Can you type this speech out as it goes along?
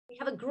We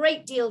have a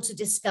great deal to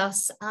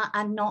discuss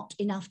and not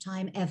enough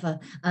time ever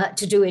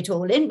to do it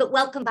all in. But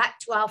welcome back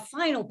to our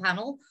final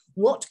panel.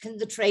 What can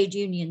the trade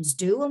unions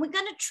do? And we're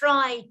going to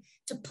try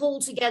to pull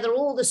together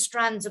all the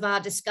strands of our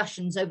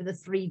discussions over the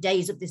 3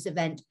 days of this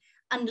event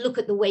and look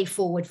at the way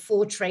forward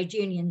for trade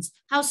unions.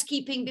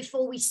 Housekeeping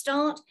before we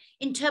start.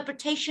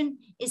 Interpretation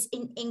is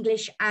in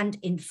English and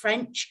in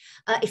French.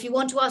 If you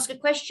want to ask a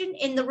question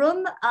in the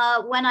room,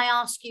 when I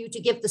ask you to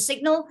give the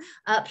signal,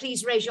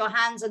 please raise your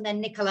hands and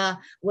then Nicola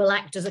will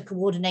act as a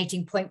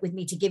coordinating point with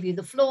me to give you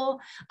the floor.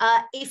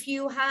 If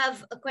you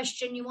have a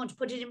question, you want to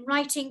put it in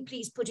writing,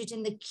 please put it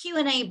in the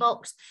Q&A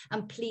box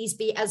and please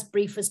be as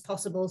brief as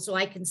possible so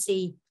I can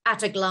see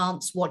at a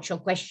glance what your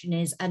question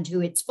is and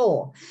who it's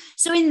for.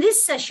 So in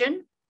this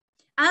session,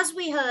 as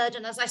we heard,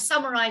 and as I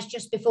summarized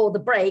just before the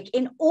break,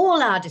 in all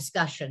our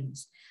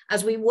discussions,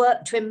 as we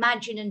work to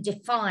imagine and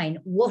define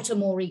what a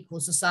more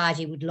equal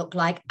society would look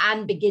like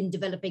and begin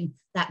developing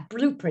that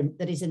blueprint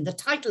that is in the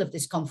title of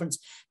this conference,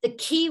 the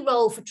key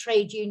role for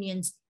trade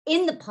unions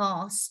in the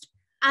past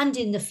and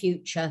in the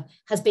future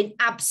has been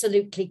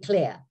absolutely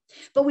clear.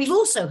 But we've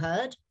also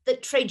heard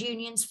that trade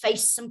unions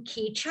face some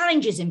key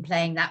challenges in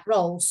playing that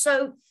role.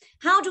 So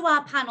how do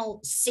our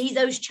panel see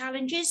those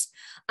challenges?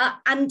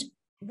 And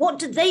what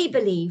do they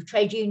believe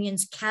trade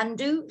unions can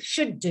do,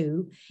 should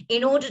do,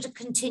 in order to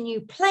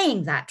continue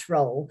playing that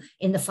role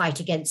in the fight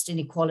against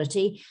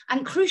inequality?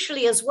 And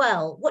crucially as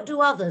well, what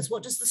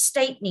does the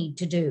state need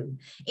to do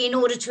in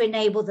order to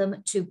enable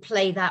them to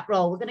play that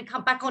role? We're going to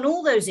come back on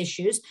all those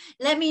issues.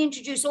 Let me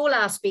introduce all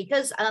our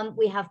speakers.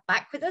 We have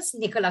back with us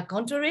Nicola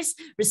Kontoris,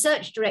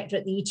 Research Director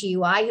at the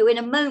ETUI, who in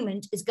a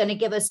moment is going to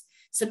give us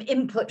some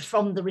input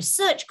from the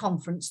research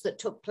conference that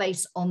took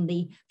place on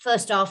the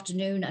first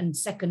afternoon and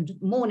second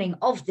morning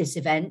of this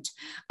event.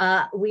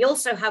 We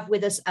also have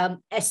with us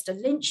Esther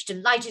Lynch,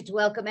 delighted to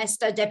welcome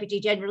Esther, Deputy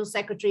General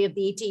Secretary of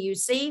the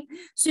ETUC,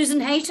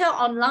 Susan Hayter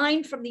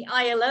online from the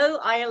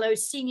ILO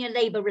Senior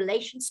Labour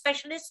Relations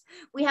Specialist.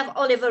 We have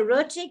Oliver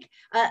Rötig,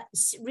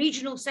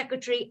 Regional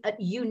Secretary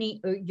at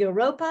Uni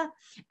Europa,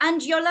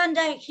 and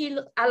Yolanda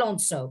Gil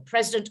Alonso,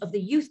 President of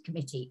the Youth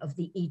Committee of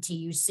the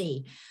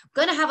ETUC.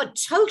 We're going to have a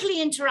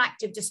totally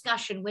interactive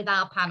discussion with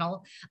our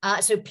panel.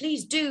 So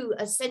please do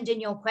send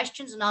in your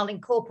questions and I'll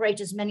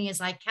incorporate as many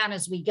as I can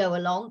as we go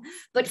along.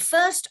 But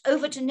first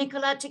over to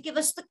Nicola to give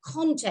us the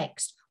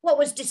context. What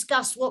was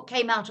discussed, what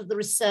came out of the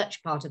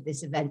research part of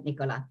this event,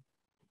 Nicola?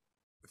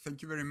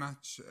 Thank you very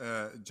much,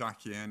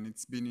 Jackie. And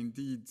it's been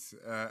indeed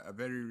a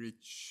very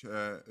rich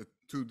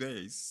 2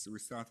 days. We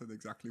started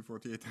exactly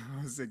 48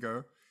 hours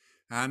ago.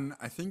 And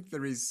I think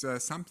there is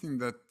something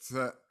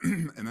that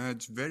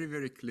emerged very,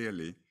 very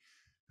clearly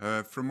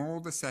from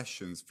all the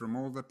sessions, from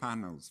all the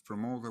panels,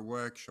 from all the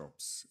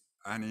workshops,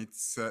 and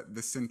it's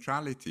the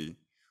centrality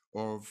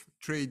of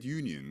trade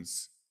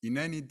unions in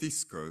any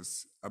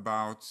discourse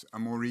about a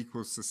more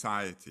equal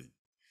society.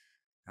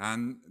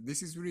 And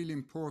this is really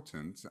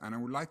important, and I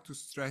would like to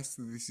stress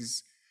that this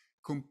is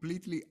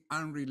completely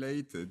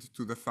unrelated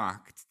to the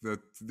fact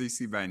that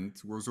this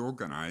event was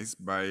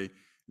organized by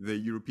the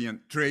European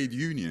Trade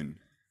Union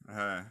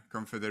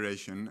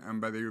Confederation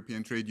and by the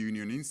European Trade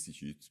Union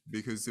Institute,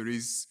 because there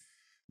is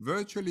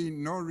virtually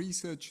no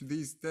research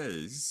these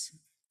days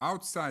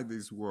outside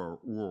these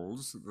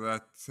walls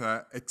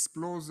that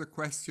explores the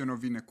question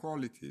of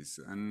inequalities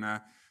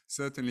and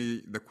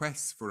certainly the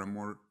quest for a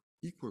more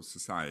equal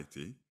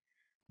society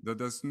that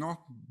does not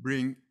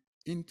bring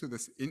into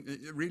this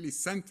really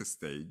center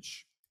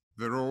stage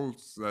the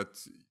roles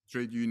that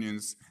trade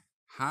unions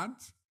had,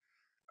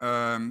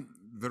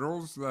 the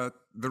role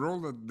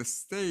that the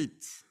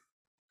state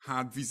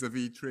had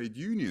vis-a-vis trade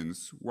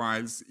unions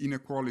whilst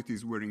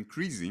inequalities were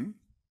increasing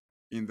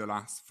in the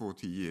last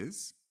 40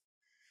 years.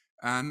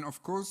 And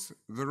of course,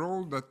 the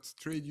role that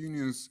trade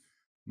unions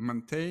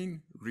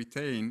maintain,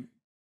 retain,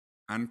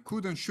 and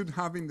could and should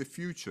have in the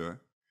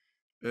future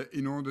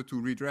in order to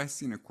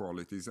redress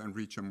inequalities and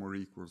reach a more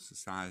equal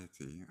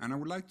society. And I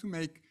would like to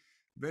make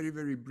very,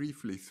 very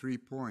briefly 3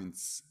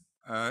 points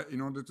in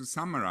order to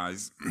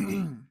summarize,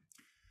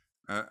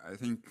 I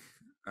think,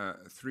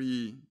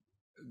 3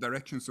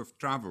 directions of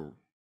travel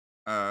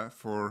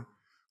for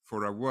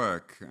our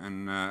work,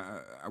 and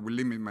I will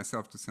limit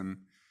myself to some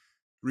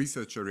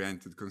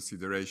research-oriented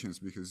considerations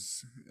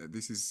because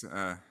this is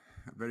a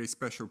very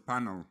special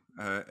panel.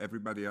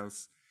 Everybody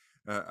else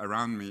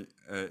around me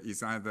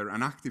is either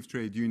an active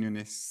trade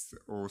unionist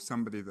or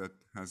somebody that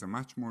has a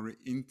much more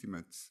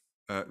intimate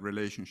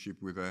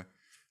relationship with the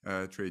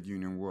trade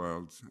union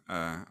world,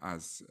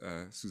 as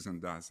Susan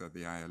does at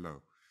the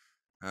ILO.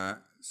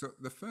 So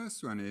the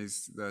first one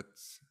is that,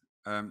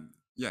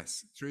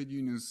 yes, trade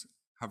unions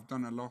have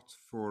done a lot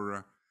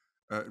for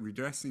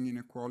redressing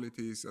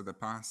inequalities of the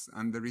past,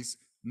 and there is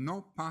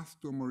no path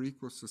to a more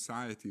equal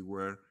society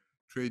where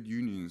trade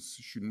unions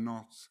should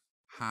not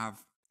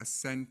have a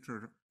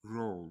central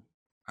role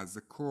as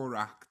the core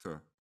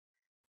actor,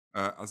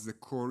 as the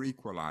core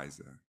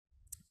equalizer.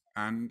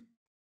 And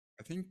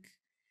I think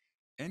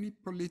any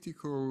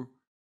political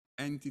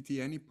entity,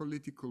 any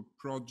political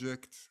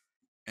project,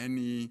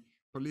 any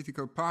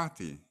political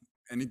party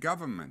any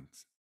government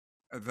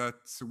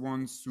that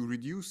wants to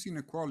reduce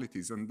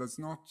inequalities and does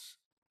not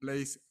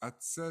place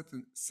at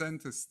certain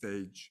center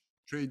stage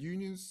trade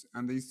unions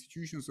and the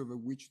institutions over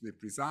which they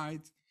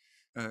preside,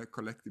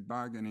 collective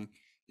bargaining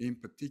in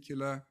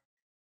particular,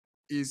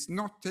 is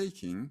not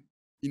taking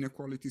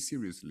inequality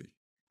seriously.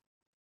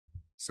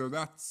 So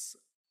that's,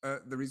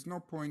 there is no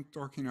point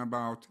talking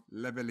about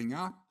leveling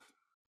up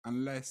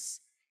unless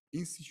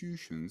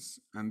institutions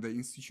and the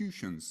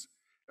institutions,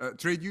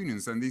 trade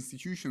unions and the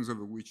institutions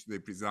over which they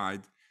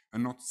preside are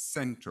not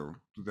central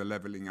to the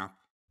leveling up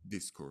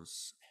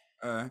discourse.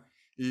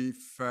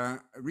 If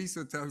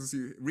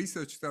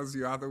research tells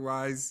you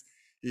otherwise,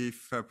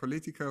 if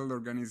political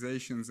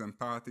organizations and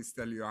parties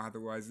tell you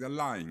otherwise, they're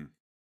lying.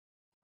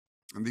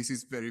 And this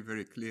is very,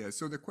 very clear.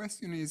 So the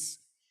question is,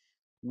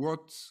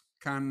 what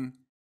can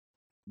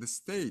the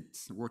state,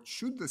 what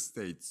should the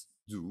states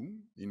do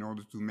in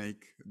order to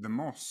make the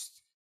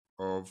most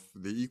of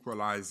the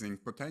equalizing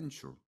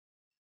potential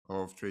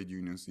of trade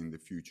unions in the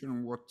future,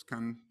 and what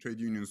can trade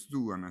unions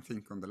do? And I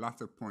think on the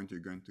latter point, you're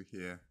going to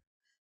hear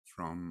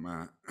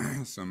from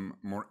some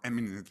more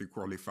eminently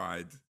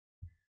qualified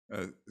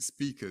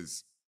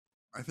speakers.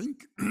 I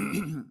think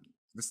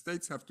the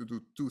states have to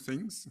do two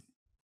things.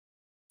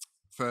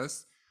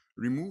 First,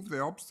 remove the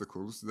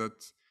obstacles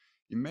that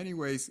in many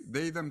ways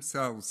they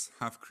themselves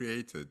have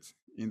created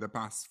in the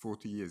past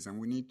 40 years. And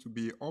we need to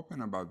be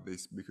open about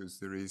this because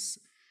there is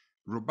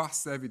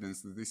robust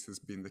evidence that this has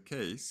been the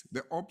case.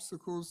 The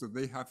obstacles that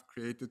they have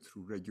created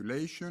through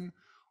regulation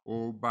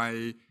or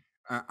by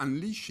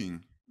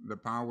unleashing the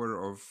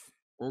power of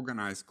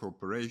organized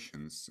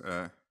corporations,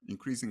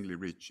 increasingly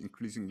rich,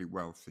 increasingly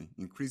wealthy,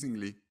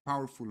 increasingly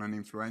powerful and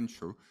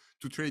influential,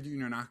 to trade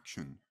union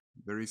action.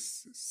 There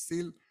is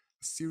still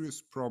a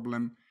serious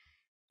problem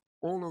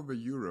all over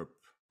Europe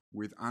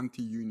with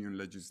anti-union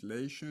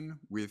legislation,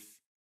 with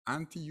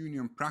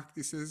anti-union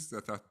practices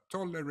that are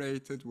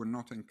tolerated or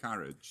not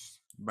encouraged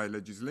by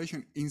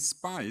legislation in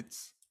spite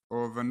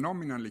of a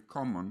nominally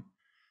common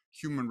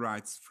human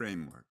rights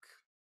framework.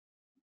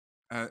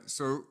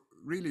 So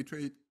really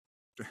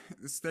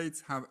the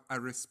states have a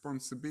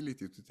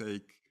responsibility to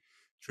take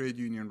trade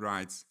union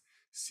rights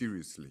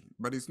seriously.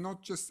 But it's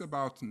not just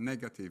about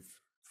negative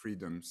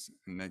freedoms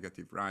and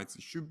negative rights.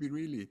 It should be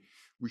really,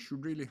 we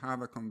should really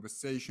have a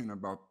conversation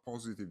about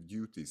positive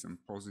duties and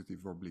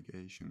positive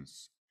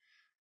obligations.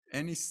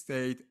 Any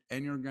state,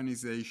 any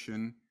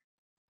organization,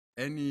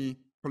 any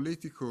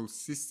political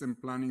system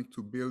planning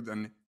to build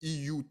an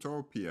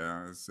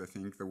EU-topia, as I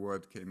think the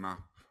word came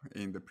up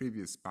in the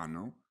previous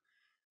panel,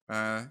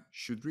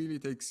 should really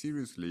take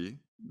seriously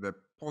the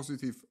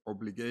positive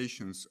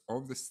obligations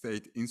of the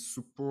state in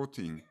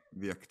supporting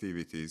the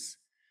activities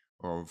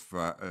of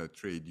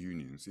trade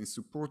unions, in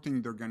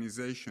supporting the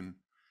organization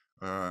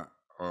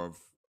of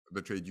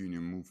the trade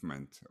union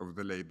movement, of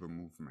the labor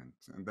movement.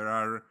 And there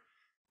are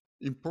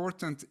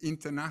important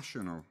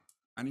international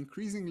and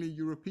increasingly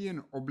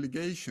European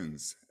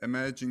obligations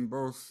emerging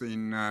both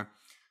in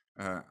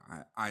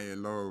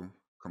ILO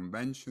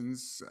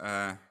conventions,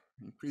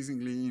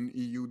 increasingly in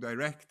EU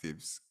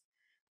directives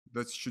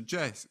that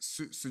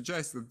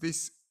suggest that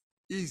this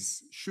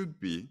should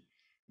be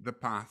the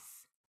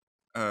path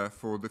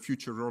for the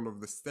future role of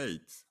the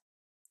state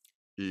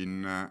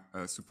in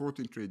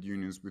supporting trade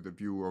unions with a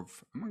view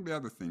of, among the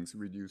other things,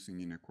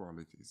 reducing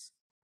inequalities.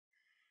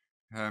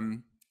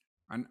 And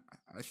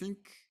I think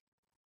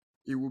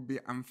it would be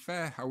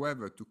unfair,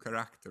 however, to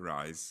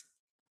characterize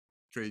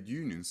trade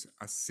unions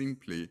as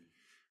simply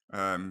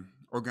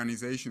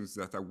organizations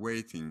that are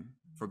waiting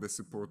for the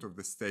support of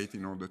the state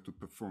in order to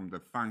perform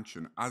their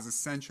function, as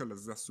essential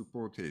as that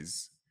support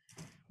is.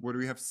 What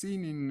we have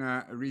seen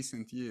in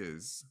recent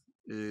years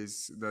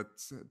is that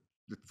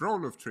the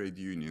role of trade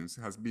unions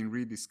has been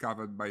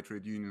rediscovered by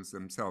trade unions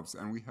themselves.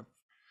 And we have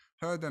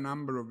heard a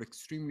number of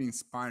extremely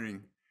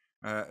inspiring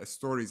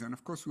stories. And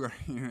of course, we are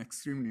in an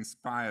extremely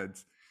inspired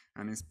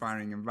and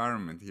inspiring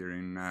environment here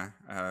in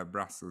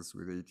Brussels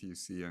with the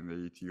ETUC and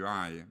the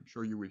ETUI. I'm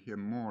sure you will hear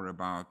more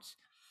about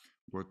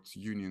what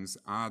unions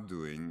are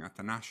doing at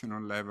a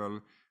national level,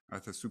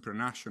 at a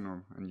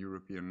supranational and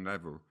European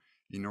level,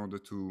 in order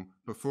to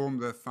perform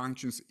their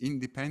functions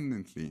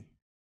independently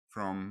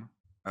from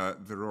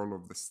the role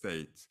of the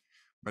state.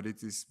 But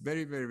it is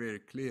very, very, very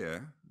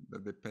clear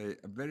that they play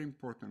a very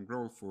important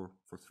role for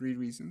three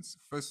reasons.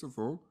 First of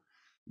all,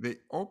 they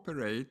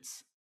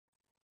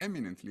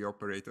eminently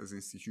operate as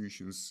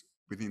institutions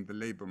within the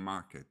labor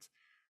market.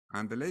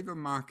 And the labor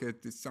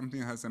market is something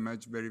that has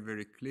emerged very,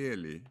 very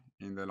clearly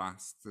in the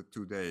last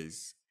 2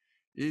 days,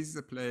 is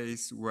the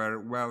place where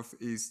wealth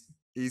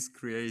is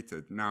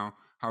created. Now,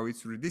 how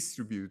it's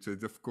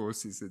redistributed, of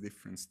course, is a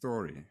different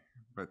story.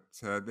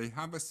 But they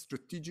have a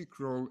strategic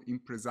role in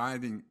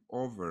presiding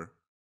over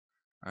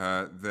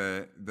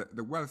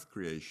the wealth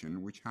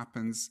creation, which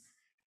happens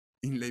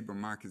in labor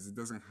markets. It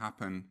doesn't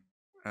happen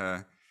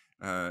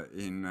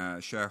in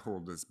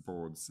shareholders'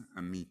 boards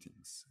and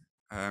meetings.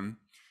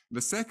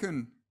 The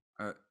second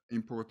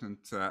important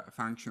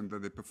function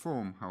that they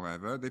perform,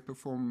 however. They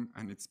perform,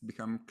 and it's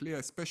become clear,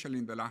 especially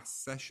in the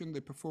last session,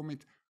 they perform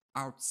it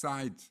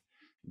outside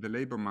the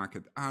labor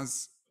market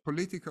as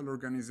political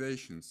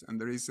organizations. And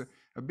there is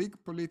a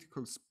big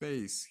political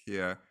space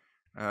here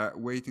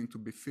waiting to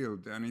be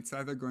filled. And it's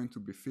either going to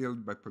be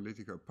filled by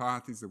political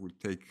parties that will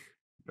take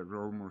the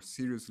role more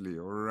seriously,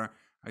 or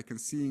I can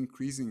see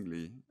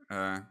increasingly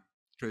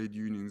trade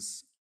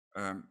unions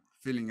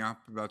filling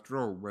up that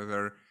role,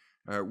 whether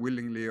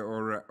willingly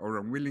or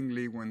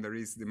unwillingly. When there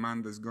is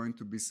demand, there's going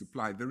to be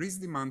supply. There is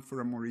demand for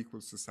a more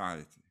equal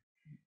society.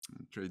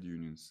 Trade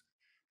unions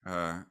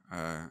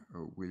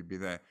will be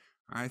there.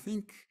 I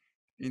think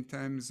in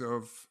terms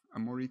of a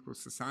more equal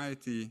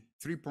society,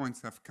 3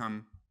 points have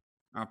come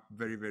up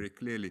very, very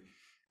clearly.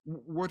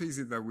 What is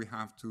it that we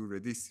have to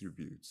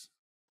redistribute?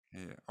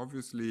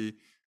 Obviously,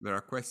 there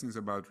are questions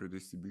about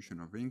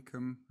redistribution of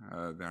income.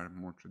 There are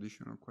more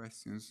traditional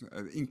questions.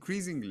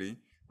 Increasingly,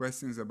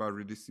 questions about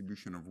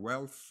redistribution of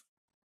wealth.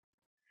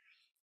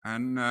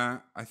 And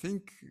I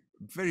think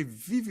very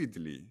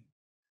vividly,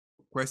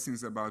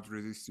 questions about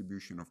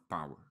redistribution of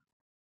power.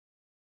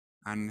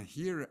 And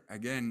here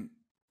again,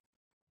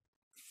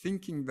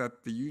 thinking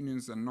that the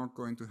unions are not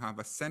going to have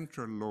a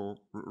central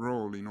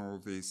role in all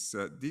these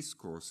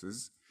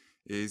discourses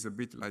is a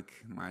bit like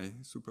my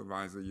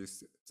supervisor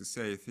used to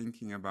say,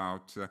 thinking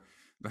about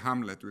the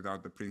Hamlet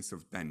without the Prince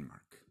of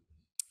Denmark.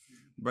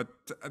 But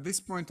at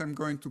this point, I'm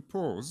going to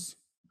pause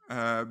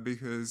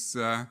because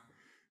I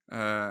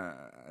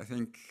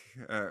think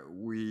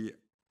we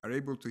are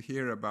able to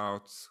hear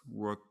about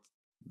what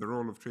the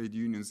role of trade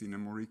unions in a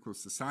more equal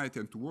society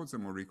and towards a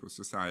more equal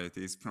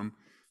society is from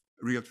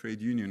real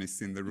trade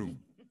unionists in the room.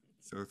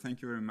 So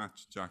thank you very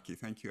much, Jackie.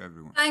 Thank you,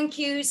 everyone. Thank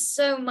you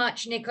so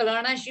much, Nicola.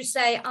 And as you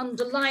say,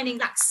 underlining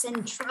that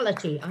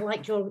centrality, I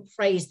like your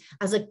phrase,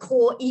 as a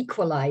core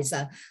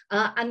equalizer.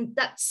 And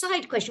that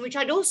side question, which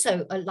I'd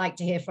also like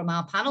to hear from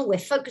our panel, we're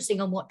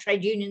focusing on what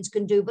trade unions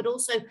can do, but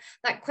also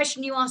that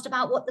question you asked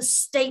about what the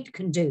state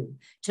can do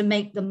to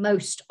make the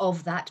most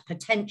of that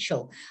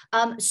potential.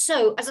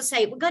 So as I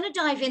say, we're going to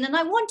dive in, and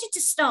I wanted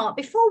to start,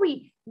 before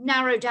we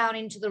narrow down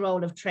into the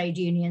role of trade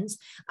unions,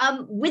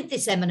 with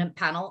this eminent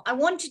panel, I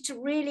wanted to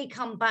really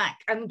come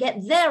back and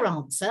get their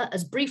answer,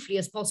 as briefly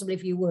as possible,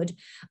 if you would,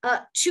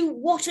 to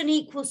what an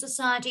equal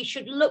society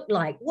should look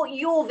like, what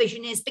your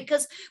vision is,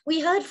 because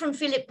we heard from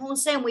Philippe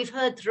Poncet, and we've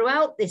heard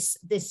throughout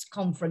this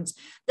conference,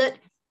 that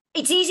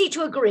it's easy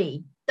to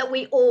agree that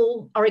we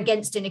all are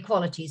against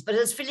inequalities. But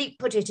as Philippe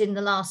put it in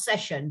the last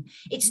session,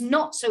 it's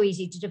not so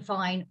easy to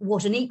define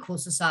what an equal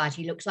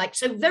society looks like.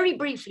 So very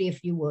briefly,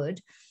 if you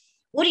would,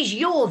 what is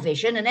your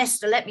vision, and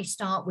Esther, let me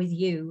start with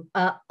you,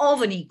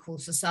 of an equal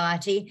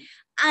society,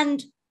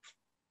 and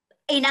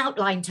in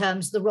outline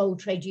terms, the role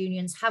trade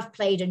unions have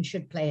played and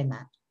should play in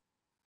that?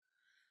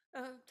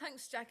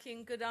 Thanks, Jackie,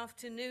 and good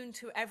afternoon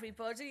to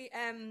everybody.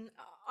 I'm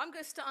going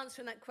to start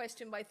answering that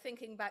question by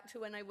thinking back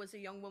to when I was a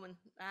young woman,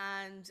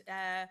 and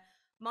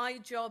my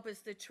job as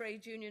the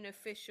trade union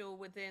official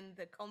within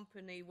the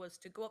company was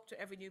to go up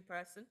to every new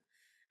person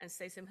and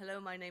say to them, hello,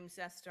 my name's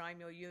Esther, I'm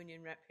your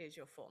union rep, here's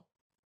your form.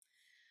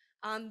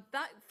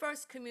 That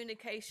first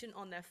communication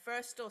on their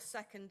first or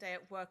second day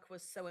at work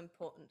was so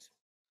important,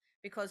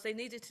 because they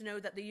needed to know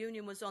that the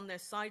union was on their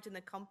side in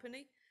the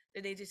company.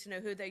 They needed to know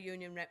who their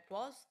union rep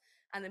was.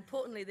 And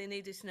importantly, they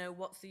needed to know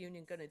what's the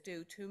union going to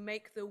do to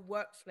make the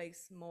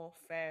workplace more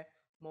fair,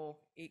 more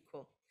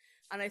equal.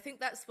 And I think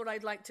that's what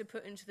I'd like to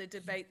put into the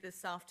debate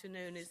this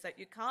afternoon, is that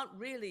you can't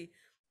really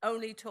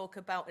only talk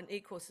about an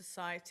equal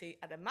society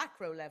at a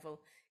macro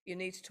level. You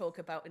need to talk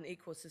about an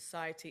equal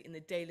society in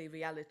the daily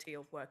reality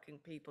of working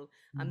people.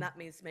 And that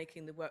means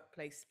making the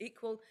workplace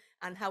equal.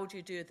 And how do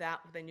you do that?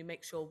 Well, then you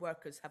make sure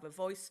workers have a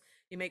voice.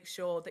 You make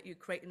sure that you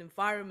create an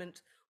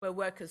environment where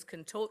workers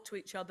can talk to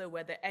each other,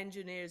 where the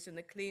engineers and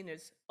the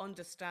cleaners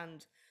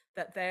understand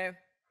that their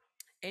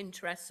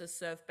interests are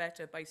served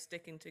better by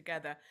sticking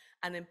together.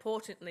 And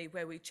importantly,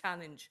 where we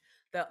challenge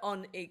the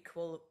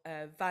unequal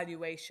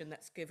valuation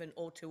that's given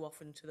all too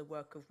often to the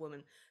work of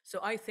women. So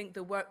I think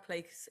the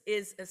workplace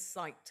is a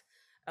site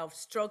of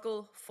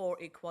struggle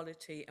for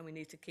equality, and we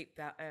need to keep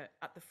that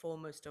at the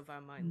foremost of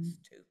our minds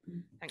too.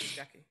 Thanks,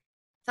 Jackie.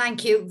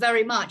 Thank you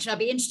very much. I'd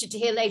be interested to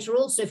hear later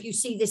also if you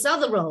see this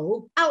other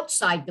role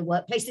outside the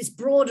workplace, this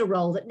broader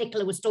role that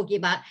Nicola was talking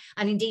about,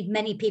 and indeed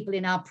many people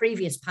in our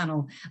previous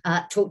panel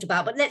talked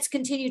about. But let's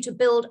continue to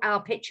build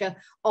our picture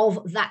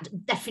of that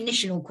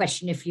definitional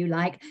question, if you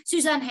like.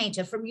 Suzanne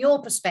Hayter, from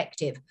your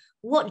perspective,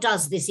 what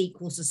does this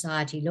equal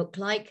society look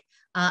like,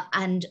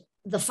 and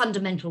the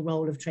fundamental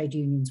role of trade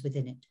unions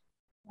within it?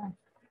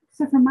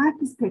 So from my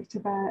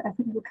perspective, I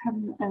think it will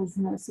come as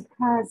no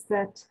surprise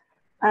that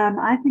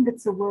I think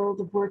it's a world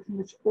of work in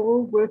which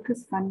all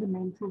workers'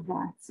 fundamental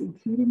rights,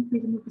 including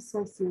freedom of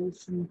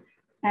association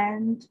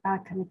and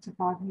collective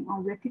bargaining,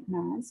 are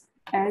recognized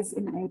as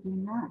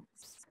enabling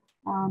rights,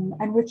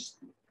 and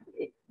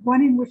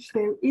one in which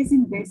there is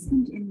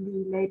investment in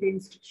the labor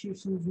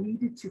institutions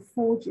needed to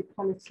forge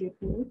equality at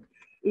work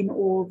in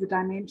all the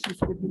dimensions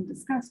that have been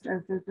discussed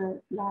over the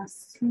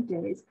last 3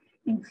 days,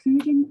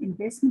 including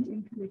investment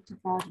in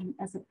collective bargaining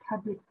as a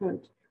public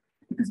good,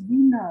 because we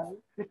know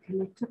that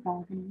collective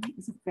bargaining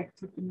is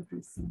effective in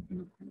addressing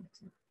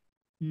inequality.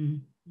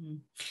 Mm-hmm.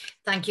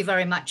 Thank you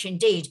very much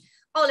indeed.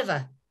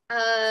 Oliver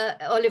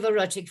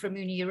Röttig from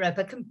Uni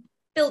Europa, can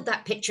build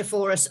that picture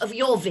for us of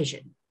your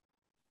vision.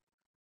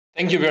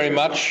 Thank you very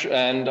much,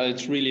 and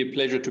it's really a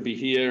pleasure to be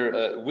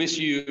here with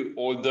you,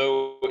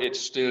 although it's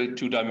still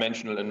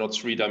two-dimensional and not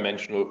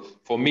three-dimensional,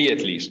 for me at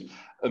least.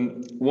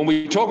 When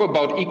we talk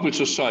about equal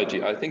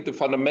society, I think the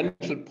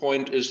fundamental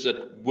point is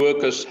that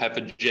workers have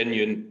a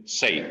genuine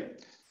say.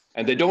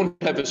 And they don't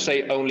have a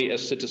say only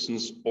as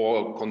citizens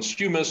or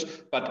consumers,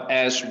 but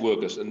as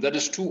workers. And that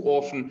is too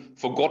often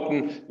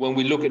forgotten when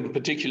we look in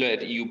particular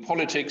at EU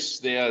politics.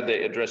 There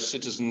they address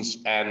citizens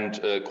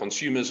and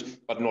consumers,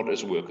 but not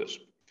as workers.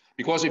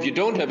 Because if you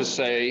don't have a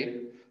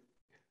say,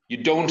 you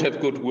don't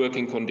have good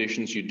working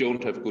conditions, you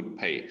don't have good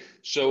pay.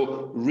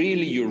 So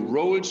really your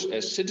roles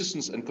as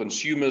citizens and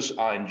consumers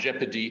are in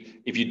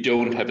jeopardy if you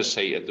don't have a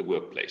say at the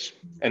workplace.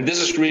 And this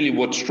is really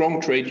what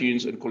strong trade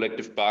unions and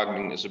collective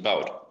bargaining is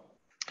about.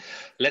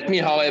 Let me,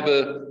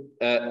 however,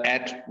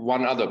 add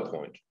one other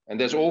point. And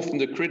there's often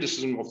the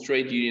criticism of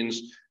trade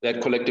unions that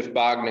collective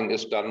bargaining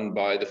is done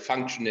by the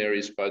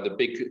functionaries, by the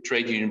big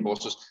trade union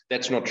bosses.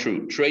 That's not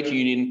true. Trade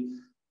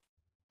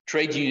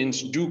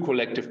unions do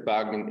collective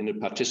bargaining in a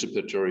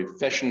participatory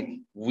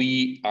fashion.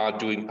 We are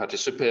doing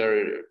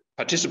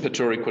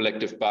participatory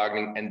collective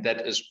bargaining, and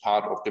that is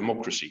part of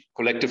democracy.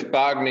 Collective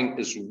bargaining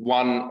is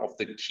one of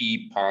the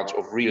key parts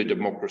of real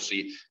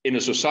democracy in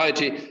a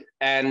society,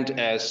 and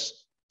as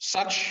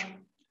such,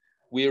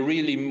 we are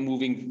really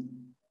moving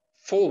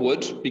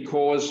forward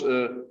because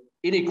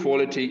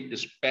inequality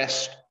is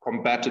best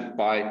combated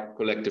by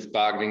collective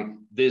bargaining.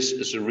 This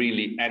is a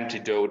really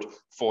antidote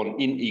for an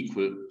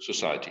unequal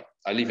society.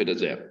 I leave it at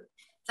there.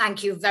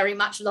 Thank you very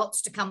much.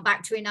 Lots to come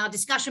back to in our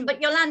discussion.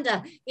 But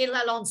Yolanda Il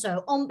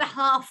Alonso, on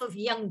behalf of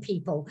young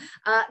people,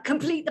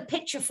 complete the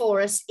picture for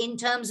us in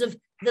terms of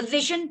the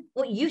vision,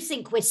 what you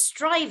think we're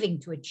striving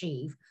to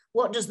achieve.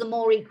 What does the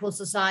more equal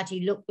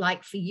society look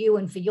like for you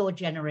and for your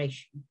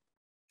generation?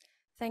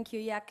 Thank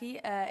you, Jackie.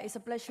 It's a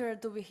pleasure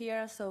to be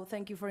here, so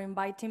thank you for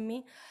inviting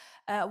me.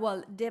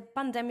 Well, the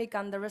pandemic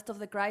and the rest of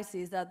the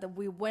crisis that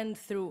we went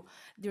through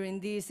during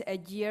these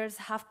years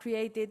have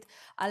created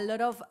a lot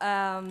of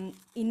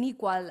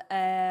unequal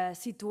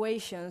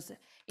situations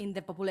in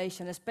the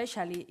population,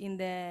 especially in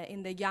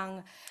the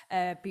young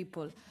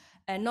people.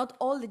 Not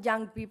all the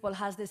young people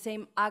has the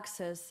same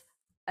access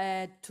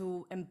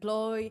to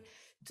employ,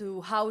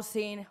 to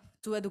housing,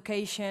 to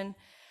education.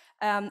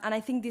 And I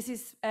think this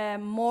is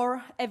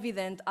more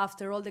evident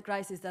after all the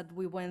crises that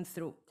we went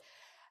through.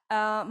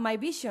 My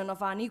vision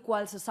of an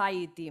equal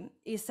society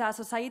is a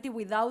society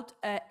without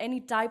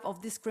any type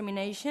of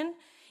discrimination,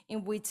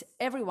 in which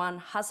everyone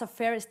has a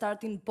fair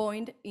starting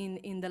point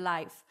in the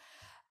life.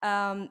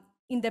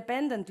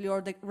 Independently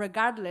or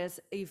regardless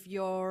if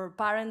your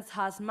parents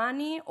has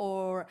money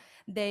or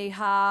they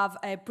have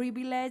a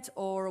privilege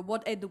or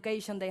what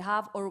education they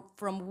have or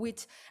from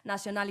which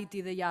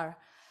nationality they are.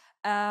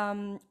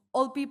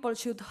 All people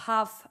should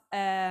have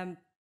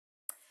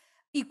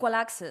equal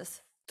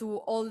access to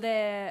all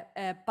the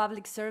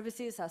public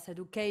services as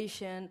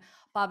education,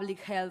 public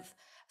health,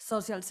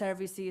 social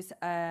services.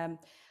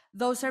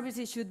 Those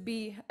services should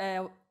be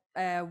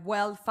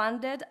well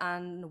funded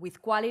and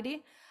with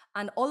quality,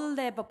 and all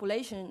the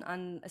population,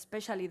 and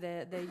especially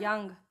the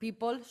young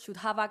people, should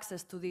have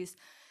access to these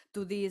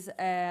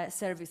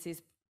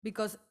services,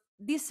 because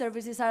these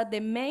services are the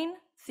main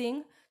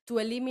thing to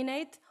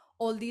eliminate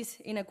all these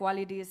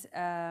inequalities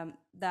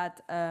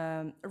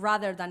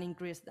rather than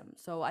increase them.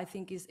 So I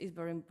think is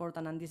very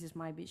important, and this is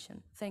my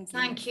vision. Thank you.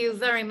 Thank you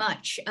very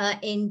much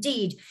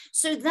indeed.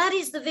 So that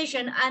is the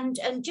vision. And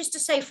just to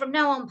say from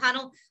now on,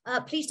 panel,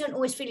 please don't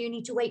always feel you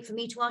need to wait for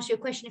me to ask you a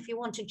question. If you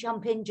want to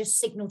jump in, just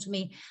signal to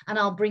me and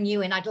I'll bring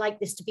you in. I'd like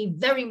this to be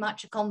very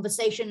much a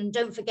conversation. And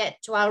don't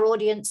forget, to our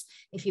audience,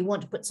 if you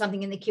want to put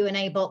something in the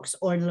Q&A box,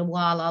 or in a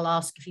while I'll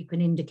ask if you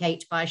can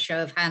indicate by a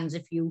show of hands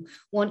if you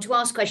want to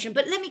ask a question.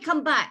 But let me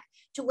come back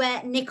to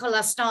where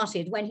Nicola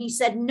started when he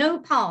said no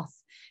path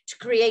to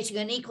creating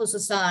an equal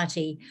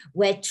society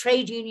where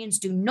trade unions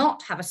do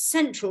not have a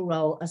central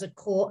role as a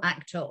core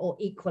actor or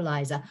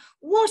equalizer.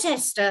 What,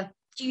 Esther,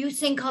 do you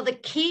think are the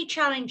key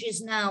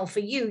challenges now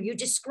for you? You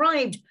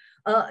described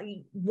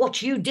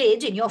what you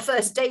did in your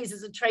first days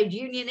as a trade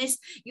unionist.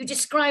 You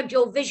described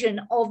your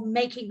vision of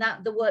making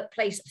that the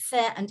workplace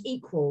fair and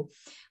equal.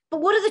 But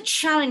what are the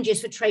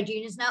challenges for trade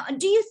unions now? And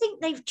do you think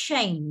they've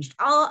changed?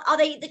 Are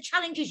they the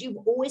challenges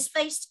you've always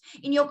faced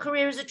in your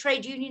career as a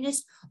trade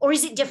unionist? Or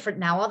is it different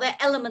now? Are there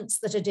elements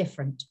that are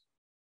different?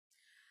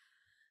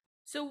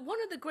 So one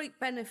of the great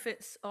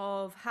benefits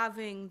of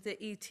having the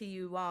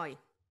ETUI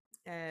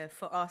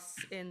for us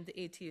in the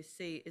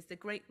ETUC is the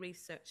great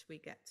research we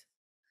get.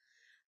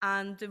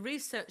 And the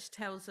research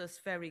tells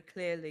us very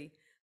clearly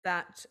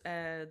that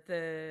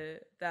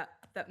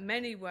that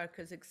many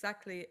workers,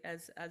 exactly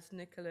as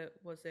Nicola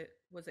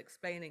was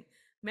explaining,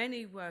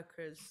 many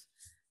workers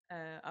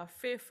are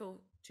fearful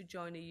to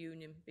join a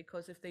union,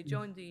 because if they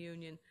join the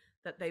union,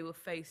 that they will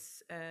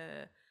face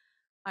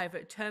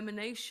either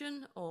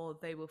termination, or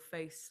they will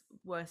face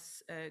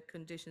worse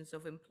conditions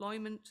of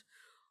employment,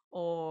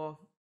 or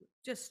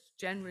just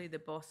generally the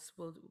boss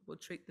will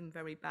treat them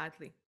very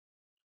badly.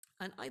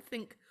 And I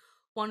think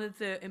one of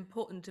the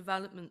important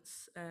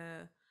developments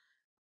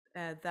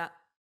that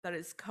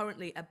is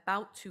currently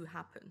about to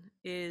happen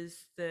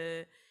is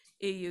the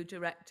EU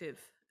directive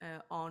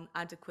on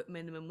adequate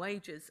minimum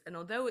wages. And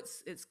although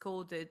it's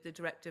called the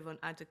Directive on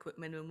Adequate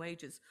Minimum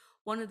Wages,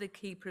 one of the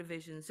key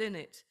provisions in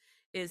it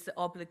is the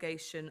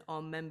obligation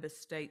on member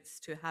states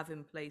to have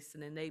in place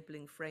an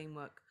enabling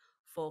framework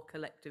for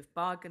collective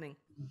bargaining.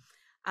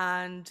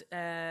 And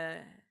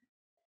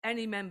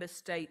any member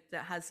state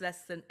that has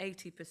less than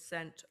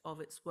 80% of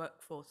its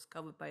workforce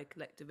covered by a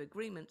collective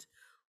agreement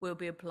will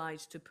be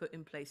obliged to put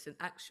in place an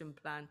action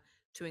plan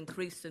to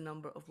increase the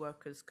number of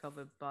workers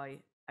covered by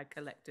a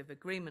collective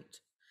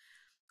agreement.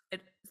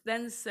 It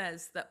then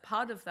says that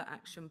part of that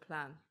action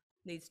plan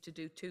needs to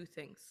do two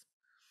things.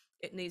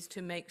 It needs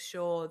to make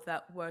sure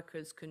that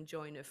workers can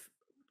join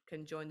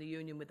the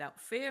union without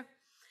fear,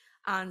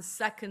 and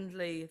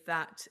secondly,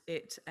 that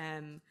it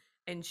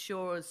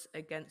ensures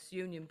against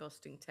union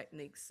busting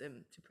techniques,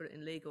 to put it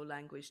in legal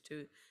language,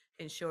 to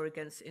ensure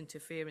against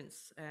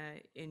interference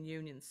in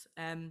unions.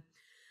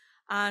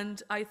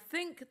 And I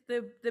think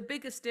the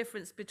biggest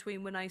difference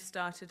between when I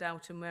started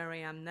out and where I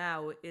am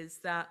now is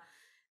that,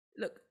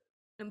 look,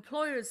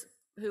 employers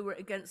who were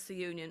against the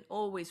union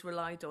always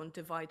relied on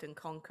divide and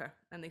conquer,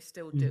 and they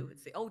still do.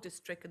 It's the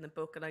oldest trick in the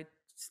book, and I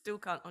still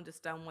can't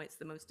understand why it's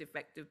the most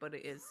effective, but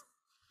it is.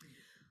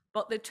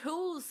 But the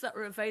tools that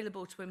are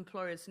available to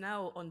employers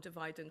now on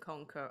divide and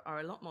conquer are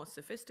a lot more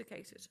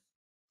sophisticated.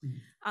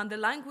 And the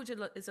language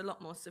is a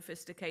lot more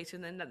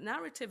sophisticated, and the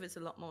narrative is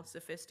a lot more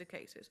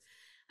sophisticated.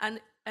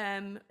 And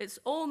it's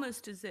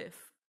almost as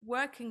if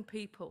working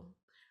people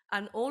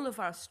and all of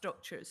our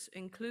structures,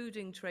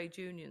 including trade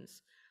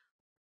unions,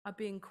 are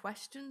being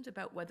questioned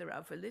about whether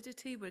our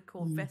validity. We're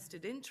called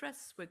vested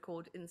interests, we're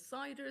called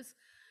insiders.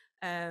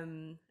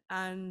 And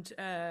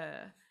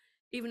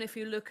even if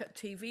you look at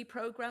TV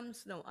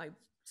programs,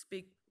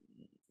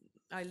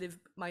 I live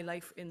my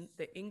life in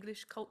the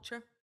English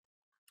culture.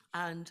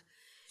 And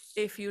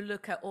if you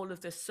look at all of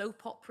the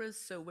soap operas,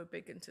 so we're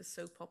big into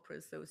soap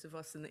operas, those of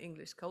us in the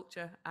English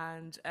culture,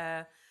 and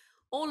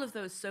all of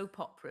those soap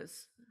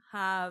operas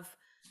have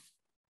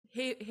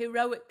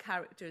heroic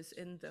characters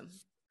in them.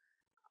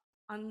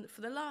 And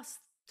for the last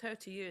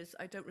 30 years,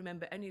 I don't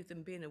remember any of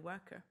them being a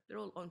worker. They're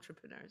all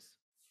entrepreneurs,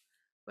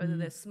 whether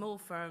they're small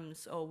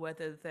firms or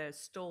whether they're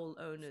stall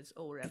owners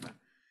or whatever.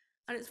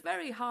 And it's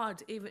very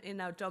hard, even in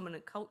our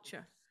dominant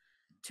culture,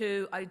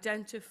 to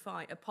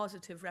identify a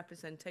positive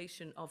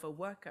representation of a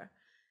worker.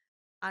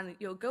 And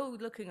you'll go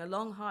looking a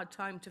long, hard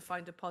time to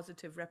find a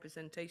positive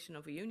representation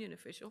of a union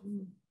official.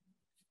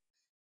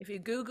 If you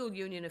Google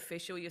union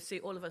official, you see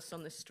all of us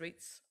on the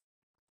streets.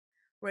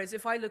 Whereas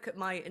if I look at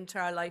my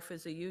entire life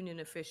as a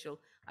union official,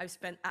 I've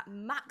spent at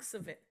max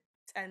of it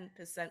 10%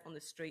 on the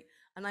street,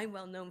 and I'm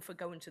well known for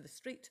going to the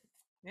street.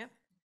 Yeah.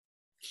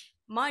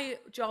 My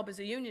job as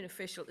a union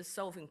official is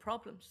solving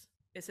problems.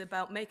 It's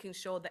about making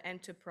sure the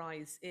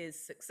enterprise is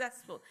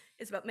successful.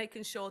 It's about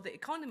making sure the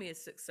economy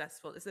is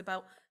successful. It's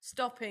about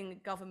stopping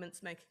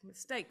governments making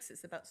mistakes.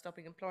 It's about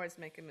stopping employers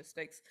making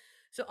mistakes.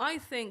 So I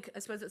think, I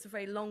suppose it's a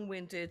very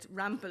long-winded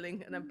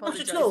rambling, and I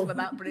apologize for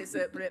that,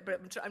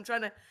 but I'm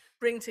trying to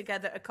bring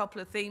together a couple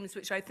of themes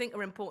which I think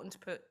are important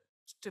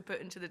to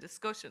put into the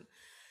discussion.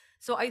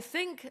 So I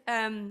think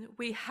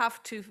we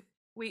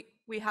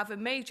have a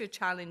major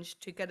challenge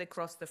to get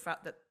across the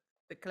fact that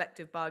the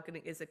collective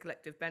bargaining is a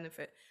collective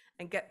benefit,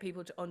 and get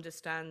people to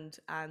understand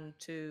and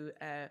to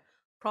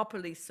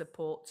properly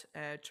support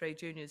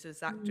trade unions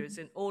as actors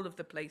in all of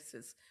the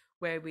places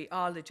where we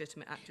are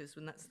legitimate actors,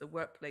 when that's the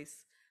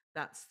workplace,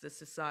 that's the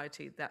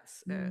society,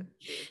 that's the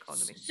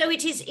economy. So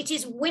it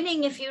is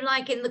winning, if you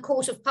like, in the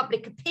court of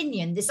public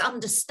opinion, this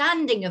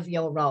understanding of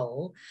your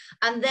role,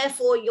 and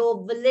therefore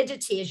your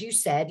validity, as you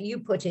said, you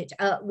put it,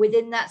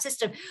 within that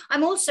system.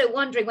 I'm also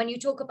wondering, when you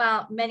talk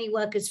about many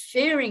workers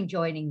fearing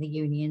joining the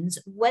unions,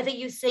 whether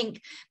you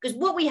think, because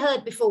what we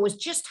heard before was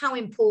just how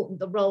important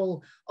the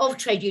role of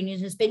trade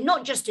unions has been,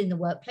 not just in the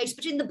workplace,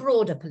 but in the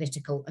broader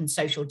political and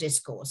social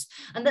discourse,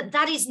 and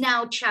that is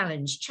now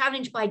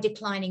challenged by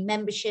declining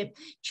membership,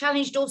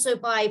 challenged also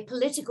by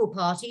political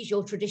parties,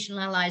 your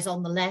traditional allies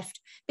on the left,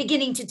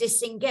 beginning to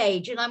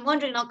disengage. And I'm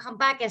wondering, I'll come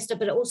back, Esther,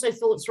 but also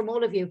thoughts from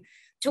all of you,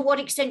 to what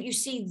extent you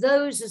see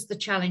those as the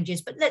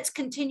challenges. But let's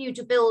continue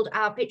to build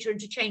our picture and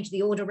to change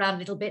the order around a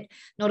little bit,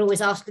 not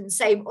always asking the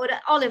same order.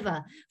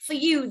 Oliver, for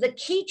you, the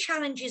key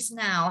challenges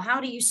now,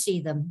 how do you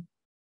see them?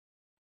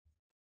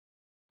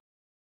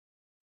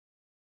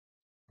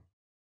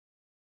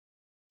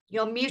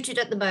 You're muted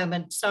at the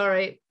moment,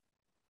 sorry.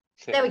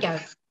 There we go.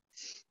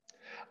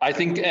 I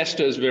think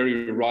Esther is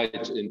very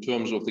right in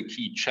terms of the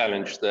key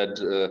challenge that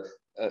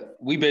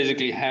we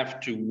basically have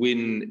to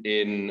win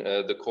in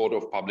the court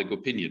of public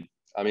opinion.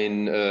 I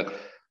mean,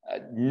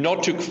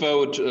 not to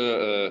quote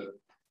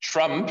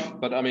Trump,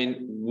 but I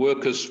mean,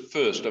 workers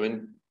first. I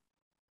mean,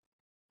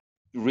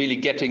 really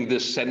getting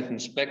this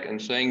sentence back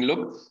and saying,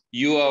 look,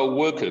 you are a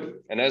worker.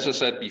 And as I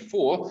said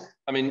before,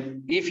 I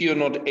mean, if you're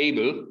not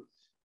able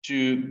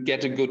to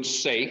get a good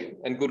say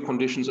and good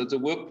conditions at the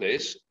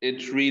workplace,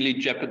 it really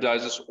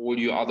jeopardizes all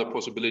your other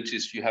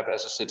possibilities you have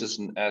as a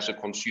citizen, as a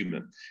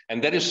consumer.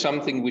 And that is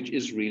something which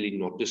is really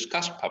not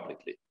discussed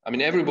publicly. I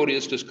mean, everybody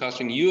is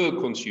discussing you're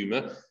a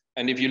consumer.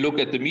 And if you look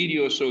at the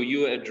media or so,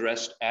 you're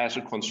addressed as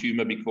a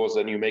consumer because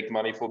then you make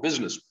money for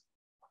business.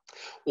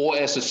 Or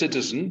as a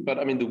citizen, but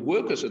I mean, the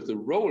workers and the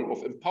role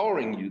of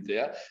empowering you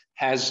there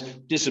has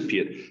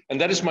disappeared. And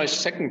that is my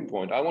second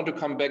point. I want to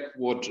come back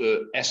what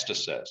Esther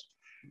says.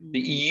 The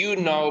EU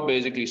now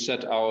basically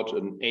set out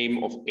an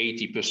aim of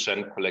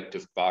 80%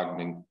 collective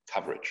bargaining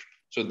coverage.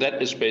 So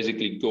that is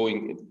basically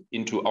going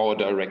into our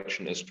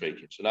direction as trade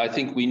unions. And I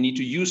think we need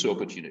to use the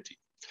opportunity.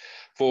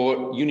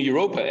 For Uni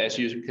Europa, as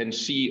you can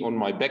see on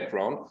my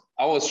background,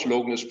 our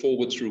slogan is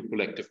forward through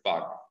collective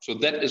bargaining. So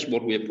that is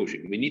what we are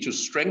pushing. We need to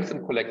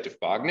strengthen collective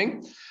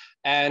bargaining.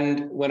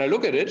 And when I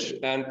look at it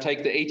and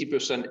take the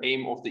 80%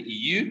 aim of the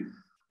EU,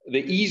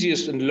 the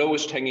easiest and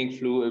lowest hanging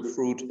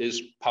fruit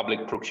is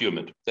public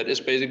procurement. That is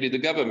basically the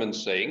government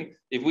saying,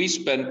 if we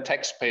spend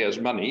taxpayers'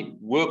 money,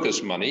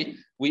 workers' money,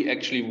 we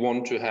actually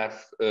want to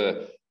have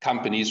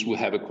companies who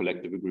have a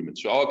collective agreement.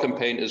 So our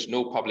campaign is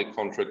no public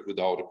contract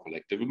without a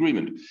collective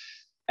agreement.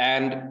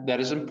 And that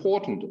is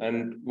important.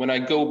 And when I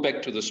go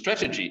back to the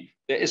strategy,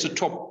 there is a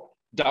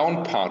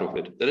top-down part of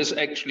it. That is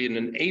actually an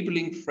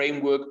enabling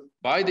framework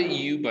by the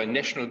EU, by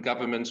national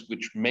governments,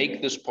 which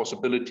make this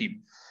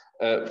possibility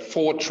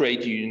for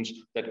trade unions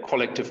that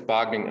collective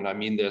bargaining, and I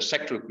mean their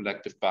sectoral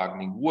collective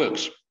bargaining,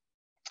 works.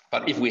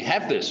 But if we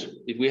have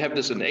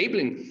this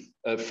enabling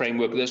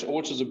framework, there's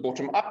also the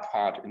bottom-up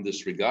part in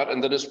this regard,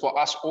 and that is for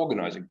us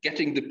organizing,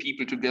 getting the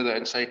people together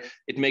and say,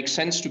 it makes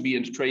sense to be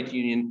in a trade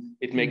union,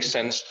 it makes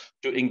sense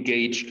to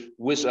engage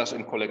with us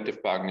in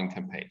collective bargaining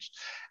campaigns.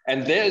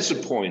 And there is a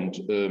point,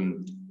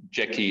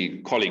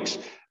 Jackie, colleagues,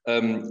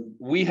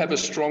 we have a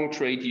strong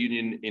trade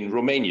union in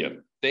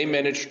Romania. They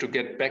managed to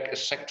get back a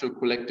sectoral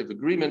collective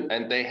agreement,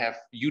 and they have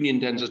union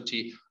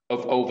density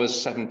of over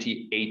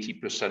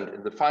 70–80%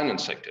 in the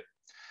finance sector.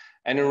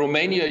 And in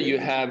Romania, you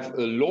have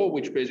a law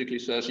which basically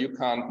says you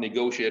can't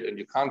negotiate and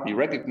you can't be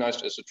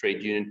recognized as a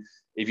trade union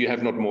if you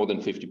have not more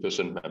than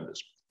 50%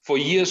 members. For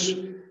years,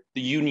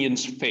 the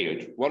unions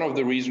failed. One of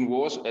the reasons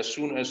was, as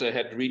soon as they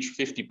had reached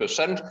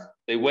 50%,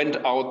 they went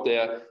out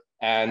there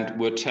and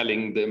were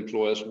telling the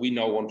employers, we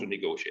now want to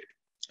negotiate.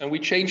 And we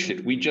changed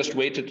it. We just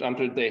waited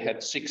until they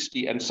had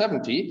 60 and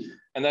 70,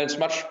 and then it's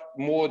much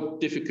more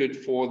difficult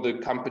for the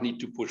company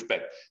to push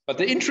back. But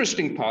the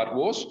interesting part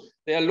was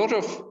there are a lot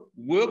of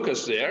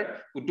workers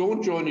there who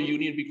don't join a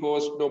union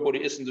because nobody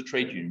is in the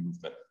trade union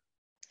movement.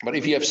 But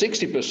if you have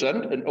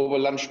 60% and over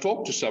lunch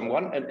talk to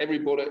someone and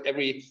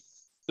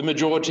the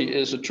majority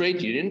is a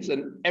trade union,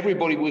 and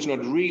everybody who is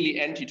not really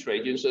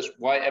anti-trade union says,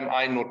 why am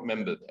I not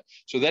member there?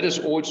 So that is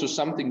also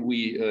something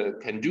we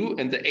can do,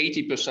 and the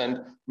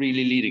 80%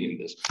 really leading in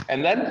this.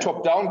 And then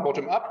top down,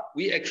 bottom up,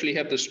 we actually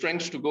have the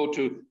strength to go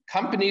to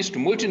companies, to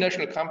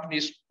multinational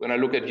companies, when I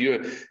look at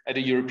a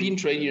European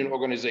trade union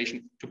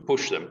organization, to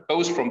push them,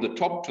 both from the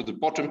top to the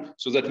bottom,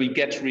 so that we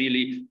get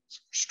really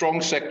strong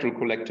sectoral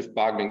collective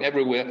bargaining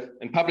everywhere.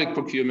 And public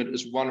procurement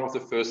is one of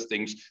the first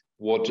things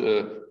what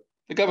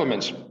the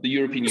governments, the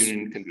European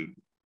Union can do.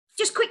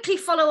 Just quickly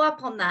follow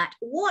up on that.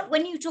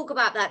 When you talk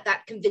about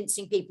that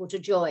convincing people to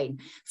join,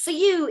 for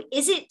you,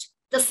 is it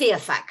the fear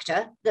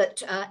factor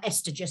that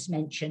Esther just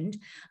mentioned?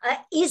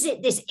 Is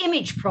it this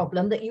image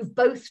problem that you've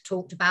both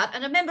talked about?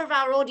 And a member of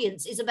our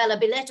audience, Isabella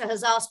Biletta,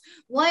 has asked,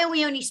 why are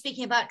we only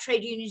speaking about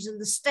trade unions in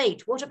the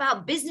state? What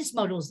about business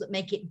models that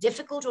make it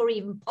difficult or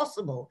even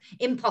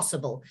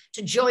impossible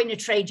to join a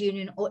trade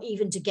union or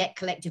even to get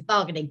collective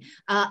bargaining?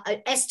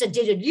 Esther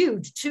did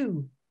allude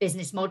to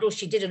business model.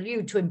 She did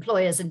allude to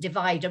employers and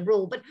divide and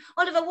rule. But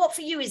Oliver, what for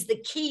you is the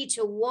key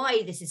to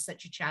why this is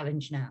such a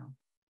challenge now?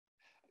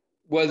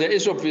 Well, there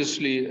is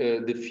obviously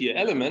the fear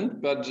element,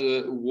 but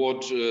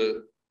what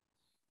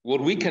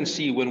we can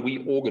see when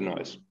we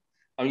organize,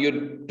 I mean, you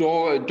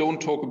don't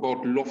talk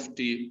about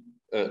lofty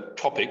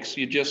topics.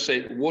 You just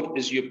say, what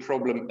is your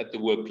problem at the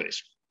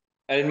workplace?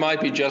 And it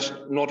might be just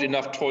not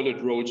enough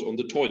toilet rolls on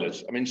the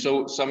toilets. I mean,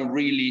 so some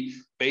really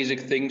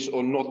basic things,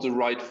 or not the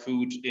right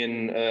food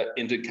in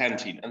the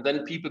canteen. And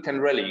then people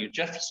can rally. You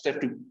just have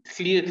to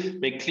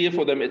make clear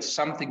for them it's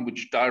something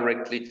which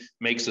directly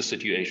makes the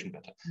situation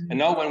better. And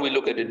now when we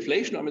look at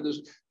inflation, I mean,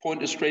 this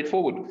point is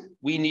straightforward.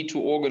 We need to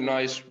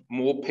organize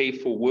more pay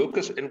for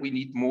workers, and we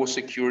need more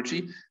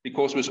security,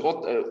 because with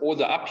all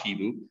the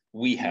upheaval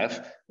we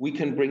have, we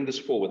can bring this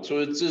forward. So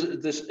it's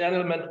this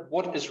element,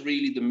 what is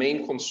really the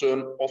main concern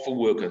of a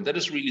worker? And that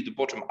is really the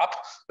bottom-up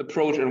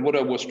approach, and what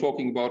I was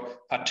talking about,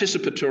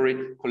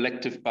 participatory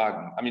collective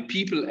bargaining. I mean,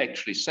 people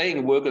actually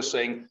workers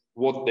saying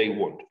what they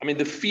want. I mean,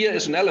 the fear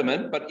is an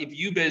element, but if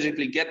you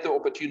basically get the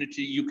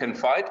opportunity, you can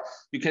fight.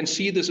 You can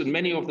see this in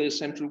many of the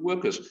essential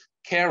workers,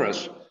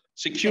 carers,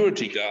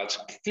 security guards,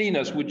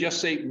 cleaners would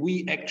just say,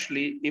 we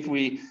actually, if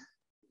we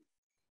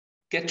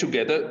get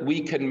together,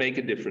 we can make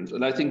a difference.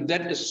 And I think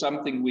that is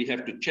something we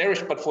have to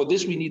cherish. But for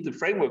this, we need the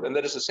framework. And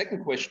that is the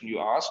second question you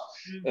asked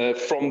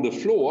from the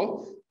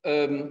floor.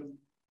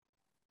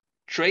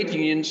 Trade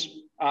unions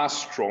are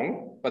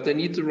strong, but they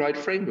need the right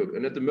framework.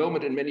 And at the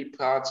moment, in many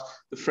parts,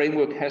 the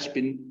framework has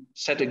been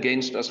set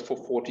against us for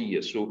 40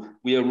 years. So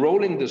we are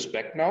rolling this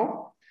back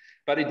now.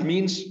 But it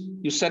means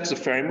you set the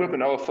framework,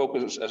 and our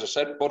focus is, as I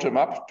said, bottom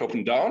up, top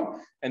down,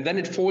 and then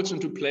it falls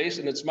into place,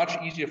 and it's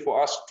much easier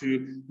for us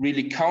to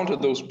really counter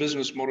those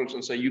business models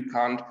and say you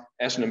can't,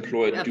 as an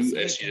employer,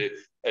 Absolutely. do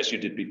as you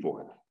did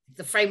beforehand.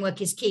 The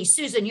framework is key.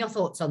 Susan, your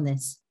thoughts on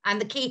this?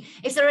 And the key,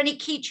 if there are any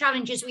key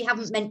challenges we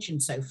haven't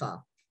mentioned so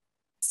far?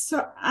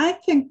 So I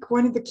think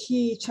one of the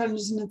key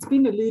challenges, and it's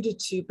been alluded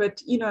to, but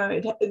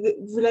it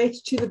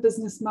relates to the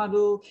business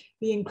model,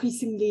 the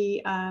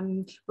increasingly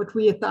what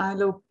we at the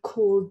ILO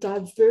call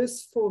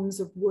diverse forms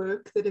of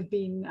work that have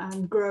been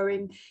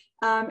growing,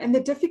 and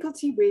the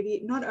difficulty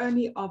really not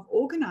only of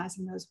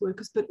organizing those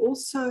workers, but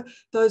also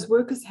those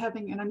workers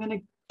having, and I'm going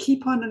to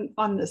keep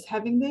on this,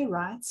 having their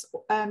rights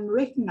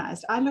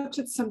recognized. I looked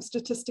at some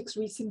statistics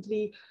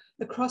recently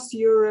across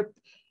Europe.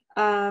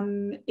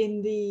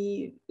 In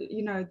the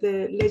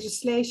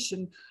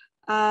legislation,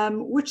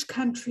 which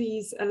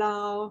countries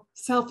allow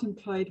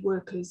self-employed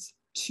workers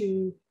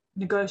to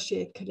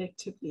negotiate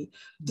collectively,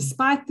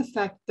 despite the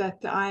fact that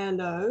the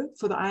ILO,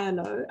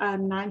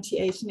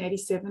 98 and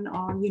 87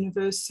 are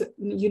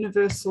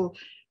universal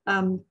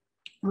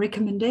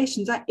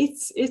recommendations.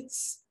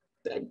 It's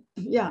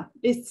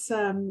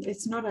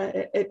not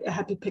a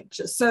happy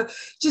picture. So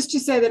just to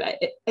say that,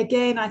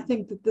 again, I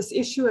think that this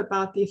issue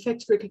about the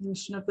effective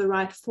recognition of the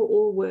right for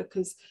all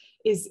workers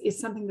is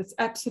something that's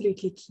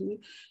absolutely key.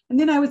 And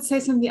then I would say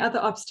some of the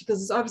other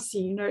obstacles is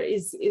obviously,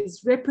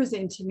 is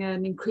representing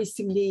an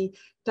increasingly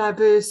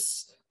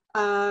diverse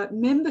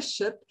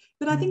membership.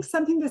 But I think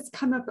something that's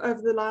come up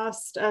over the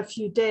last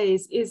few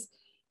days is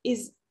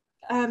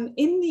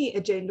in the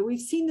agenda. We've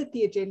seen that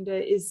the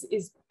agenda is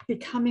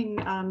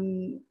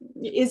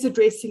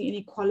addressing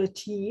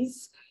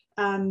inequalities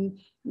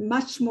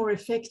much more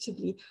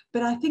effectively,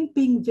 but I think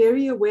being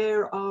very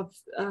aware of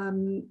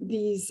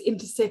these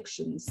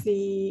intersections,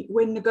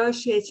 when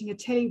negotiating a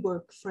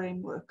telework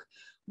framework,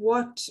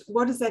 what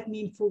does that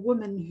mean for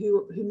women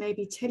who may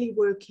be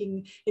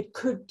teleworking? It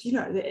could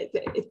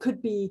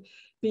be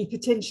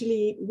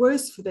potentially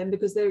worse for them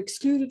because they're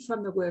excluded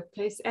from the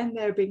workplace and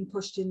they're being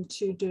pushed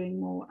into doing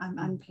more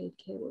unpaid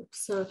care work.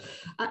 So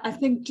I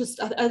think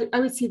I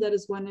would see that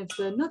as one of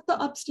the, not the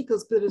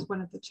obstacles, but as one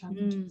of the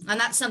challenges.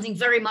 And that's something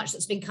very much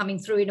that's been coming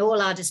through in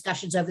all our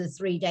discussions over the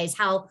 3 days,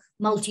 how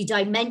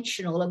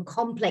multidimensional and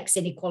complex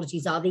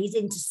inequalities are, these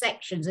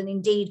intersections. And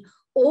indeed,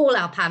 all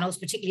our panels,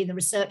 particularly in the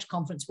research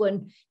conference, were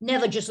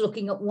never just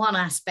looking at one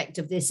aspect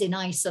of this in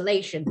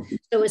isolation.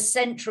 So a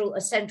central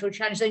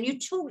challenge. And you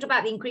talked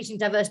about the increasing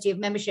diversity of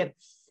membership.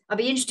 I'd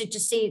be interested to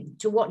see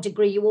to what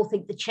degree you all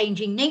think the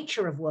changing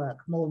nature of work,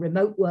 more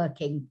remote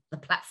working, the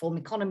platform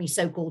economy,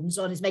 so-called, and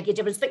so on, is making a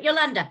difference. But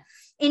Yolanda,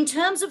 in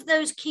terms of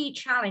those key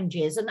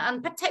challenges,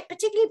 and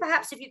particularly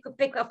perhaps if you could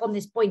pick up on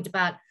this point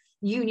about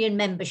union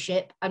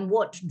membership and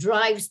what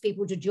drives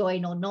people to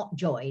join or not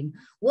join,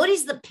 what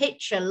is the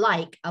picture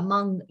like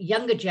among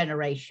younger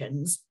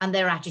generations and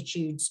their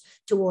attitudes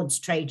towards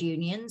trade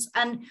unions?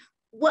 And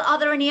are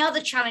there any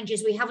other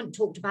challenges we haven't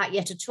talked about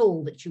yet at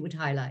all that you would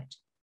highlight?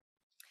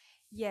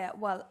 Yeah,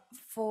 well,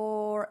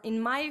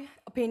 in my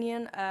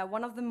opinion,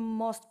 one of the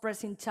most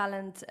pressing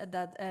challenges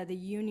that the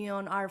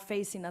union are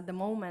facing at the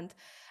moment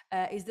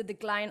is the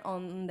decline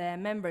on the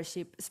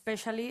membership,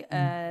 especially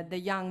the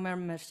young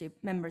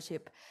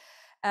membership.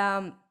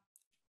 I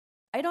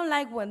don't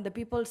like when the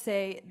people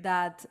say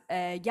that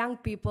young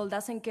people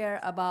doesn't care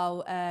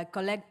about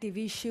collective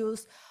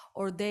issues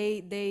or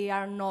they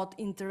are not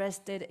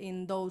interested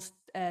in those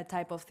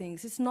type of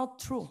things. It's not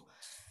true.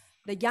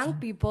 The young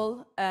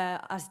people,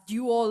 as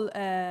you all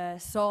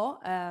saw,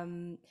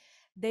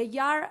 they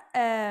are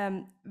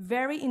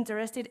very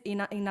interested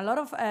in a lot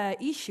of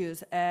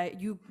issues.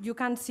 You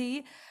can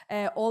see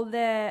all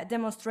the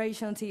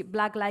demonstrations,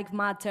 Black Lives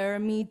Matter,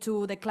 Me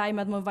Too, the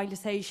climate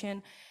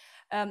mobilization.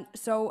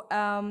 So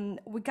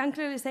we can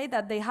clearly say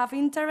that they have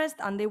interest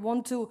and they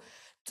want to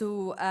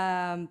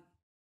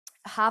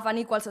have an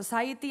equal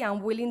society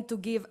and willing to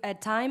give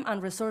time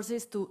and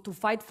resources to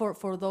fight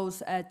for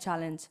those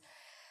challenges.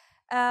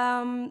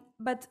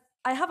 But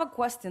I have a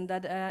question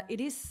that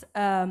it is,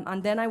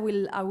 and then I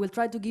will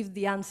try to give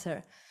the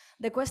answer.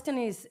 The question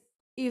is,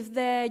 if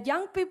the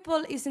young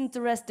people is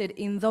interested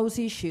in those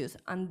issues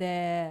and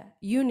the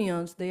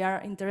unions, they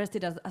are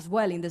interested as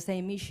well in the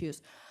same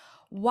issues,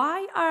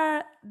 why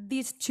are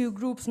these two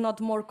groups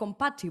not more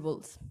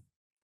compatible?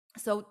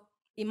 So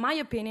in my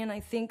opinion,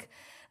 I think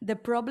the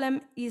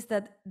problem is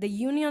that the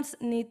unions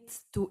need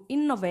to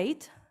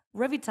innovate,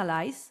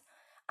 revitalize,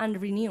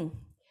 and renew.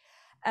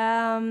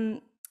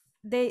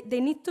 They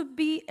need to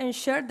be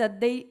ensured that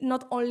they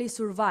not only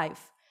survive,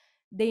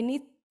 they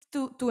need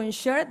to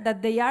ensure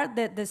that they are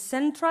the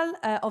central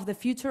of the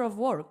future of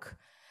work.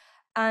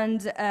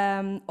 And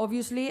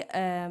obviously,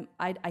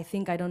 I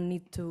think I don't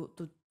need to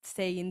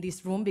stay in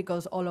this room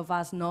because all of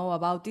us know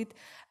about it.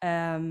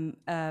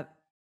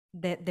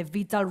 The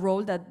vital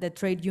role that the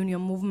trade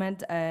union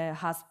movement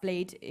has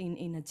played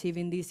in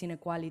achieving these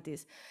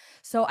inequalities.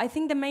 So I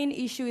think the main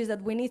issue is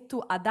that we need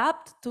to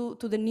adapt to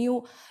the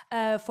new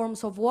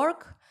forms of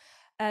work,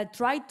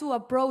 try to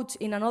approach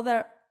in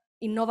another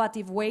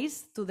innovative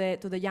ways to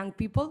the young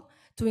people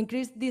to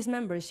increase this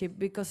membership,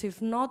 because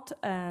if not,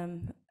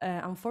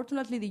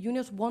 unfortunately, the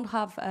unions won't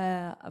have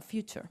a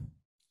future.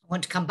 I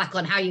want to come back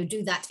on how you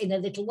do that in a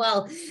little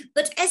while.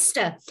 But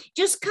Esther,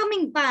 just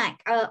coming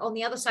back on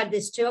the other side of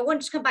this too, I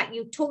wanted to come back.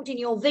 You talked in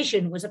your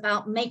vision was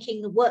about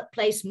making the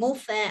workplace more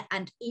fair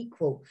and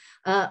equal,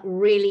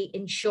 really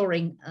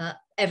ensuring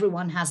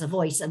everyone has a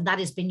voice. And that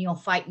has been your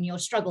fight and your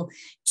struggle.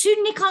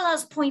 To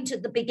Nicola's point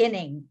at the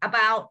beginning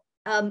about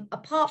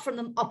apart from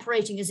them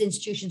operating as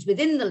institutions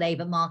within the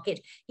labour market,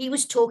 he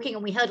was talking,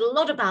 and we heard a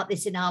lot about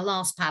this in our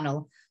last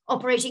panel,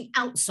 operating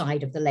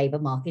outside of the labour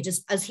market,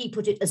 as he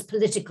put it, as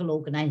political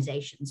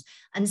organisations,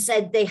 and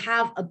said they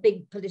have a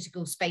big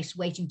political space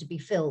waiting to be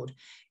filled.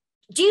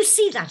 Do you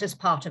see that as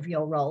part of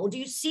your role? Do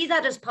you see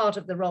that as part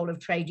of the role of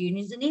trade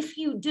unions? And if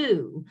you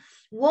do,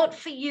 what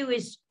for you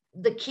is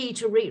the key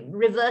to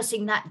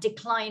reversing that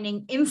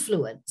declining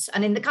influence?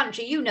 And in the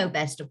country you know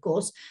best, of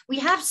course, we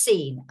have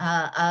seen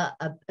a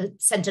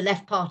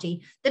centre-left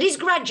party that is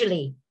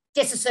gradually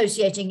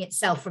disassociating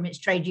itself from its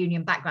trade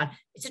union background.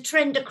 It's a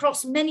trend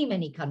across many,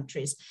 many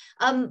countries.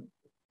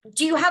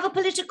 Do you have a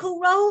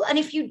political role? And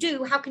if you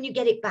do, how can you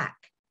get it back?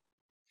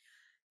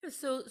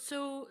 So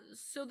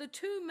the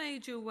two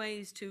major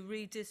ways to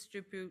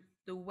redistribute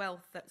the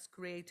wealth that's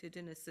created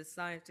in a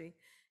society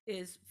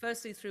is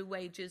firstly through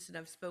wages, and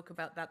I've spoke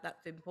about that.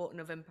 That's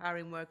important, of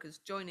empowering workers,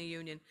 join a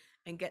union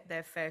and get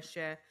their fair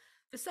share.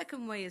 The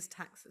second way is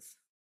taxes,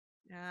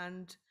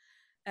 and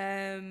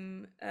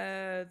the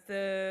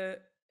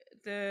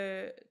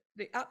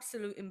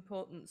absolute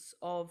importance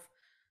of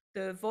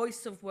the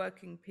voice of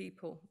working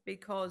people,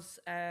 because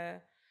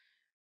the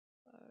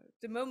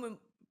moment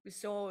we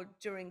saw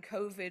during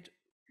COVID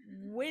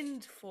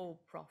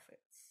windfall profits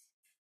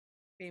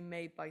being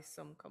made by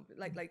some companies,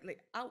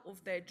 like out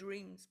of their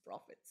dreams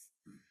profits.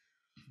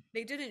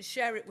 They didn't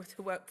share it with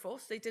the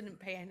workforce. They didn't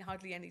pay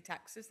hardly any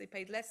taxes. They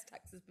paid less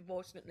taxes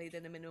proportionately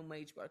than a minimum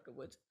wage worker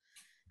would.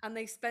 And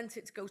they spent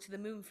it to go to the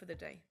moon for the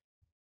day.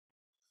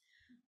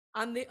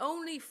 And the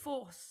only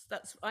force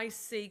that I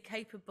see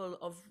capable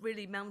of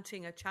really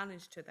mounting a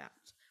challenge to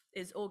that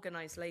is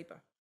organised labour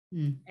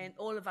in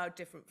all of our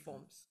different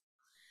forms.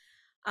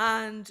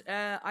 And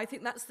I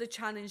think that's the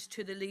challenge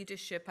to the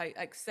leadership. I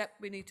accept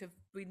we need to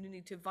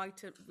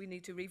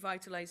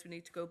revitalize. We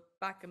need to go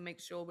back and make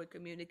sure we're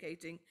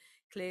communicating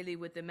clearly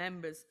with the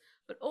members.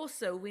 But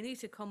also, we need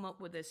to come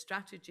up with a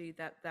strategy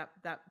that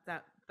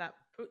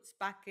puts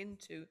back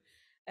into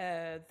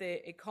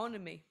the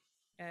economy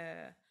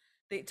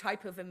the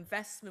type of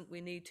investment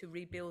we need to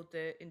rebuild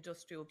the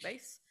industrial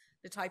base,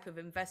 the type of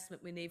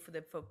investment we need for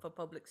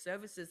public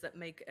services that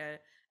make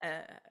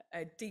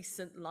a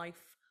decent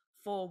life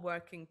for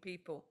working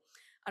people.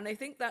 And I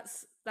think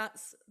that's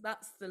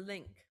the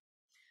link.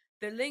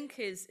 The link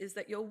is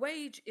that your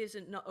wage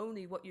isn't not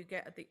only what you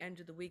get at the end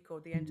of the week or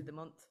the end of the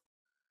month.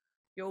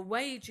 Your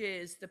wage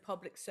is the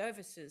public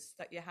services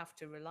that you have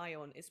to rely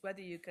on. It's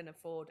whether you can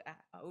afford a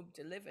home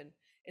to live in.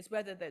 It's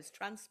whether there's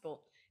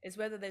transport. It's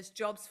whether there's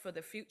jobs for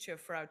the future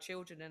for our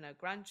children and our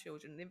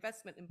grandchildren, the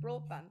investment in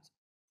broadband.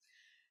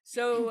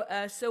 So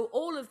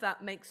all of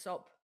that makes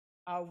up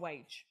our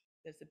wage.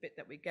 There's the bit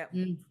that we get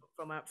directly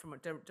from our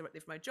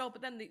job,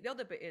 but then the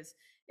other bit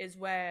is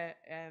where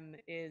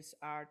is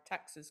our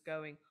taxes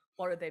going?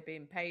 What are they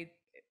being paid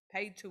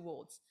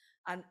towards?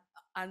 And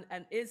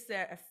is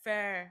there a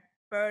fair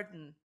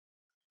burden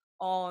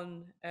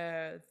on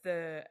the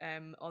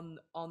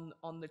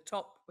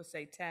top, we'll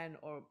say 10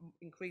 or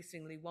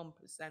increasingly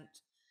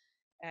 1%?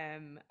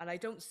 And I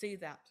don't see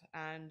that,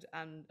 and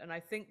I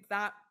think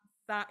that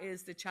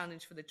is the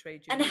challenge for the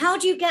trade union. And how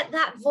do you get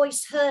that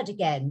voice heard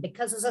again?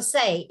 Because, as I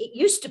say, it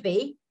used to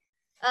be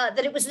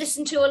that it was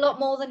listened to a lot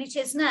more than it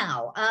is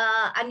now.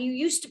 And you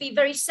used to be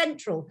very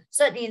central,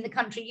 certainly in the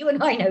country you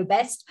and I know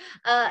best,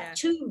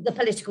 to the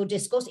political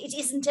discourse. It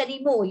isn't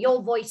anymore.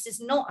 Your voice is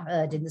not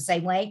heard in the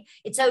same way.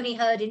 It's only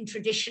heard in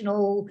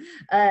traditional,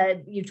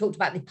 you talked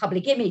about the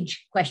public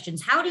image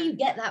questions. How do you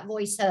get that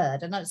voice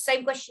heard? And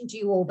same question to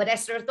you all, but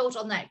Esther, a thought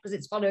on that, because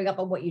it's following up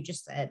on what you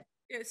just said.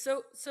 Yeah,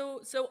 so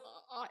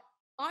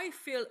I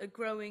feel a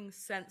growing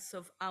sense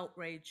of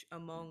outrage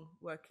among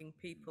working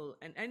people,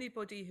 and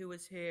anybody who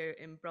was here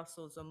in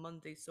Brussels on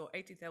Monday saw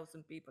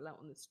 80,000 people out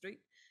on the street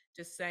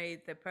to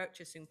say their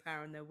purchasing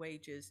power and their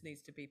wages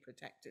needs to be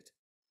protected.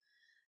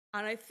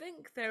 And I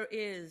think there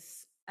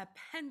is a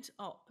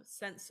pent-up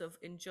sense of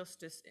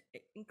injustice,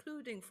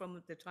 including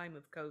from the time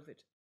of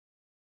COVID.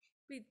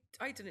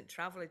 I didn't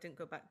travel, I didn't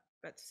go back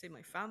went to see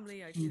my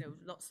family. You know,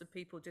 lots of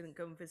people didn't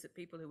go and visit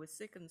people who were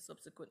sick and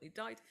subsequently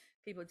died.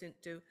 People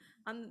didn't do.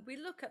 And we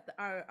look at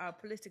our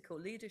political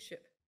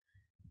leadership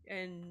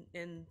in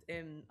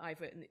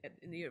either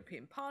in the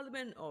European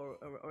Parliament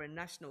or in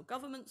national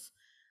governments,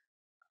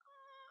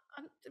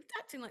 and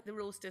acting like the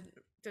rules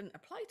didn't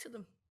apply to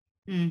them.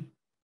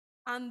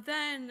 And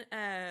then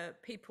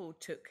people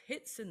took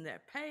hits in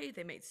their pay.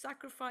 They made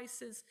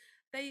sacrifices.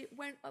 They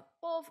went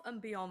above and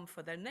beyond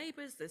for their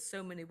neighbors. There's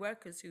so many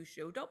workers who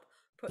showed up,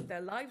 put their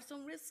lives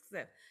on risk.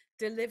 They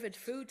delivered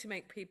food to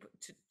make people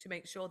to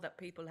make sure that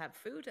people had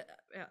food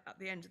at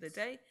the end of the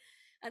day.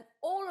 And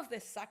all of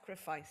this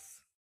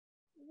sacrifice,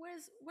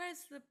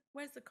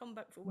 where's the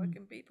comeback for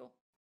working people?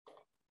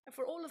 And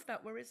for all of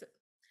that, where is it?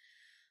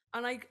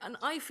 And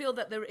I feel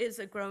that there is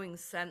a growing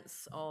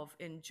sense of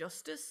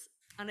injustice.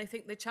 And I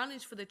think the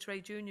challenge for the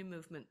trade union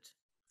movement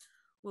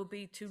will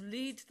be to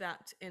lead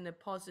that in a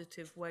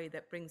positive way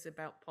that brings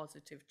about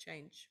positive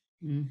change,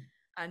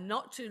 and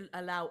not to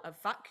allow a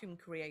vacuum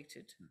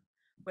created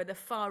where the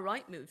far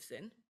right moves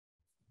in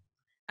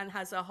and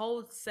has a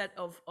whole set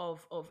of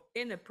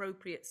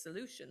inappropriate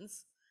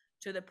solutions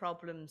to the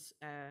problems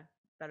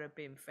that are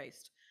being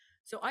faced.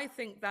 So I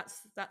think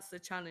that's the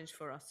challenge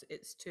for us.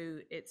 It's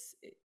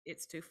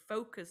to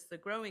focus the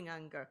growing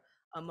anger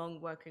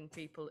among working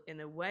people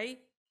in a way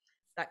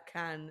that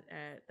can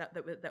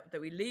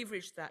that we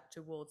leverage that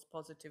towards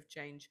positive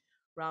change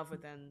rather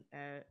than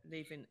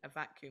leaving a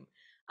vacuum.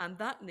 And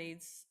that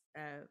needs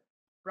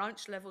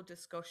branch level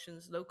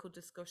discussions, local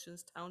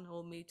discussions, town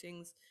hall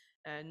meetings,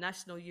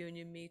 national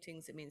union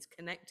meetings. It means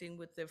connecting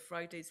with the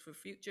Fridays for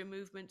Future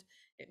movement.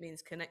 It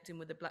means connecting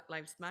with the Black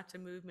Lives Matter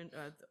movement,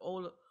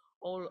 all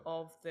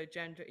of the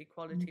gender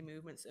equality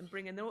movements, and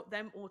bringing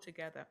them all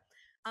together.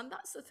 And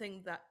that's the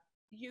thing that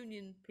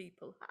union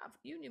people have.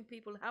 Union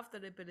people have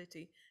that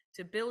ability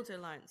to build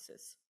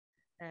alliances,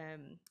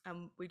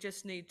 and we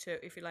just need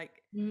to, if you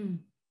like,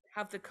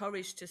 have the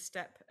courage to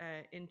step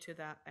into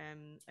that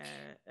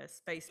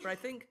space. But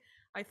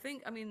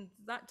I mean,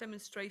 that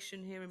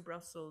demonstration here in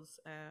Brussels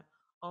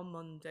on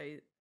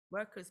Monday,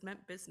 workers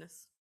meant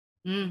business.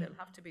 There'll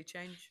have to be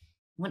change.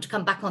 I want to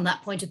come back on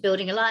that point of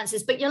building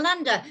alliances, but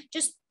Yolanda,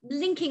 just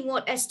linking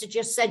what Esther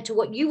just said to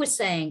what you were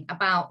saying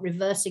about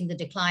reversing the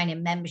decline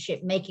in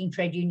membership, making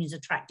trade unions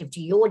attractive to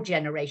your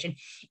generation,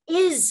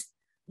 is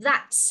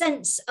that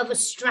sense of a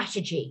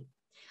strategy,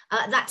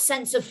 that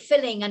sense of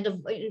filling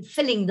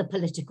the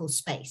political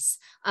space,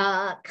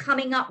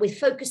 coming up with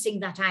focusing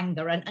that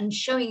anger and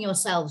showing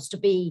yourselves to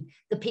be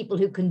the people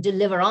who can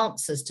deliver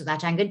answers to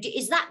that anger.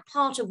 Is that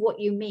part of what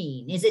you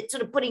mean? Is it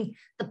sort of putting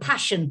the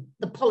passion,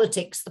 the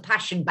politics, the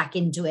passion back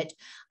into it,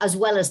 as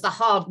well as the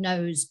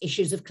hard-nosed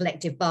issues of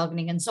collective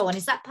bargaining and so on?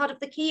 Is that part of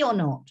the key or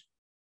not?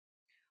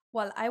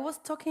 Well, I was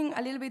talking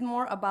a little bit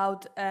more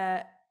about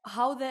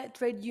how the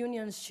trade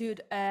unions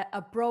should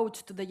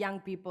approach to the young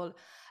people.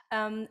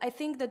 I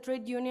think the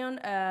trade union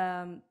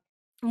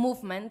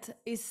movement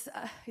is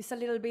a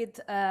little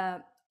bit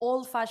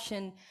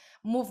old-fashioned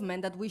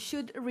movement that we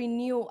should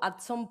renew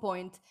at some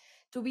point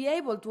to be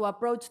able to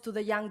approach to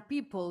the young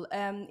people.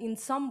 In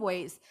some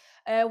ways,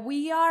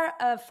 we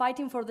are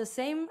fighting for the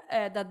same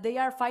that they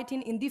are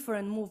fighting in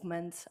different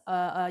movements,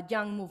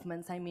 young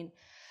movements, I mean.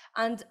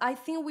 And I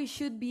think we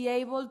should be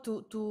able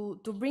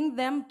to bring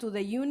them to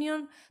the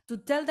union, to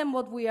tell them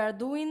what we are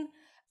doing,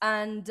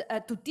 and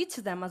to teach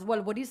them as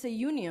well what is a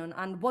union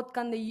and what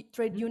can the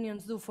trade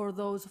unions do for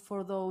those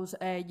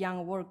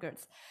young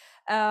workers.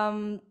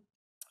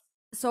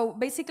 So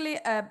basically,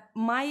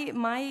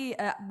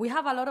 we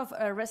have a lot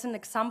of recent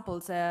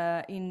examples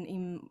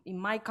in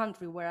my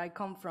country where I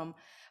come from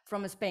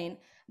Spain,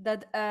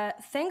 that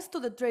thanks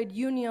to the trade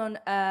union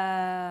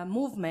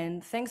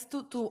movement, thanks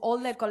to all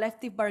the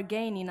collective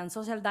bargaining and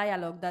social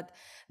dialogue that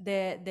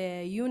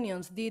the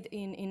unions did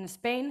in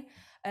Spain,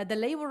 the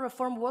labor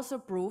reform was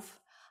approved,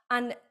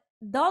 and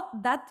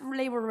that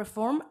labor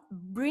reform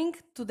bring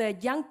to the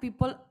young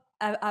people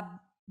a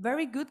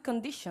very good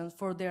conditions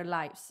for their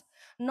lives.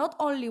 Not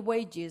only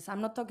wages,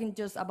 I'm not talking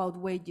just about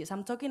wages,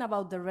 I'm talking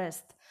about the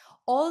rest.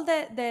 All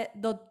the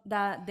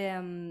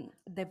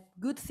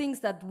good things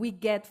that we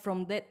get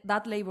from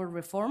that labor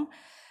reform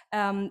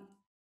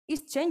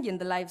is changing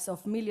the lives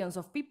of millions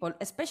of people,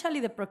 especially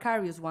the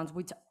precarious ones,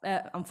 which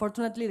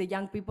unfortunately the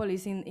young people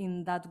is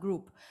in that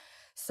group.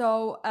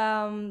 So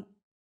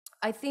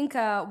I think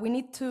we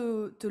need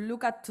to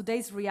look at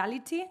today's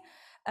reality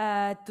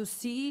to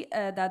see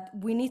that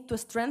we need to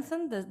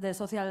strengthen the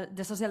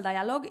social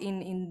dialogue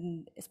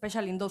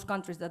especially in those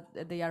countries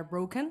that they are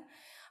broken,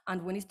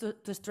 and we need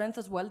to strengthen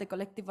as well the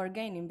collective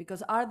bargaining,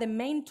 because are the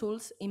main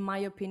tools, in my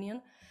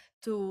opinion,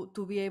 to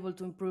be able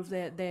to improve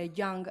the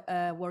young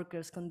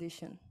workers'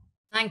 condition.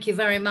 Thank you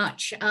very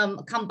much.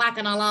 Come back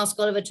and I'll ask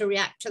Oliver to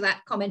react to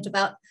that comment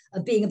about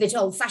being a bit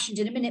old-fashioned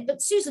in a minute.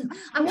 But Susan,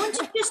 I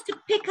wanted just to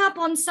pick up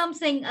on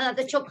something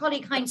that your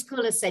colleague Heinz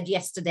Kohler said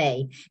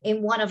yesterday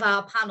in one of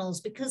our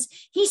panels, because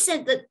he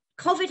said that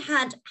COVID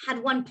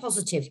had one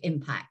positive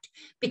impact,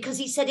 because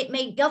he said it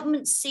made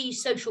governments see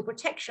social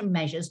protection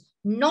measures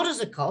not as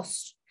a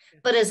cost,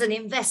 but as an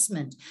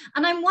investment.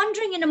 And I'm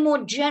wondering, in a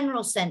more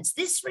general sense,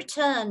 this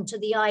return to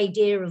the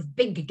idea of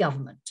big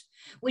government,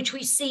 which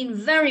we've seen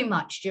very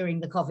much during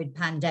the COVID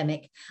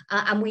pandemic,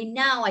 and we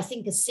now, I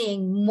think, are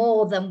seeing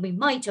more than we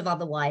might have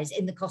otherwise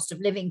in the cost of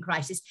living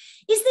crisis.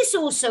 Is this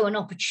also an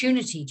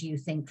opportunity, do you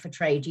think, for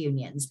trade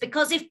unions?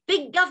 Because if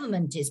big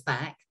government is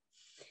back,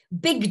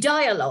 big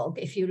dialogue,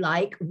 if you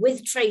like,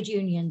 with trade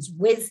unions,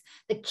 with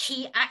the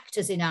key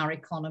actors in our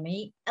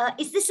economy,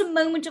 is this a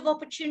moment of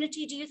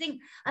opportunity, do you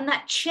think? And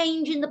that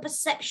change in the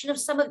perception of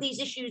some of these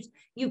issues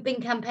you've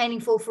been campaigning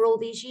for all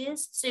these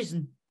years?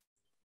 Susan.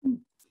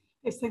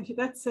 Yes, thank you.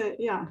 That's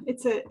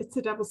it's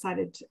a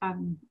double-sided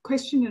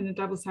question and a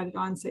double-sided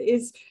answer.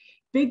 Is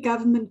big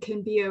government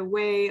can be a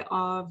way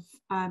of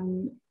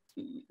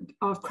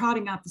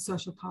crowding out the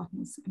social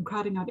partners and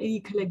crowding out any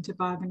collective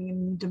bargaining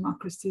in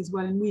democracy as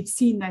well. And we've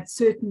seen that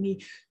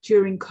certainly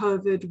during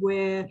COVID,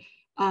 where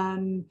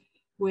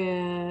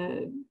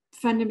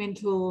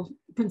fundamental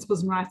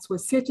principles and rights were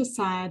set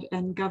aside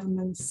and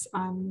governments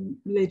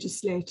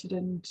legislated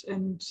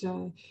and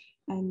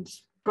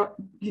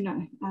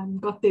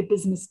got their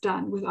business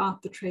done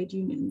without the trade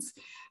unions.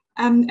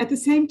 At the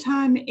same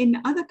time,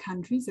 in other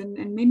countries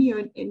and many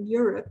in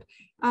Europe,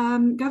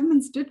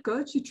 governments did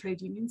go to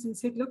trade unions and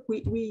said, look,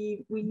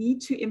 we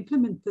need to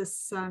implement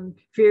this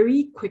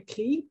very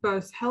quickly,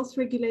 both health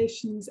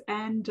regulations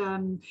and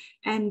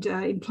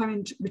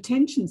employment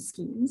retention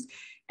schemes.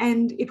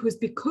 And it was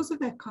because of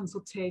that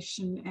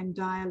consultation and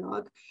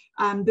dialogue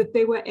that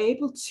they were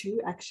able to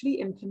actually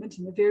implement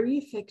in a very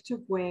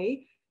effective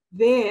way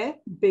their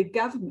big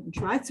government,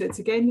 right? So it's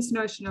again this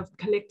notion of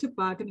collective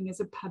bargaining as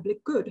a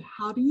public good.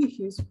 How do you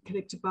use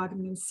collective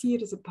bargaining and see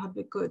it as a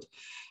public good?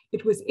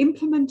 It was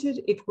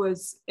implemented, it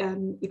was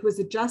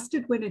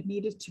adjusted when it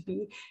needed to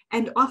be,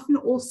 and often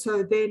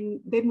also then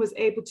was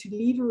able to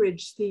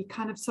leverage the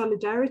kind of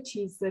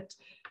solidarities that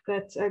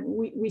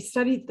we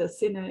studied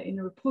this in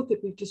a report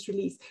that we've just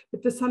released,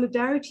 but the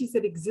solidarities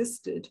that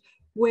existed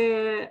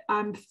where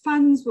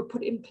funds were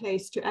put in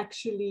place to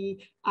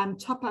actually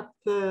top up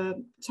the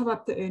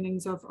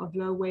earnings of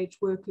low wage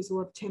workers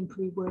or of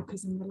temporary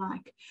workers and the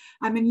like.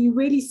 And you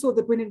really saw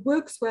that when it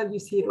works well, you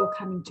see it all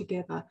coming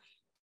together.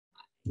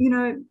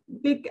 I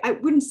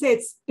wouldn't say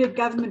it's big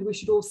government we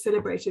should all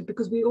celebrate it,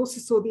 because we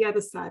also saw the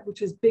other side, which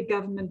was big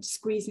government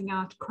squeezing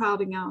out,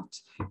 crowding out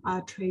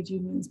trade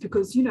unions,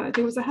 because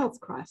there was a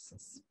health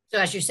crisis. So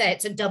as you say,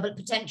 it's a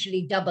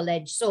potentially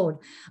double-edged sword.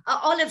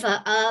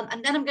 Oliver,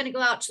 and then I'm going to go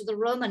out to the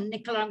room, and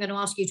Nicola, I'm going to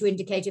ask you to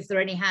indicate if there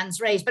are any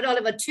hands raised. But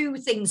Oliver, two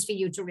things for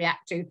you to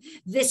react to.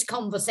 This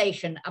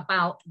conversation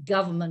about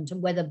government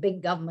and whether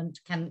big government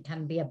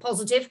can be a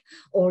positive,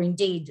 or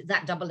indeed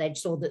that double-edged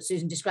sword that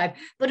Susan described.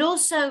 But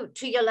also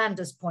to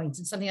Yolanda's point,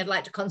 and something I'd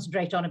like to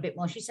concentrate on a bit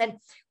more. She said,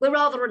 we're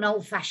rather an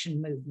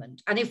old-fashioned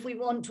movement. And if we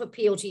want to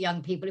appeal to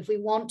young people, if we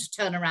want to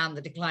turn around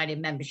the decline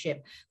in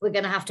membership, we're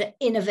going to have to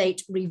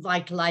innovate,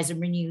 revitalize, and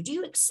renew. Do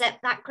you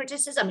accept that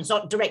criticism? It's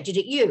not directed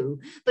at you,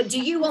 but do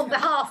you, on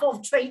behalf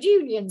of trade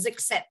unions,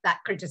 accept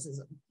that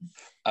criticism?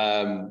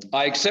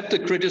 I accept the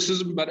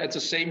criticism, but at the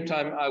same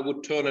time, I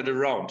would turn it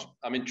around.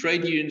 I mean,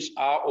 trade unions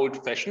are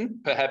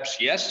old-fashioned, perhaps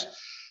yes,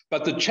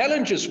 but the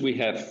challenges we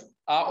have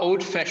are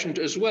old-fashioned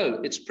as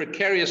well. It's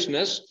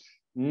precariousness,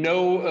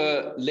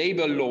 no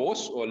labor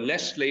laws or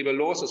less labor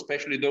laws,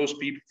 especially those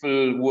people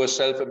who are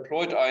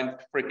self-employed are in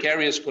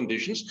precarious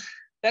conditions.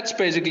 That's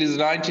basically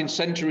the 19th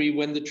century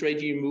when the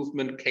trade union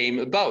movement came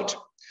about.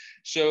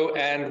 So,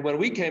 and when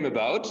we came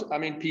about, I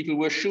mean, people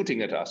were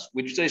shooting at us,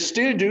 which they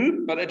still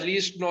do, but at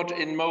least not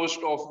in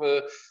most of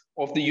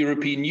the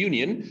European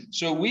Union.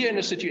 So we are in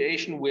a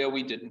situation where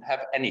we didn't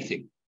have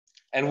anything.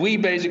 And we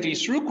basically,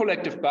 through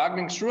collective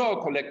bargaining, through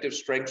our collective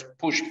strengths,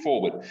 pushed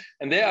forward.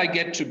 And there I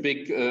get to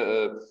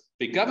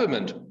big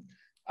government.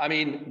 I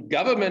mean,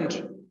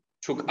 government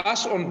took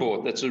us on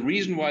board. That's the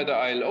reason why the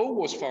ILO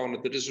was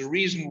founded. That is the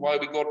reason why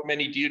we got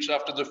many deals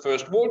after the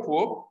First World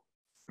War,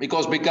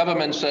 because big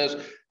government says,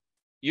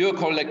 you're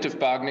collective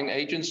bargaining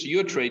agents,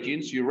 you're trade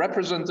unions, you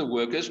represent the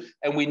workers,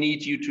 and we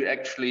need you to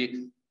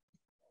actually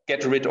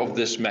get rid of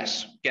this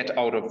mess, get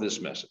out of this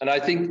mess. And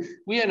I think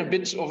we are in a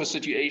bit of a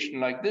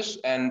situation like this,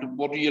 and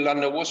what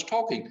Yolanda was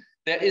talking,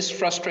 there is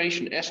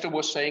frustration. Esther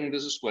was saying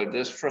this as well.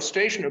 There's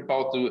frustration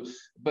about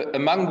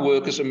among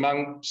workers,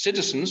 among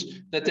citizens,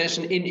 that there's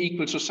an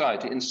unequal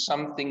society and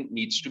something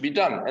needs to be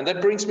done. And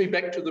that brings me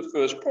back to the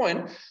first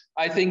point.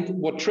 I think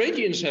what trade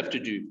unions have to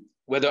do,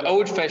 whether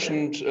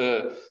old-fashioned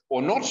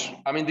or not,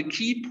 I mean, the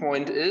key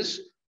point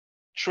is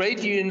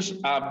trade unions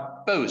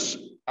are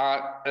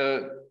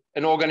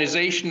an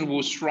organization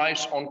who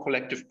thrives on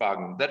collective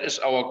bargaining. That is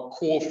our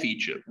core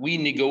feature. We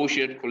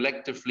negotiate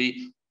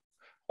collectively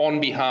on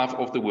behalf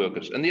of the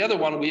workers. And the other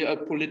one, we are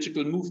a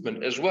political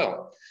movement as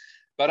well.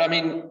 But I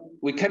mean,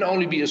 we can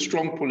only be a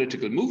strong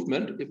political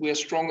movement if we are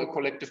strong a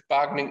collective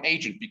bargaining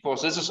agent,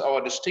 because this is our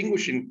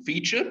distinguishing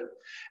feature.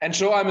 And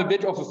so I'm a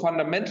bit of a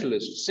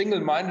fundamentalist,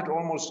 single-minded,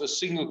 almost a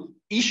single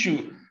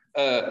issue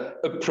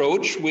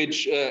approach,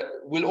 which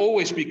will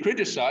always be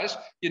criticized.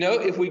 You know,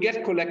 if we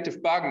get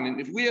collective bargaining,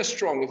 if we are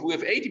strong, if we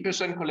have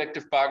 80%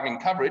 collective bargaining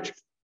coverage,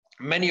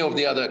 many of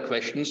the other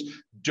questions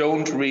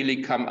don't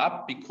really come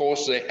up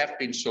because they have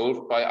been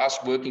solved by us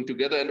working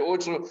together. And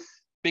also,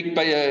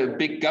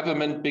 big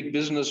government, big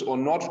business or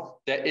not,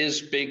 there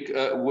is big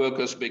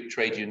workers, big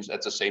trade unions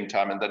at the same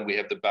time. And then we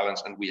have the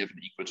balance and we have an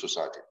equal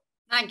society.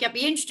 Thank you. I'd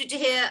be interested to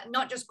hear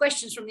not just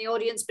questions from the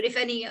audience, but if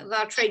any of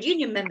our trade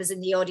union members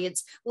in the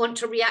audience want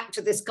to react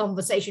to this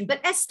conversation. But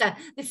Esther,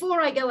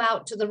 before I go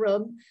out to the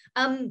room,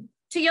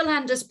 to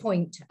Yolanda's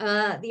point,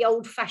 the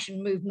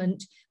old-fashioned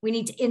movement, we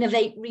need to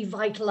innovate,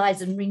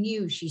 revitalize and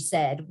renew, she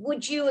said.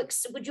 Would you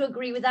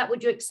agree with that?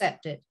 Would you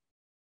accept it?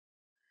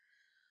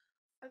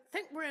 I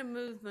think we're a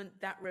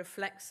movement that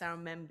reflects our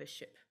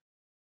membership.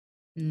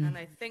 And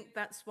I think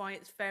that's why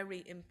it's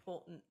very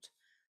important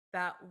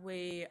that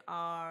we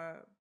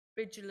are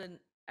vigilant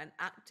and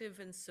active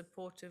and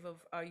supportive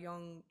of our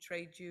young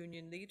trade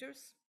union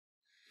leaders,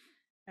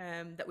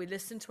 that we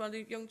listen to our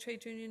young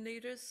trade union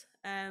leaders,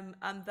 and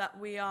that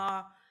we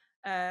are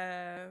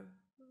and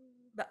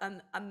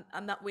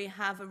that we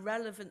have a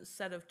relevant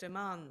set of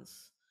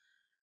demands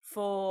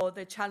for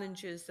the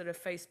challenges that are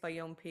faced by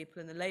young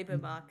people in the labour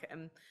market.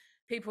 And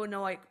people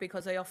know,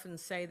 because I often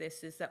say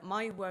this, is that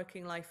my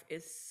working life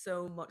is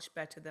so much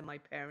better than my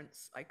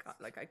parents'. I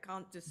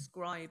can't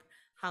describe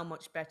how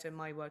much better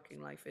my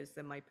working life is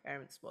than my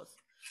parents' was.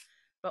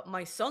 But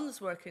my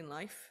son's working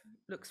life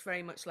looks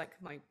very much like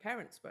my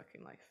parents'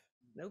 working life.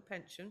 No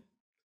pension,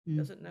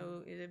 doesn't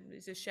know,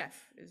 he's a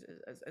chef,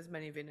 as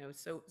many of you know.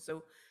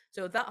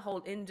 So that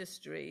whole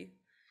industry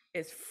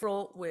is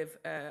fraught with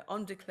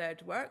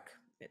undeclared work.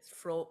 It's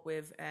fraught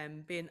with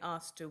being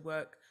asked to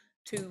work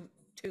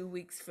two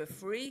weeks for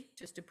free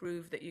just to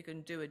prove that you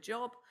can do a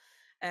job.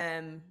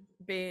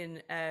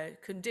 Being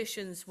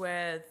conditions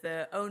where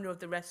the owner of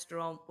the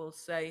restaurant will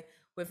say,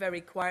 we're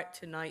very quiet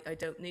tonight, I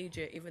don't need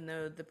you, even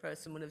though the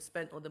person would have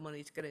spent all the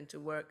money to get into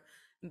work,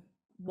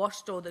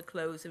 washed all the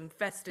clothes,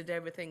 invested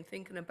everything,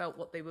 thinking about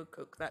what they would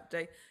cook that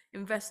day,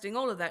 investing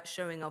all of that,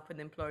 showing up, and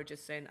the employer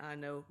just saying, I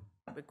know,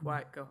 we're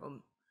quiet, go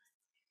home,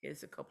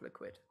 here's a couple of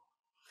quid.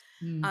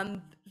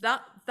 And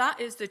that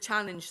is the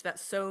challenge that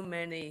so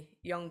many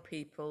young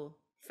people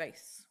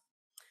face.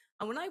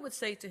 And when I would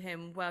say to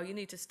him, well, you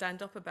need to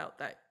stand up about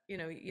that, you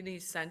know, you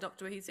need to stand up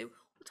to it, he'd say, what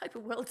type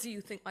of world do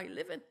you think I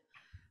live in?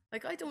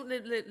 Like, I don't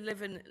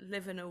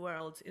live in a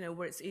world, you know,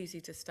 where it's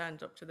easy to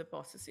stand up to the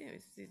boss. It's, you know,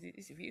 it's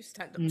easy for you to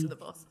stand up to the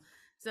boss.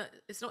 So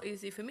it's not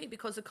easy for me,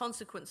 because the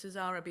consequences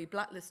are I'll be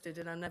blacklisted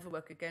and I'll never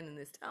work again in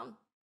this town.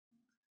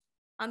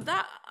 And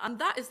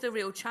that is the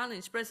real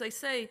challenge. But as I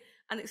say,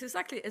 and it's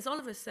exactly as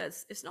Oliver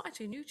says, it's not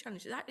actually a new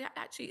challenge. It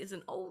actually is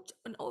an old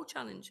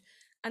challenge,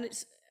 and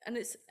it's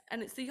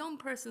the young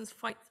person's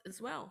fight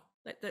as well.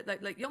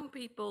 Like young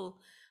people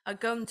are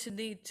going to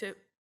need to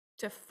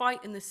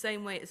fight in the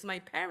same way as my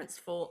parents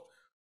fought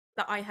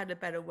that I had a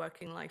better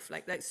working life.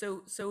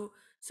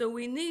 So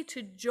we need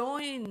to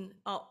join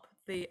up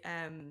the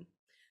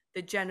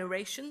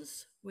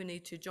generations. We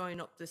need to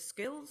join up the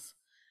skills.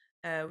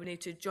 We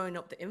need to join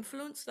up the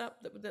influence that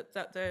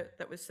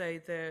would say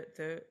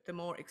the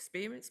more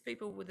experienced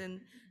people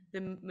within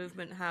the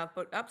movement have.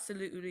 But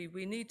absolutely,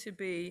 we need to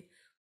be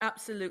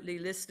absolutely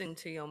listening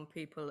to young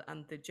people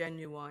and the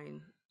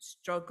genuine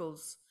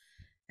struggles.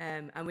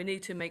 And we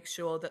need to make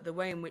sure that the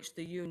way in which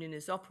the union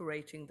is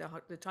operating,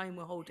 the time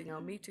we're holding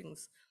our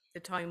meetings, the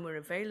time we're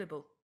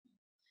available,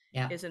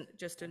 isn't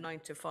just a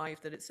 9 to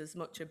 5, that it's as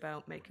much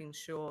about making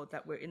sure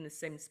that we're in the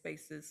same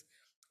spaces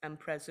and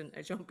present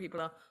as young people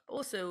are. But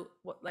also,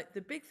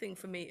 the big thing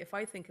for me, if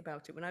I think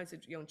about it, when I was a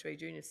young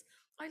trade unionist,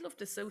 I loved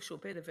the social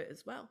bit of it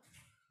as well.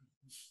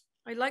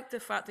 I liked the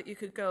fact that you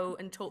could go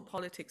and talk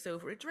politics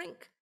over a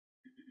drink.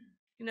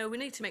 You know, we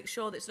need to make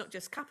sure that it's not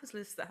just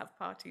capitalists that have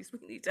parties. We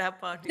need to have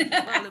parties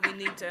as well, and we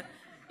need to,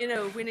 you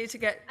know, we need to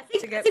get. I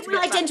think we'll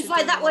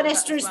identify that one,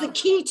 Esther, as the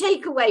key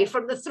takeaway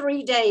from the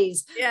 3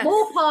 days. Yes.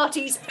 More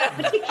parties,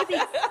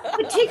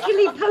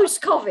 particularly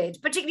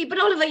post-COVID, particularly. But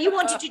Oliver, you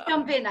wanted to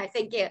jump in, I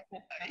think.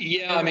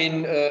 Yeah, I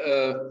mean,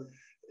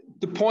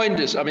 the point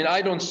is, I mean,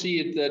 I don't see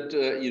it that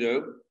you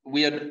know,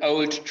 we are an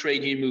old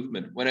trade union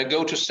movement. When I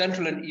go to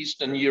Central and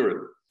Eastern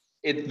Europe,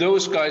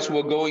 those guys who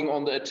are going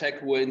on the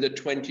attack were in the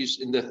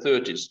 20s, in the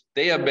 30s.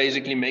 They are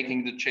basically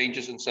making the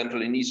changes in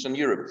Central and Eastern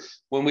Europe.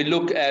 When we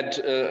look at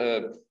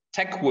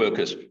tech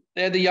workers,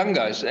 they're the young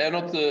guys. They're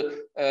not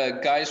the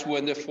guys who are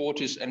in their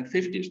 40s and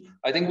 50s.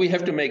 I think we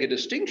have to make a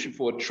distinction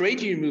for a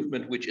trade union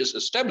movement which is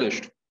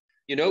established,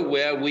 you know,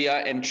 where we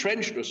are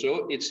entrenched or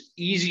so. It's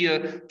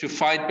easier to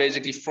fight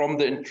basically from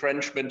the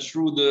entrenchment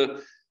through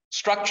the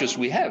structures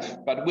we have.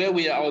 But where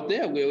we are out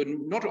there, we're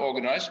not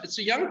organized, it's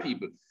the young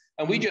people.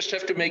 And we just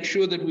have to make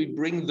sure that we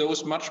bring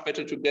those much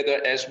better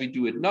together as we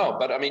do it now.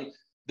 But I mean,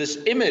 this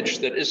image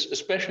that is,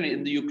 especially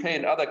in the UK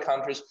and other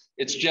countries,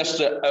 it's just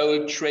the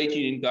old trade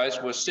union guys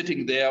who are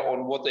sitting there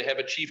on what they have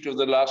achieved over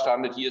the last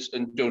 100 years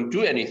and don't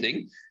do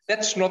anything.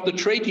 That's not the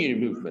trade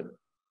union movement.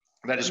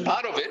 That is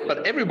part of it,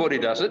 but everybody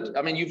does it.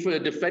 I mean, you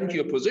defend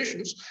your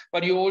positions,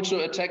 but you also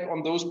attack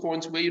on those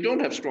points where you don't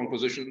have strong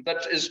positions.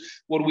 That is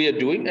what we are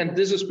doing. And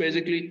this is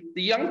basically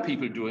the young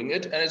people doing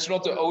it. And it's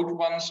not the old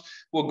ones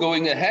who are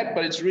going ahead,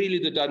 but it's really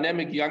the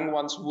dynamic young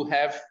ones who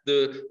have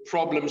the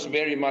problems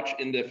very much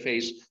in their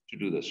face to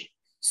do this.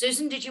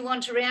 Susan, did you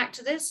want to react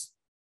to this?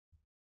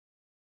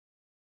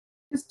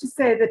 Just to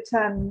say that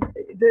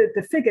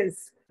the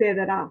figures bear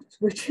that out,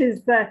 which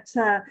is that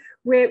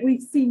where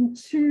we've seen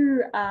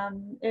two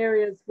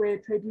areas where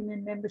trade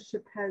union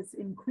membership has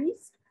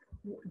increased.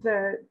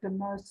 The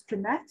most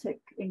dramatic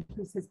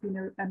increase has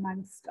been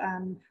amongst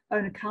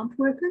own account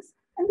workers,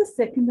 and the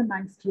second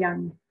amongst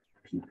young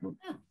people.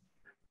 Yeah.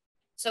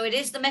 So it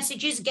is, the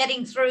message is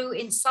getting through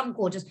in some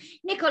quarters.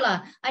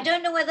 Nicola, I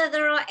don't know whether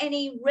there are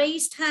any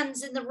raised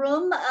hands in the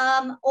room,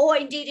 or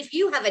indeed if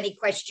you have any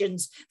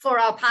questions for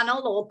our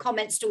panel or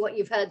comments to what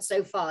you've heard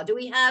so far. Do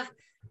we have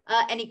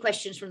any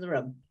questions from the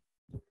room?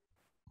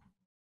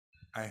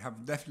 I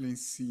have definitely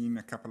seen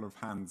a couple of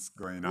hands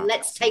going up.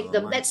 Let's take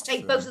them. Let's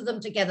take both of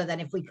them together then,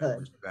 if we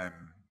could.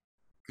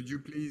 Could you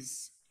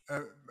please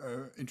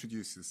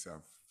introduce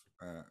yourself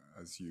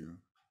as you?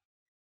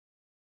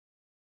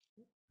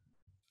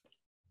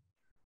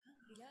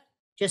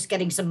 Just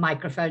getting some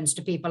microphones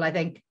to people, I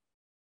think.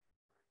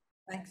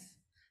 Thanks.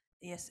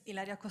 Yes,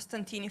 Ilaria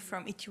Costantini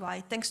from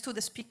ETUI. Thanks to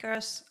the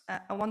speakers,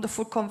 a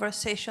wonderful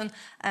conversation,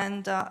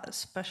 and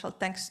special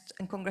thanks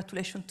and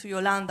congratulations to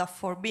Yolanda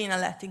for being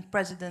elected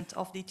president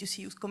of the ETUC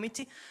Youth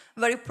Committee.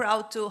 Very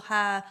proud to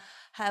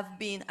have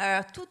been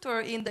a tutor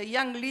in the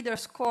Young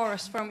Leaders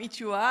course from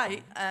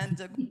ETUI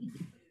and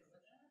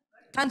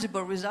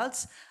tangible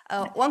results.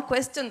 One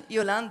question,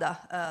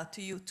 Yolanda,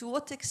 to you. To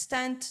what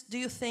extent do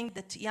you think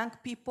that young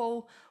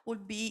people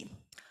would be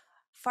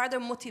further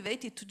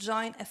motivated to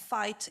join a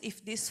fight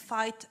if this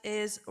fight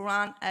is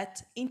run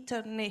at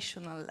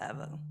international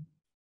level?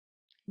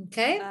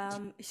 Okay.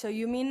 So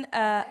you mean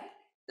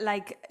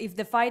like if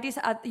the fight is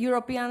at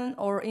European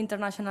or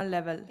international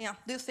level? Yeah.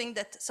 Do you think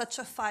that such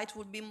a fight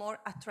would be more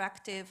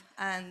attractive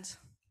and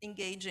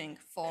engaging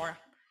for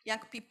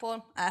young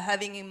people,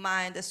 having in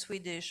mind a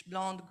Swedish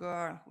blonde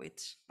girl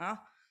with,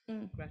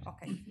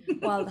 okay.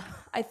 Well,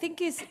 I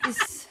think it's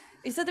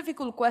a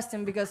difficult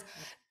question because,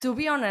 to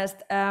be honest,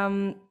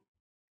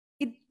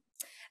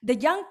 the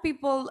young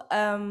people,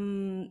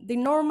 they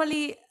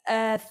normally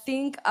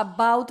think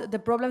about the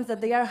problems that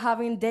they are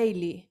having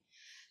daily.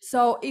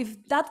 So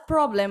if that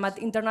problem at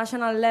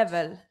international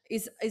level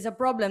is a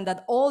problem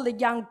that all the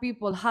young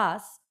people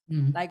has,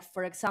 like,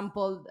 for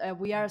example,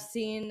 we are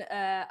seeing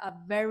a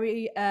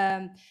very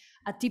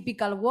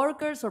atypical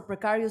workers or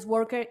precarious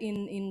worker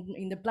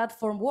in the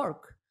platform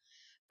work.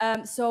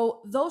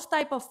 So those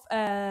type of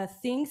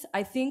things,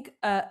 I think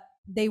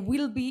they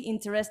will be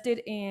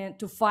interested in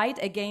to fight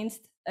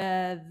against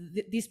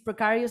this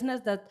precariousness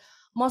that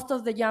most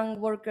of the young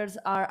workers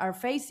are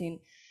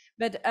facing.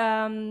 But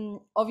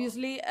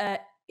obviously,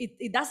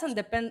 it doesn't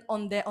depend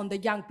on the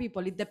young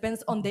people. It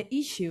depends on the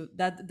issue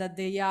that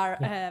they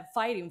are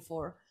fighting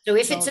for. So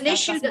if it's an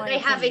issue that they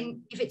have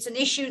if it's an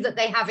issue that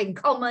they have in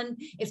common,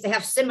 if they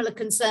have similar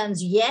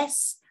concerns,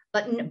 yes.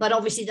 But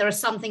obviously there are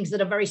some things that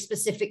are very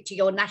specific to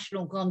your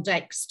national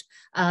context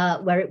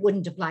where it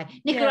wouldn't apply.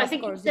 Nicola,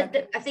 yeah,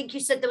 I think you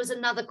said there was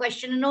another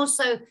question, and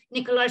also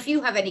Nicola, if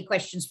you have any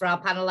questions for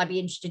our panel, I'd be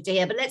interested to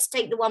hear. But let's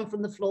take the one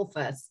from the floor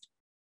first.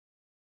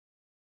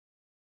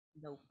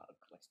 No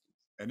questions.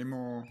 Any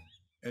more?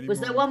 Was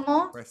there one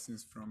more?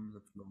 Questions from the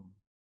floor?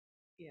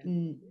 Yeah.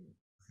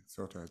 I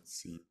thought I'd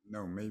see.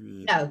 No,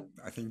 maybe. No.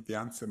 I think the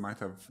answer might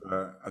have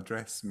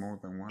addressed more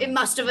than one. It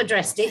must have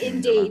addressed it,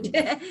 indeed.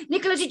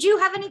 Nicola, did you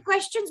have any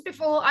questions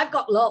before? I've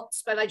got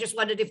lots, but I just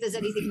wondered if there's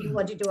anything you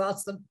wanted to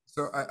ask them.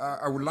 So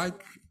I would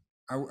like,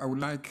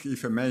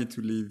 if I may,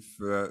 to leave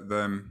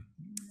the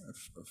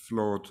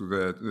floor to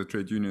the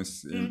trade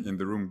unions in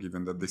the room,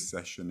 given that this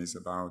session is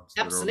about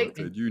the role of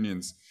trade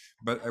unions.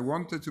 But I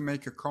wanted to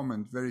make a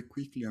comment very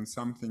quickly on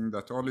something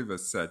that Oliver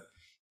said.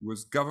 It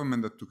was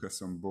government that took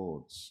us on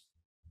board.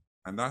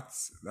 And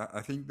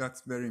I think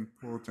that's very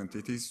important.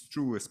 It is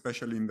true,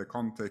 especially in the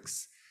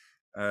context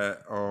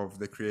of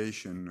the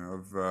creation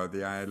of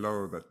the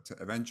ILO, that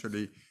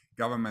eventually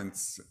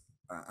governments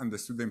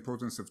understood the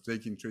importance of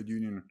taking trade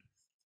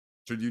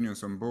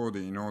unions on board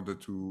in order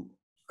to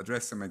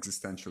address some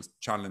existential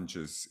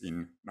challenges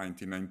in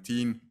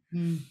 1919.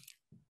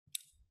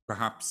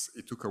 Perhaps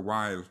it took a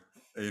while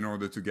in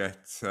order to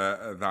get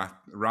that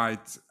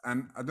right.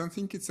 And I don't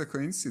think it's a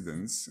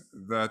coincidence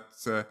that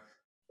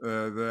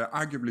the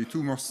arguably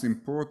two most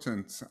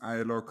important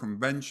ILO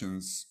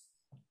conventions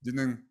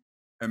didn't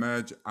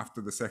emerge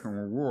after the Second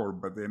World War,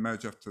 but they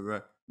emerged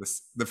after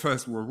the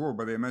First World War,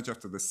 but they emerged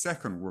after the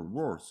Second World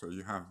War. So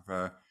you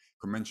have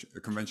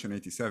Convention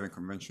 87,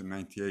 Convention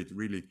 98,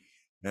 really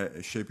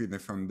shaping the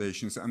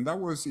foundations. And that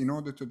was in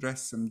order to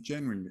address some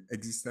genuine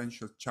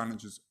existential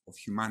challenges of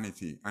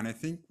humanity. And I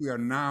think we are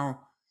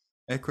now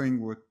echoing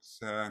what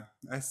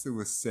Esther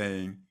was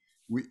saying.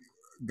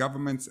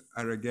 Governments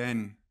are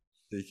again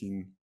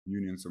taking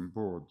unions on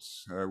board.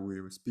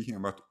 We were speaking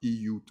about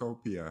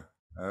EU-topia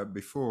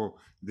before.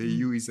 The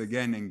EU is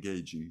again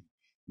engaging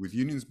with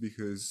unions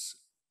because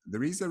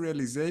there is a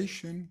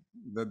realization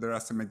that there are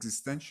some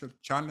existential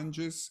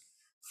challenges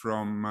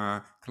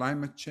from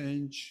climate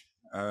change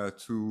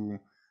to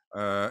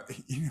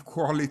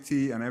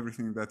inequality and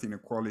everything that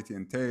inequality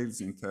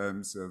entails in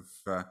terms of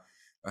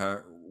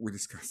we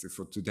discussed it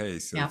for today,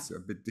 so it's a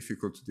bit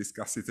difficult to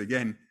discuss it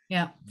again.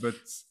 But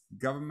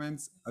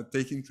governments are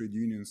taking trade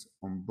unions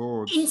on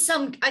board. In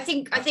some, I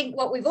think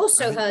what we've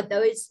also heard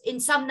though is in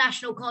some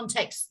national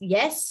contexts,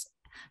 yes,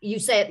 you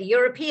say at the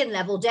European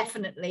level,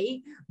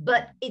 definitely,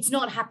 but it's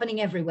not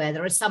happening everywhere.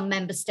 There are some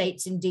member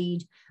states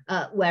indeed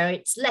where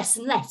it's less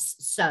and less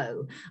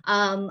so.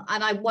 And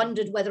I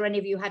wondered whether any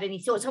of you had any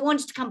thoughts. I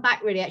wanted to come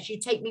back really, actually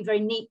take me very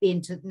neatly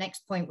into the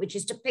next point, which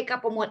is to pick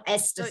up on what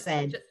Esther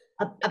said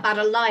about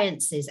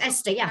alliances.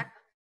 Esther, yeah.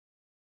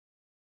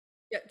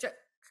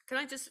 Can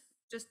I just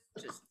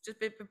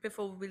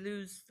before we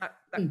lose that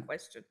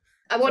question?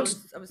 I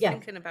was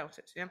thinking about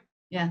it.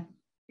 Yeah,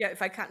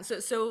 if I can.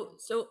 So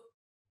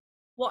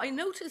what I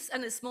notice,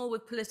 and it's more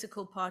with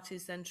political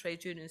parties than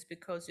trade unions,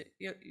 because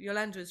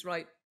Yolanda is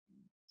right.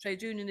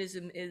 Trade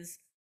unionism is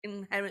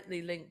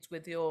inherently linked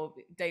with your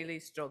daily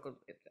struggle.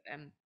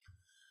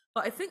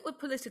 But I think with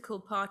political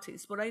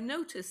parties, what I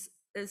notice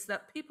is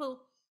that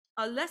people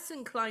are less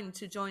inclined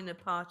to join a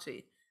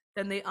party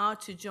than they are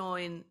to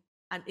join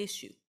an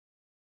issue.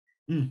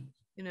 You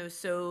know,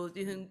 so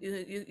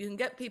you can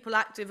get people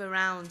active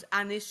around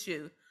an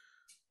issue,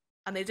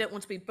 and they don't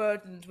want to be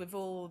burdened with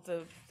all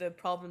the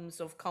problems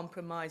of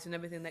compromise and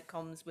everything that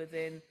comes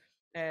within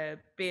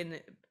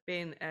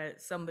being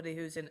somebody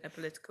who's in a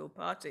political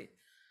party.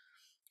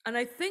 And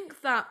I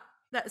think that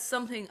that's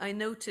something I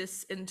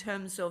notice in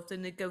terms of the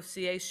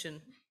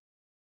negotiation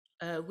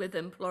with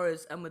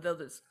employers and with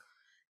others,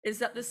 is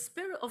that the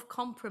spirit of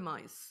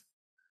compromise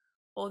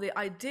or the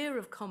idea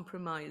of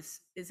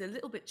compromise is a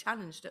little bit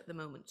challenged at the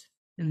moment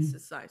in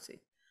society.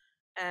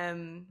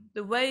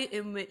 The way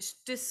in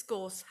which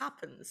discourse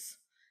happens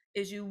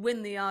is you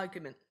win the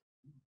argument.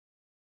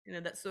 You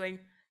know, that's the way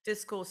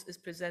discourse is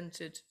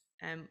presented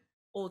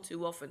all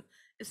too often.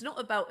 It's not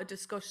about a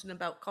discussion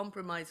about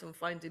compromise and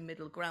finding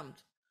middle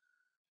ground.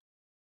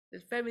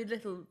 There's very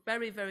little,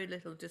 very, very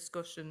little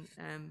discussion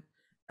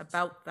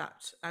about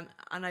that.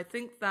 And I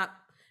think that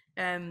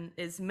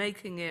is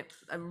making it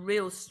a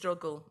real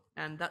struggle,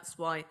 and that's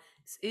why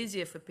it's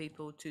easier for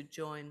people to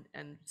join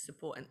and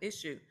support an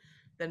issue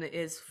than it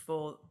is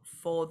for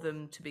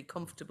them to be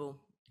comfortable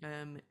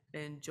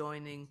in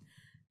joining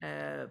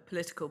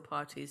political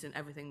parties and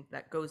everything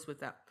that goes with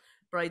that.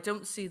 But I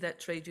don't see that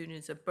trade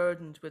unions are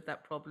burdened with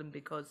that problem,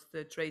 because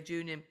the trade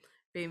union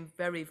being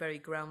very, very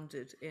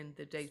grounded in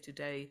the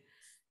day-to-day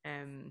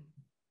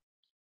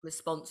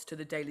response to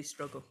the daily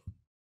struggle.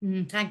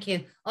 Thank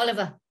you.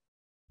 Oliver.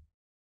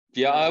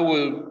 Yeah, I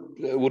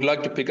would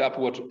like to pick up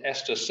what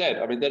Esther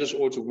said. I mean, that is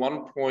also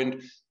one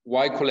point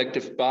why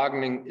collective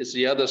bargaining is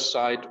the other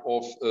side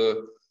of,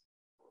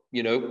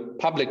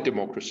 public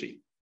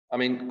democracy. I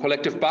mean,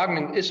 collective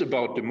bargaining is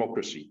about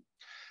democracy.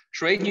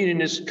 Trade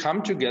unionists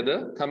come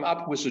together, come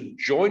up with a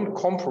joint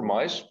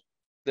compromise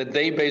that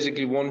they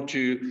basically want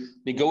to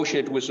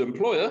negotiate with the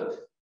employer.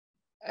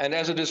 And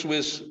as it is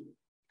with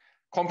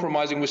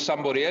compromising with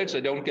somebody else,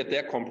 they don't get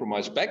their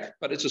compromise back,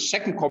 but it's a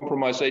second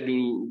compromise they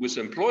do with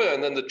the employer.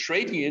 And then the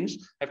trade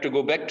unions have to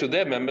go back to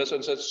their members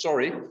and say,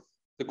 sorry,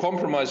 the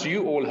compromise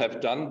you all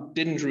have done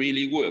didn't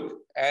really work.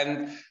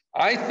 And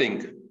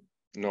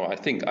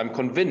I'm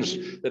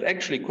convinced that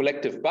actually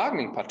collective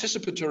bargaining,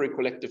 participatory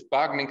collective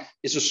bargaining,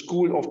 is a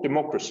school of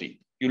democracy.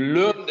 You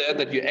learn there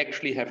that you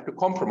actually have to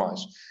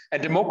compromise.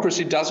 And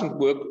democracy doesn't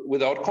work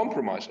without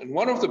compromise. And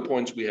one of the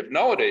points we have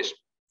nowadays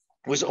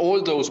with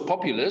all those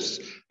populists,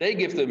 they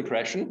give the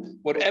impression,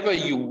 whatever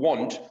you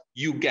want,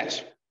 you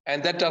get.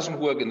 And that doesn't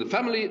work in the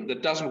family,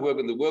 that doesn't work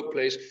in the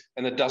workplace,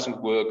 and that doesn't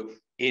work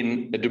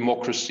in a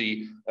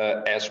democracy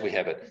as we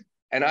have it.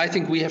 And I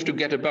think we have to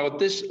get about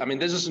this. I mean,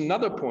 this is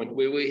another point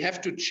where we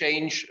have to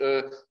change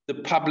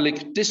the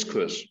public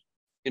discourse.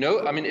 You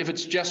know, I mean, if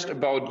it's just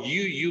about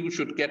you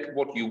should get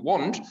what you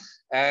want.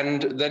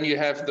 And then you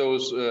have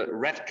those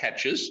rat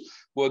catchers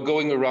who are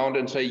going around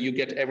and say, you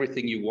get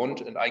everything you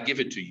want and I give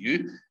it to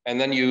you.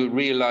 And then you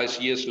realize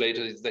years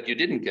later that you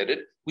didn't get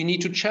it. We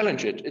need to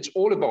challenge it. It's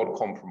all about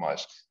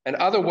compromise. And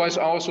otherwise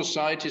our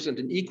societies and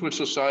an equal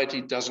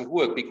society doesn't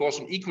work, because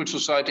an equal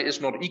society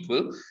is not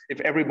equal if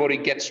everybody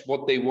gets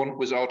what they want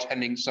without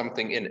handing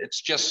something in.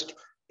 It's just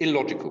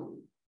illogical.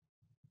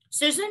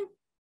 Susan?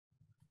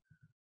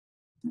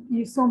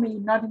 You saw me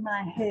nodding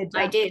my head.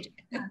 I did.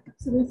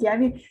 Absolutely. I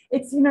mean,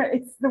 it's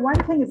the one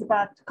thing is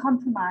about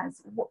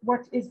compromise.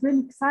 What is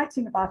really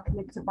exciting about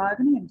collective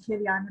bargaining, and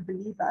clearly I'm a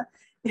believer,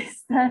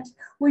 is that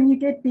when you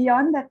get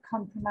beyond that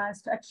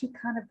compromise to actually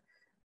kind of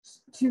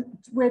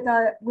where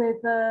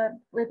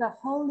the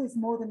whole is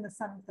more than the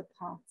sum of the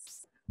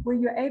parts, where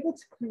you're able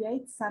to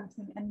create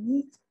something and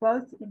meet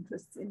both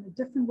interests in a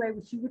different way,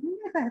 which you would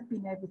never have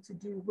been able to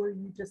do were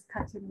you just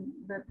cutting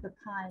the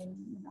pie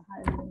in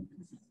higher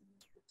increases.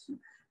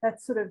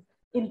 that sort of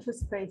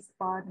interest-based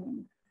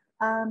bargaining.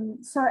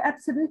 So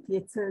absolutely,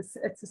 it's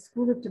a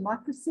school of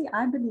democracy.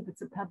 I believe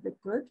it's a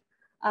public good.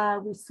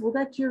 We saw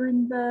that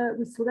during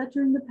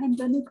the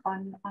pandemic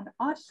on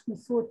OSH. We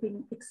saw it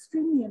being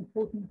extremely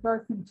important,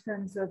 both in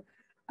terms of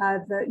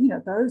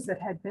those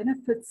that had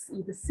benefits,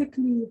 either sick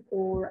leave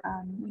or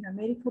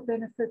medical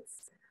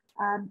benefits.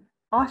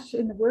 OSH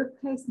in the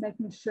workplace,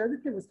 making sure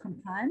that there was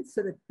compliance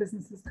so that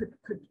businesses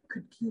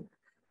could keep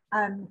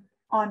on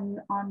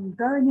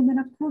going, and then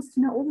of course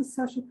all the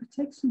social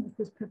protection that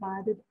was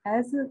provided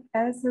as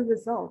a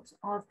result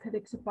of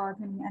collective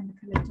bargaining and the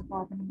collective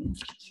bargaining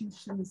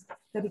institutions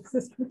that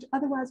exist, which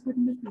otherwise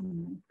wouldn't have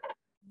been there.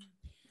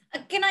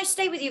 Can I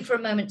stay with you for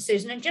a moment,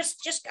 Susan? And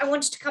just I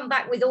wanted to come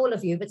back with all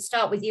of you, but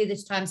start with you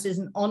this time,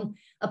 Susan, on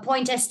a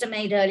point Esther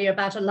made earlier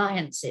about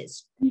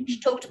alliances. She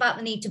talked about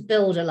the need to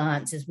build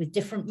alliances with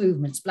different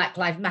movements. Black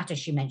Lives Matter,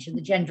 she mentioned,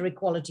 the gender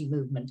equality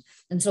movement,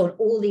 and so on,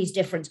 all these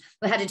different.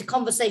 We had a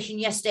conversation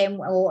yesterday,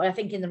 or I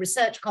think in the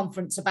research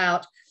conference,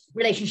 about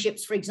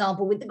relationships, for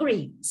example, with the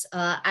Greens,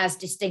 as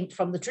distinct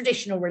from the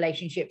traditional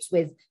relationships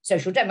with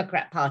social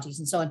democrat parties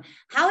and so on.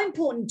 How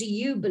important do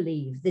you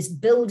believe this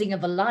building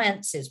of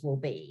alliances will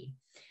be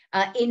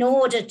in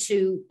order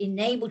to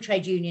enable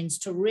trade unions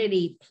to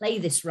really play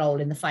this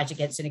role in the fight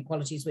against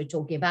inequalities we're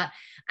talking about?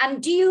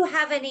 And do you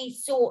have any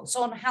thoughts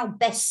on how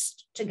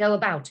best to go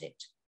about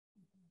it?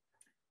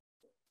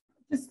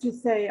 Just to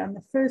say on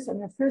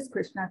your first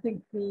question, I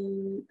think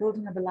the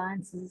building of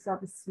alliances is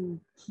obviously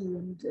key,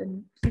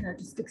 and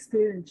just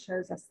experience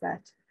shows us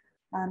that.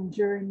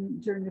 During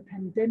the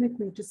pandemic,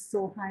 we just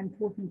saw how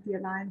important the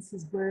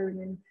alliances were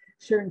in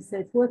ensuring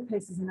safe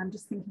workplaces, and I'm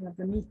just thinking of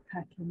the meat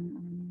packing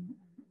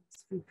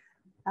industry,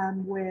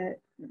 where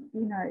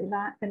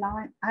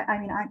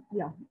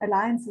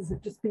alliances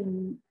have just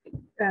been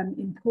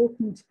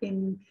important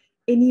in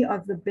any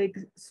of the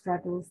big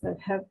struggles that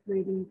have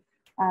really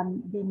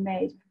been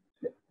made.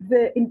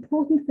 The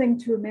important thing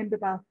to remember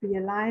about the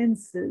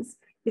alliances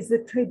is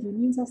that trade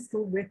unions are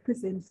still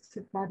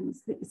representative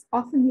bodies. It's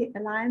often the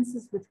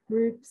alliances with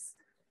groups,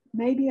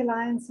 maybe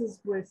alliances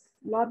with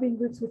lobbying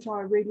groups, which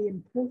are really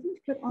important,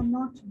 but are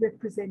not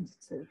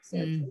representative. So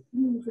trade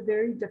unions are a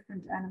very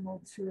different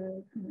animal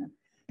to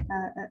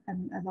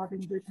a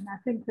lobbying group. And I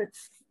think that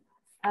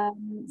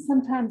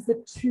sometimes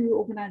the two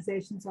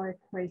organizations are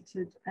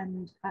equated,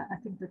 and I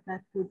think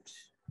that would,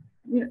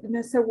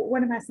 so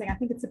what am I saying? I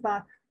think it's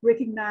about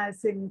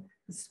recognizing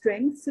the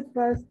strengths that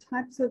both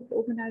types of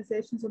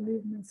organizations or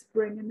movements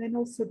bring, and then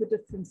also the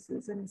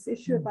differences, and this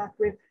issue about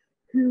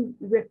who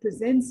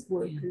represents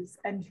workers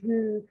and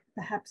who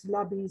perhaps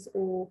lobbies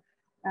or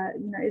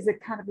is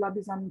it kind of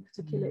lobbies on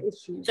particular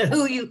issues. So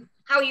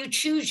how you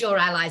choose your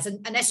allies,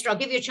 and Esther, I'll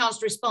give you a chance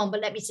to respond,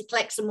 but let me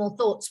collect some more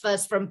thoughts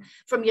first from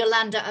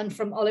Yolanda and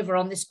from Oliver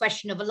on this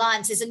question of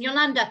alliances. And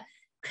Yolanda,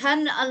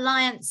 can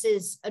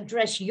alliances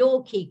address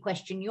your key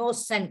question, your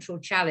central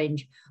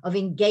challenge of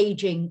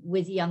engaging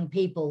with young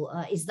people?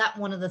 Is that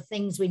one of the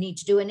things we need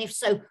to do? And if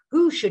so,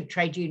 who should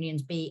trade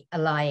unions be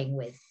allying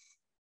with?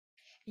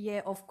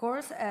 Yeah, of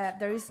course,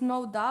 there is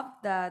no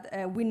doubt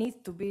that we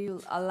need to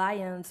build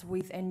alliance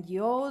with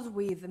NGOs,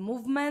 with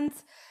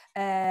movements,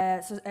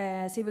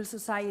 civil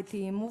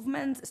society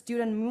movements,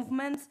 student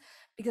movements,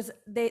 because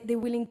they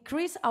will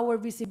increase our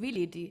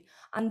visibility,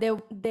 and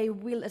they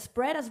will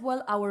spread as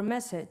well our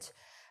message.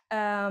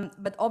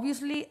 But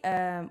obviously,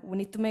 we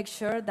need to make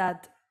sure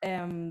that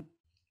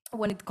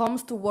when it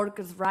comes to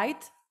workers'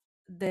 rights,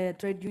 the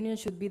trade union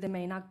should be the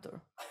main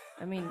actor.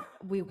 I mean,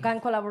 we can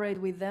collaborate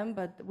with them,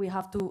 but we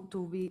have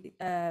to be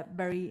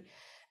very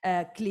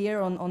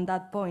clear on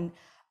that point.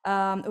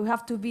 We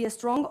have to be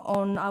strong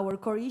on our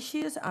core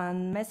issues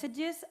and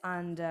messages,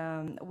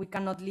 and we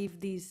cannot leave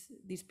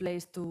this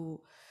place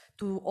to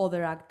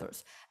other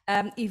actors.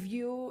 If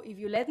you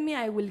let me,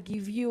 I will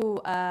give you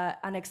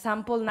an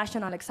example,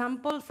 national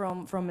example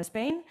from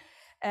Spain.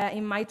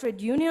 In my trade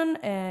union,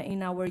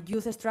 in our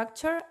youth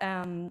structure,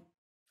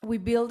 we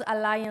build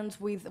alliance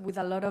with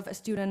a lot of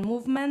student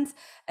movements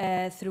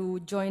through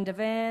joint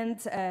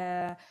events.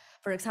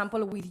 For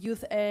example, with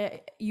Youth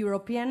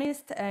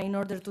Europeanists, in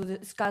order to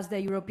discuss the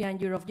European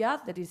Year of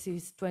Youth, that is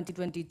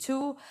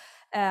 2022.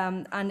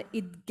 And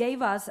it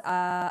gave us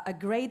a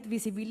great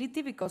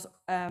visibility, because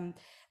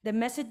the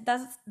message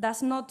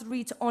does not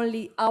reach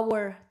only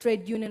our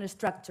trade union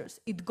structures.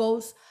 It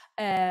goes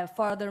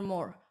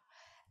furthermore.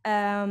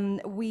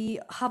 We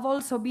have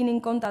also been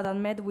in contact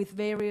and met with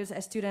various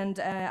student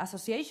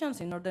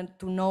associations in order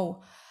to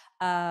know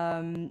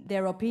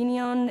their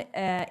opinion.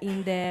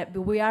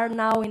 We are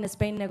now in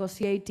Spain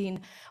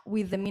negotiating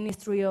with the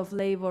Ministry of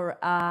Labor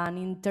an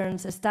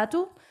interns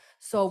statute.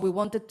 So we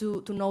wanted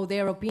to know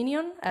their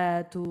opinion,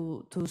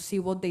 to see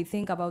what they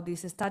think about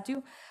this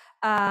statute.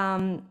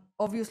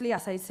 Obviously,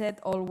 as I said,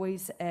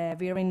 always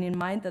bearing in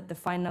mind that the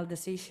final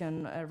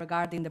decision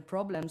regarding the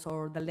problems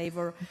or the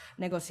labor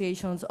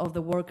negotiations of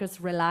the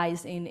workers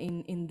relies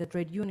in the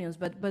trade unions.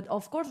 But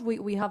of course,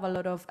 we have a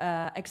lot of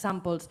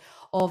examples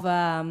of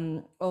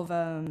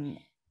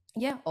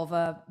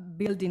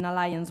building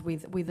alliance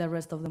with the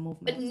rest of the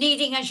movement. But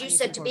needing, as you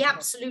said, to be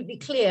absolutely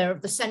clear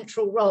of the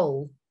central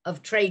role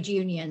of trade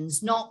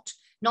unions, not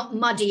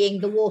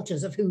muddying the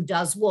waters of who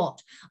does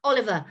what.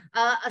 Oliver,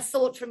 a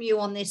thought from you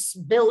on this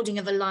building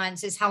of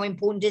alliances. How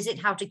important is it?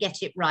 How to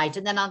get it right?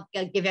 And then I'll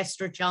give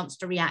Esther a chance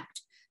to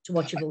react to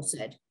what you've all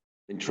said.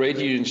 And trade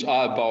unions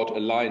are about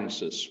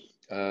alliances.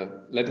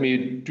 Let me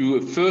do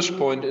a first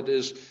point. It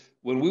is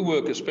when we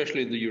work,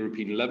 especially at the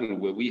European level,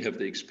 where we have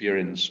the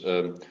experience,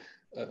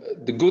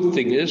 the good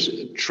thing is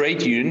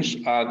trade unions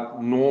are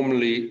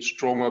normally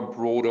stronger,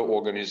 broader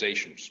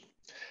organizations,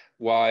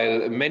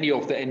 while many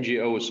of the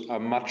NGOs are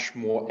much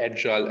more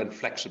agile and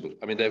flexible.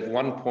 I mean, they have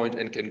one point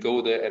and can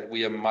go there, and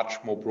we are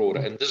much more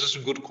broader. And this is a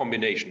good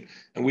combination.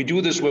 And we do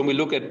this when we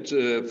look at,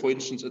 for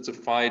instance, it's a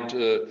fight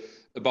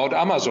about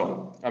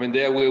Amazon. I mean,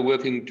 there we're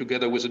working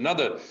together with a lot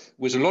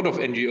of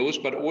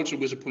NGOs, but also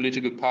with the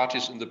political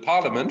parties in the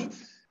parliament,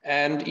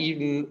 and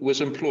even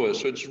with employers.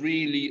 So it's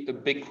really a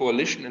big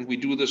coalition, and we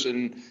do this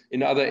in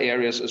other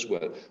areas as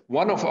well.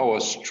 One of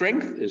our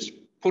strengths is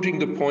putting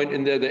the point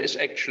in there is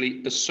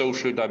actually a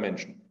social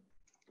dimension.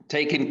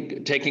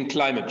 Taking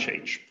climate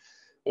change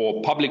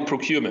or public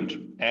procurement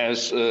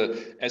as a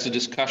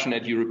discussion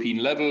at European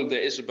level,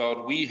 there is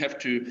about we have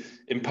to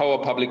empower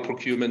public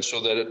procurement so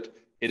that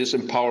it is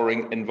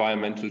empowering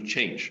environmental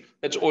change.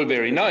 That's all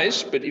very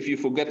nice, but if you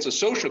forget the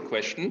social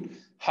question,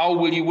 how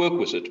will you work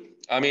with it?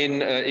 I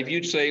mean, if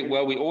you'd say,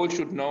 well, we all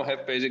should now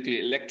have basically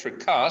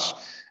electric cars,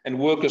 and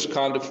workers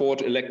can't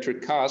afford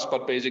electric cars,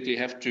 but basically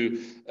have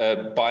to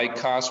buy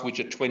cars which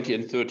are 20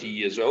 and 30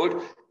 years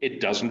old, it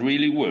doesn't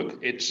really work.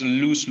 It's a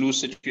lose-lose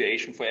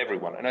situation for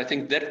everyone. And I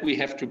think that we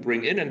have to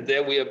bring in, and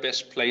there we are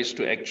best placed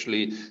to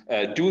actually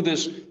do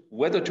this,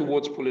 whether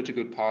towards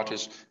political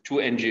parties, to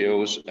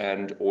NGOs,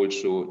 and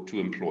also to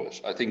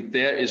employers. I think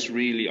there is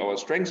really our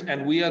strength,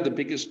 and we are the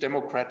biggest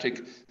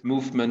democratic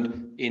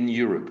movement in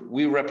Europe.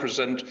 We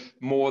represent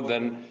more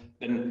than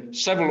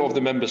several of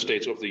the member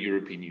states of the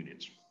European Union.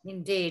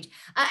 Indeed.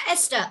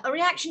 Esther, a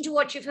reaction to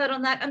what you've heard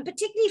on that, and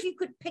particularly if you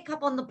could pick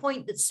up on the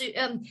point that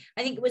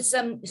I think it was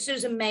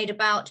Susan made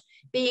about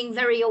being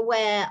very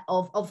aware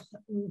of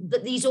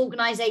that these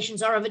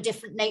organizations are of a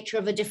different nature,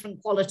 of a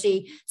different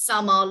quality.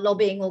 Some are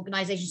lobbying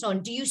organizations, so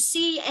on. Do you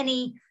see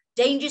any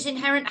dangers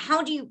inherent?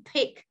 How do you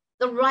pick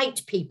the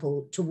right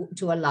people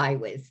to ally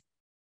with?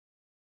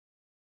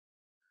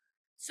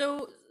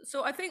 So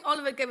I think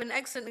Oliver gave an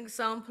excellent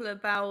example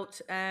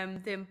about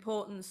the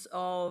importance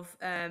of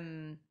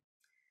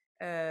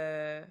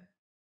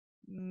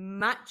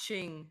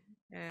matching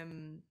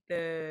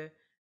the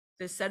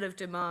set of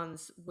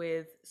demands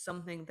with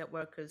something that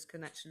workers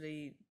can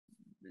actually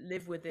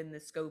live within the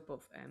scope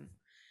of.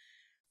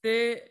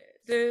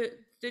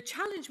 The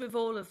challenge with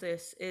all of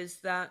this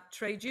is that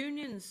trade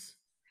unions,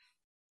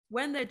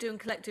 when they're doing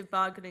collective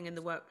bargaining in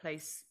the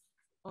workplace,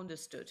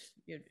 understood,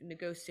 you're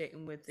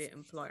negotiating with the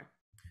employer,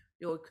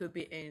 or it could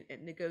be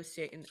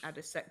negotiating at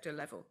a sector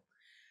level.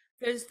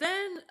 There's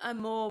then a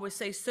more, we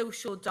say,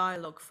 social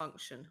dialogue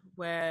function,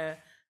 where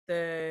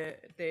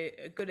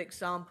a good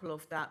example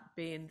of that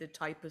being the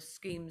type of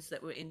schemes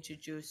that were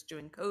introduced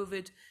during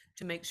COVID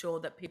to make sure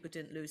that people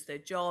didn't lose their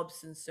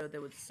jobs, and so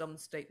there was some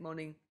state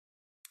money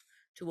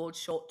towards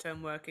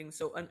short-term working.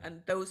 So and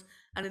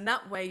in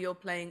that way you're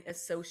playing a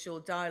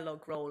social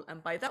dialogue role.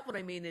 And by that what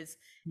I mean is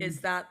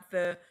that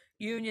the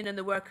union and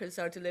the workers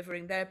are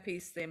delivering their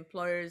piece, the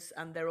employers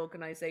and their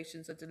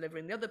organizations are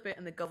delivering the other bit,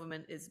 and the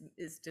government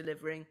is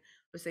delivering,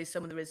 let's say,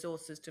 some of the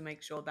resources to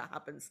make sure that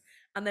happens.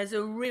 And there's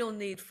a real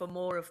need for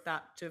more of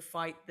that to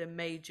fight the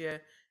major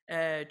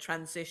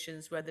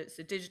transitions, whether it's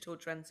the digital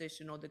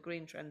transition or the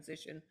green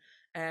transition.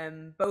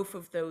 Both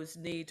of those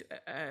need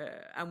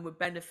and would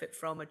benefit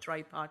from a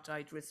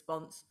tripartite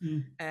response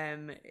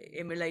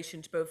in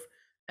relation to both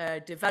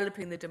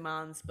developing the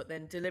demands, but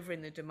then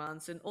delivering the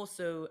demands, and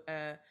also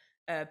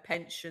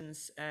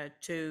pensions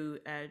to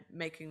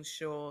making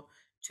sure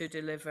to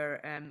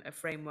deliver a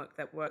framework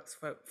that works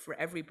for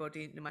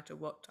everybody, no matter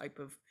what type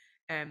of,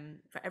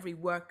 for every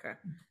worker,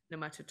 no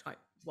matter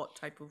what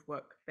type of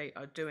work they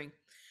are doing.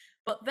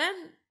 But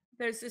then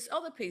there's this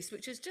other piece,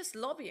 which is just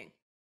lobbying,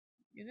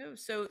 you know.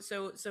 So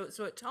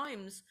at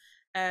times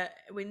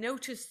we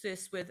notice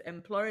this with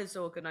employers'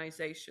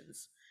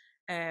 organizations,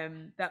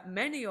 that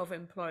many of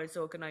employers'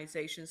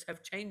 organizations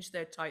have changed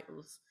their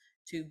titles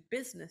to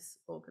business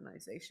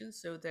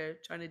organizations. So they're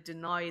trying to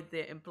deny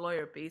the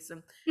employer piece.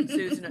 And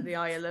Susan at the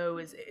ILO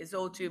is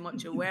all too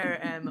much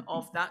aware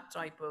of that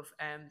type of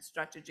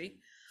strategy.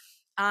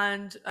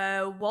 And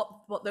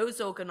what those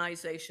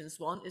organizations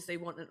want is they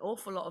want an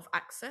awful lot of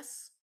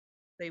access.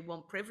 They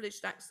want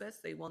privileged access.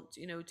 They want,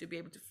 you know, to be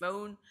able to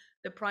phone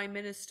the prime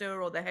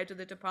minister or the head of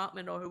the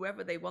department or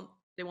whoever they want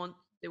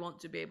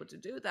to be able to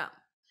do that.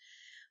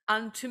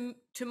 And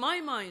to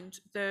my mind,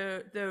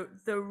 the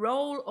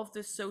role of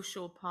the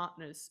social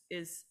partners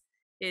is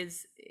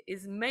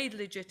made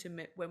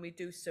legitimate when we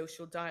do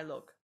social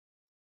dialogue.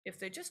 If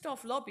they're just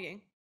off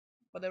lobbying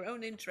for their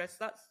own interests,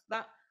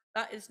 that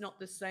is not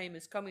the same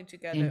as coming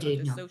together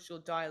under social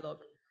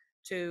dialogue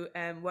to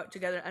work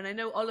together. And I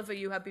know, Oliver,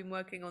 you have been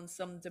working on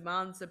some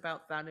demands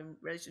about that in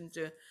relation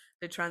to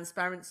the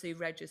transparency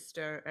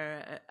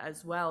register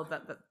as well,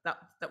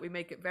 that we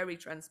make it very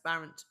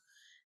transparent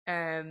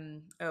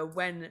when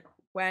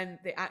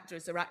the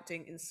actors are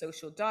acting in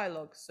social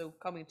dialogue, so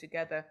coming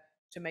together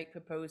to make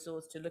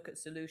proposals, to look at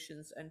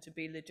solutions, and to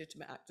be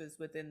legitimate actors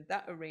within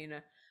that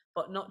arena,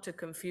 but not to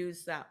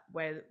confuse that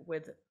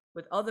with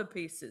other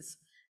pieces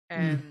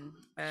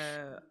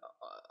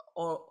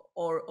or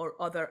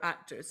other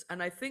actors.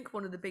 And I think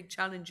one of the big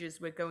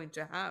challenges we're going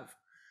to have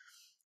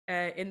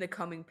in the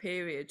coming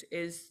period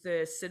is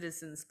the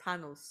citizens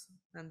panels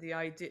and the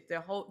idea,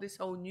 this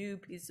whole new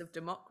piece of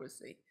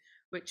democracy,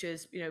 which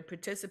is, you know,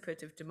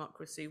 participative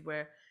democracy,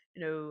 where,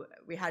 you know,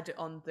 we had it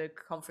on the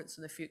Conference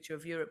on the Future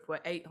of Europe,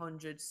 where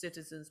 800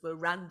 citizens were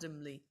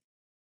randomly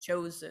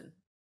chosen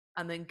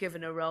and then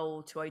given a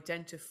role to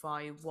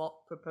identify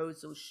what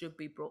proposals should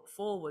be brought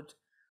forward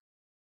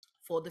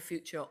for the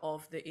future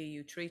of the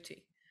EU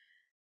treaty.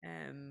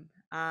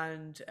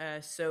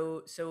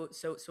 So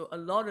a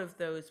lot of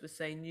those would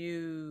say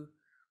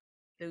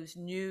those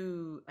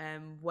new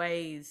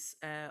ways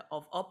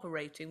of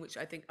operating, which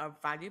I think are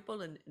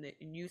valuable and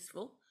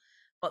useful,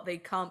 but they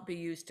can't be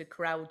used to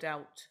crowd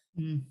out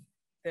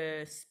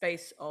the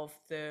space of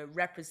the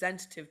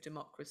representative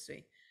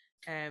democracy,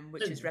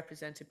 which is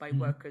represented by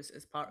workers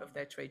as part of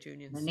their trade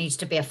unions. There needs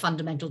to be a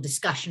fundamental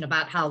discussion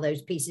about how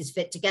those pieces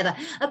fit together.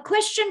 A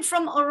question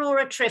from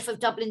Aurora Triff of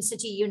Dublin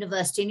City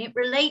University, and it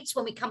relates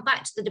when we come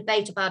back to the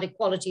debate about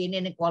equality and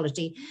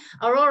inequality.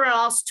 Aurora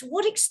asks, to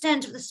what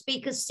extent have the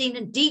speakers seen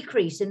a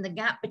decrease in the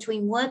gap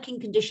between working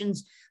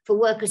conditions for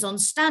workers on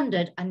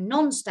standard and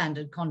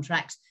non-standard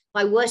contracts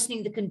by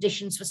worsening the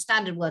conditions for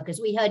standard workers?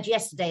 We heard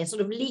yesterday a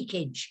sort of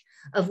leakage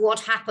of what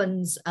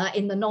happens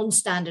in the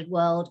non-standard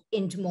world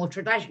into more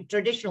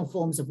traditional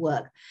forms of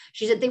work.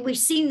 She said that we've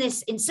seen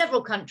this in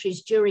several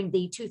countries during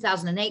the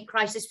 2008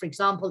 crisis, for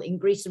example, in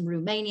Greece and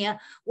Romania.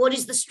 What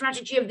is the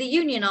strategy of the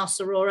union, asks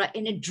Aurora,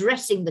 in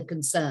addressing the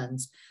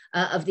concerns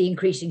of the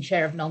increasing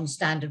share of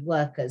non-standard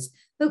workers?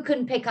 Who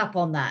can pick up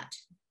on that?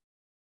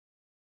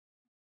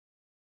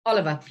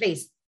 Oliver,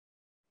 please.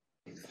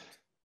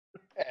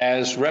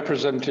 As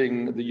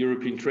representing the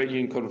European Trade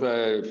Union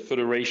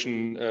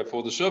Federation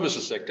for the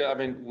services sector, I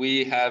mean,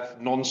 we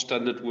have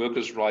non-standard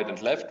workers right and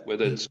left,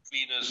 whether it's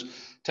cleaners,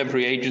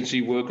 temporary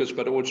agency workers,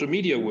 but also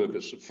media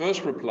workers. The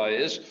first reply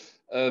is,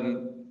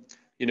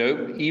 you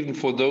know, even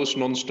for those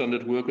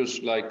non-standard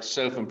workers like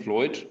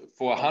self-employed,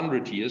 for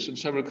 100 years in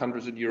several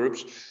countries in Europe,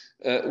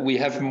 we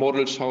have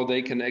models how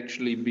they can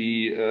actually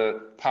be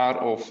part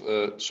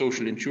of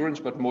social insurance,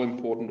 but more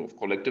important, of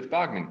collective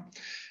bargaining.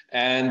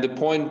 And the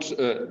point,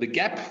 the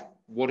gap,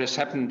 what has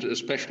happened,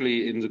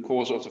 especially in the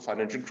course of the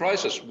financial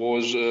crisis,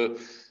 was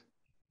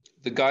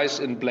the guys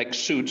in black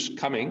suits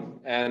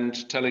coming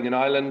and telling an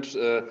island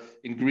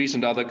in Greece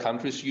and other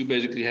countries, you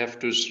basically have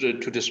to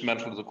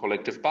dismantle the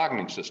collective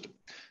bargaining system.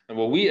 And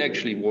what we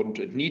actually want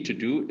and need to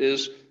do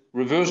is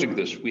reversing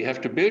this. We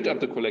have to build up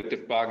the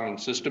collective bargaining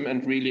system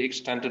and really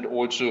extend it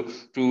also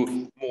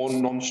to more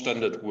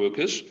non-standard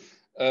workers.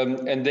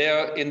 And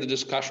there, in the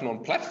discussion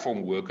on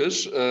platform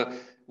workers,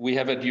 we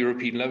have at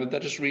European level,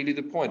 that is really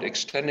the point,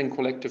 extending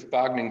collective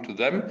bargaining to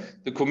them.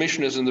 The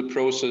Commission is in the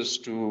process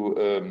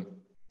to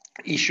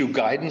issue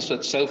guidance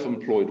that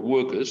self-employed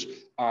workers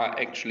are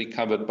actually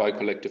covered by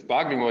collective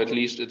bargaining, or at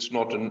least it's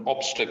not an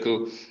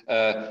obstacle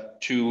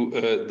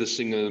to the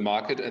single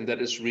market, and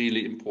that is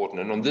really important.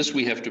 And on this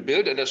we have to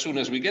build, and as soon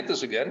as we get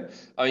this again,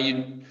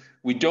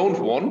 we don't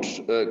want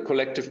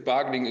collective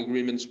bargaining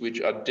agreements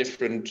which are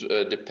different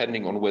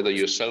depending on whether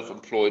you're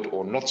self-employed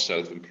or not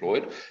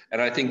self-employed.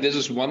 And I think this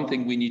is one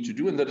thing we need to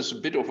do, and that is a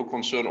bit of a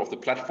concern of the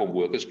platform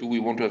workers. Do we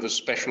want to have a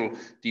special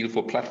deal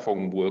for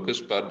platform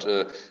workers, but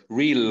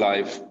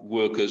real-life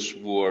workers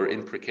who are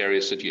in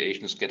precarious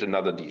situations get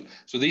another deal?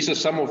 So these are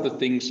some of the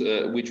things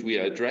which we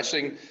are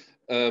addressing.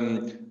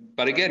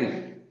 But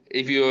again,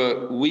 if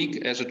you're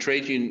weak as a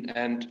trade union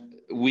and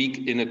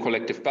weak in a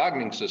collective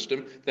bargaining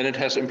system, then it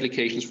has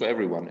implications for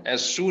everyone.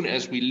 As soon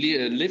as we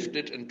lift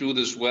it and do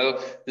this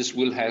well, this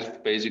will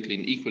have basically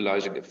an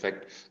equalizing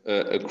effect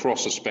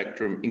across the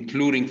spectrum,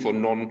 including for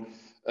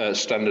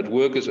non-standard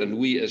workers. And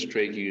we as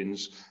trade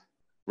unions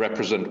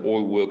represent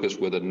all workers,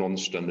 whether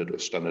non-standard or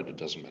standard, it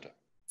doesn't matter.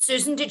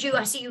 Susan,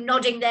 I see you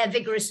nodding there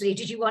vigorously.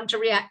 Did you want to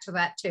react to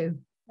that too?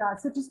 Yeah,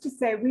 so just to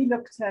say, we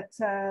looked at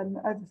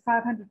over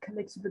 500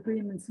 collective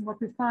agreements, and what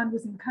we found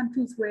was in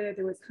countries where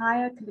there was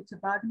higher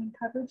collective bargaining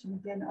coverage, and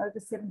again, over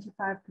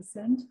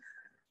 75%,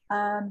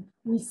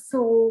 we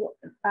saw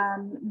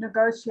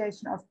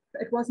negotiation of,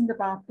 it wasn't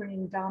about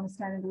bringing down a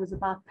standard, it was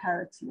about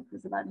parity. It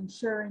was about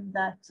ensuring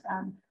that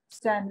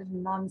standard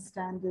and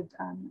non-standard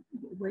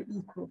were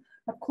equal.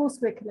 Of course,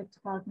 where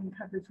collective bargaining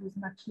coverage was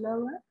much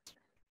lower,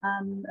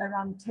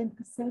 around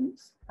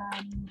 10%,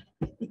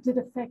 it did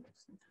affect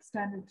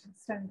standard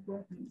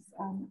workers.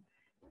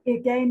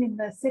 Again, in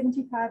the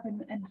 75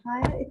 and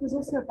higher, it was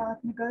also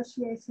about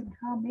negotiating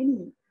how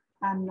many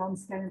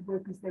non-standard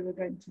workers they were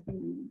going to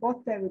be,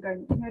 what they were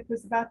going to, it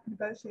was about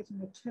negotiating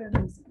the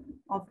terms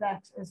of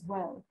that as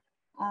well.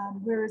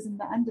 Whereas in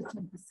the under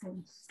 10%,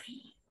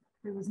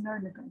 there was no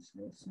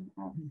negotiation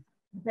of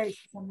the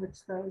basis on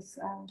which those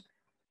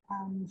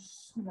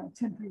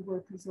temporary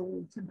workers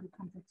or temporary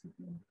contracts would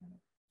be employed.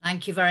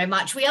 Thank you very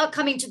much. We are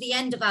coming to the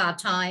end of our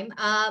time.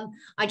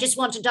 I just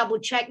want to double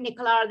check,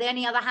 Nicola, are there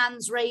any other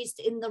hands raised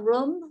in the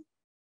room?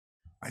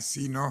 I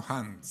see no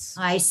hands.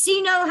 I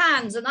see no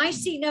hands, and I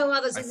see no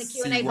others in the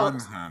Q&A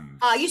box. One hand.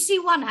 Ah, you see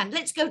one hand.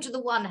 Let's go to the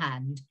one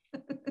hand.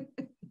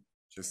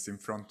 Just in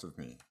front of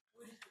me.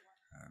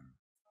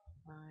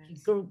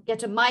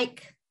 Get a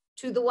mic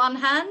to the one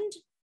hand.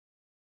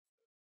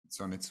 It's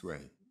on its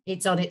way.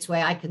 It's on its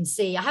way, I can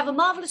see. I have a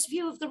marvelous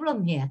view of the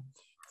room here,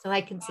 so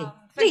I can see. Thank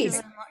you Please.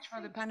 very much for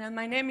the panel.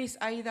 My name is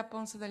Aida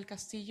Ponce del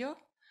Castillo.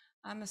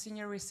 I'm a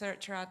senior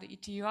researcher at the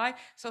ETUI,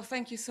 so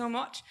thank you so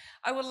much.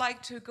 I would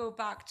like to go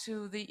back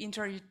to the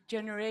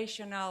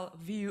intergenerational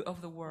view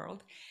of the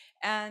world,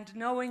 and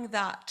knowing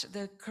that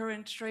the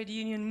current trade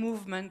union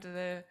movement,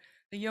 the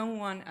young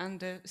one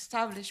and the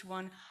established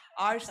one,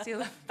 are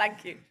still...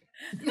 Thank you.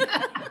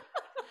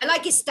 I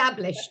like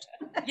established.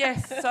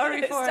 Yes,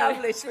 sorry for...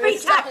 Established. Very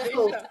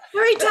tactful.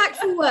 Very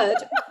tactful word.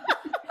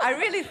 I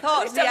really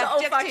thought the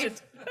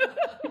adjective...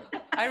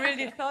 I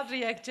really thought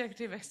the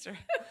adjective extra.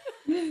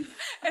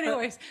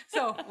 Anyways,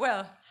 so,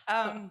 well,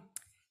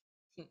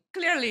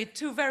 clearly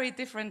two very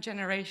different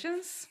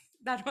generations.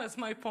 That was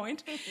my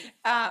point,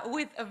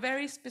 with a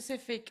very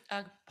specific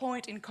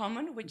point in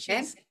common, which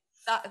is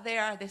that they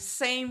are the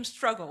same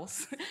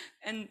struggles,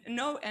 and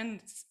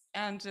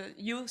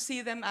you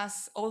see them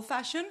as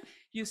old-fashioned,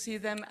 you see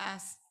them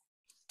as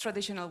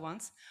traditional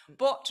ones.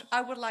 But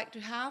I would like to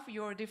have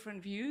your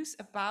different views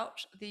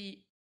about the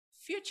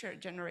future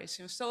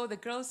generations, so the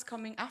girls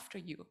coming after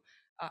you,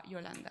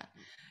 Yolanda.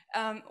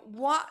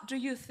 What do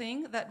you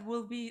think that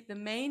will be the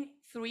main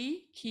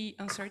three key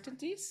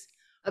uncertainties?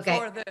 Okay,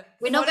 for the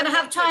we're not going to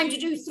have time to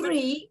do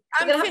three.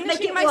 I'm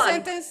finishing my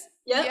sentence.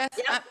 Yeah? Yes,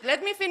 Yeah.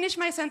 Let me finish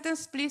my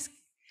sentence, please,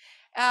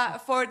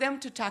 for them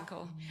to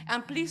tackle.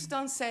 And please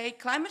don't say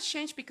climate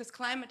change, because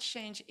climate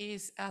change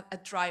is a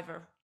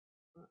driver.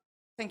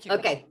 Thank you.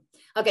 Okay.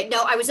 Okay.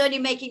 No, I was only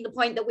making the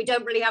point that we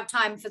don't really have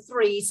time for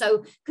three.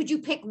 So could you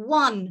pick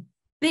one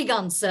big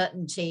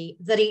uncertainty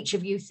that each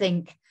of you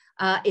think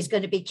is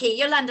going to be key?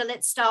 Yolanda,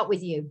 let's start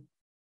with you.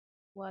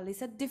 Well,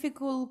 it's a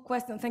difficult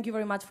question. Thank you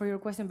very much for your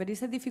question, but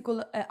it's a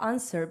difficult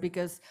answer,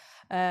 because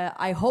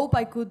I hope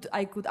I could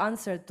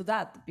answer to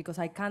that, because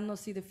I cannot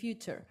see the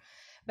future.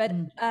 But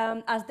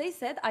as they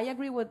said, I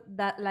agree with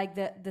that. Like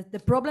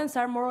the problems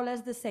are more or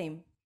less the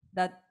same.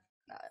 That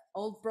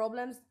old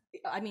problems,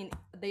 I mean,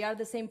 they are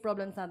the same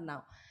problems as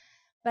now.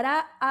 But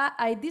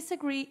I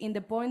disagree in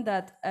the point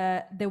that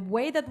the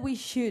way that we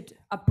should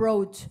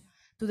approach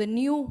to the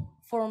new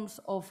forms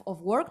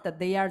of work that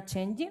they are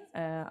changing,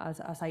 as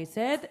I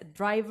said,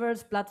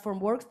 drivers, platform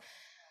works,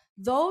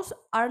 those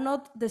are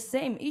not the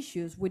same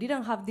issues. We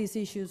didn't have these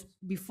issues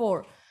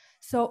before.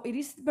 So it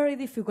is very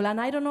difficult,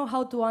 and I don't know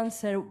how to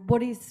answer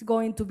what is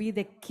going to be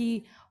the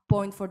key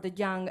point for the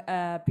young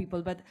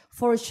people. But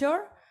for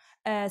sure,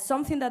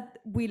 something that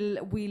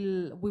we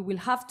will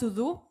have to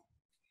do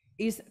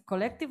is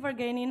collective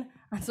bargaining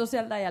and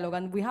social dialogue,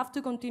 and we have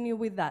to continue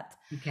with that.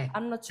 Okay.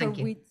 I'm not sure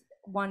which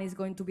one is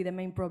going to be the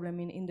main problem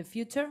in the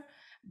future,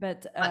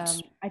 but I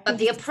think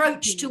the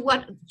approach to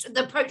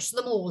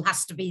them all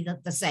has to be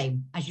the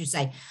same, as you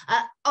say.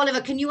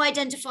 Oliver, can you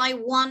identify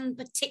one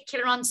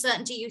particular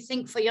uncertainty you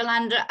think for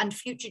Yolanda and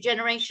future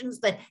generations,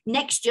 the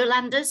next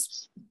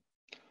Yolandas?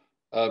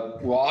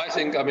 Well, I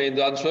think,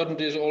 the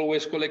uncertainty is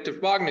always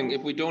collective bargaining.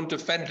 If we don't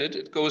defend it,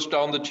 it goes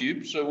down the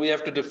tube. So we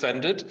have to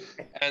defend it,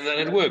 and then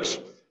it works.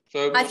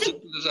 So I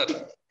think, simple as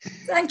that.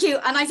 Thank you.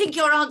 And I think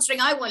you're answering.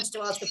 I wanted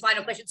to ask a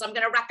final question, so I'm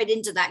going to wrap it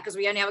into that because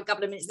we only have a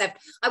couple of minutes left.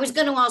 I was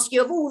going to ask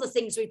you, of all the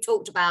things we've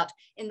talked about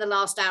in the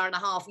last hour and a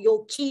half,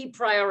 your key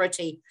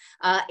priority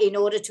in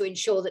order to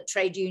ensure that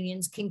trade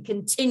unions can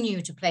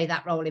continue to play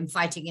that role in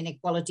fighting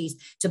inequalities,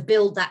 to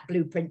build that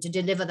blueprint, to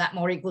deliver that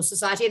more equal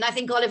society. And I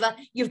think, Oliver,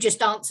 you've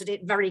just answered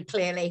it very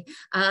clearly,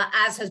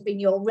 as has been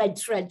your red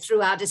thread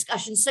through our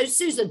discussion. So,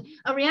 Susan,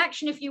 a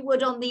reaction, if you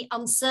would, on the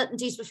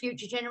uncertainties for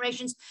future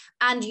generations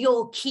and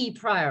your key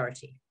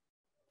priority.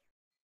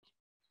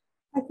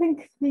 I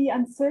think the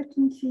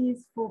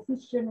uncertainties for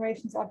future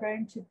generations are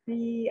going to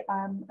be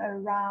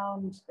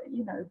around,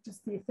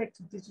 just the effect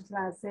of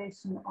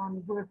digitalization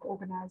on work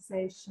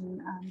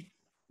organization,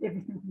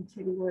 everything from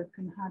telework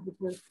and hybrid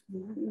work.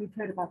 We've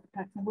heard about the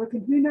platform work,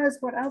 and who knows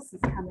what else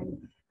is coming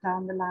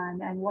down the line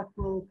and what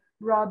will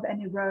rob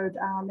and erode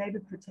our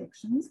labor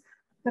protections.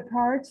 The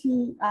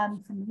priority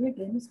for me,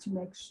 again, is to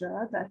make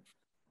sure that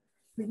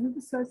freedom of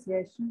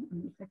association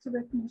and the effective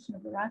recognition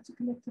of the right to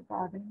collective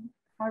bargaining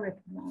are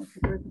recognized,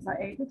 that workers are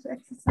able to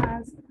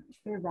exercise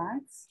their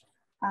rights,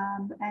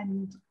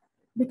 and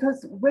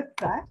because with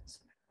that,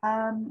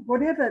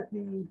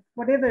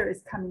 whatever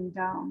is coming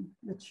down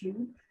the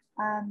tube,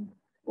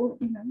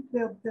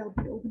 there'll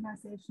be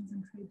organizations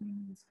and trade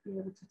unions to be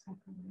able to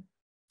tackle them.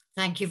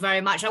 Thank you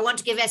very much. I want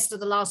to give Esther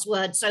the last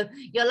word. So,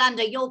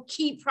 Yolanda, your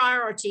key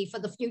priority for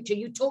the future,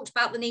 you talked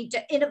about the need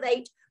to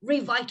innovate,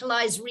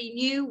 revitalize,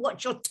 renew.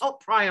 What's your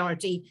top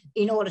priority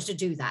in order to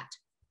do that?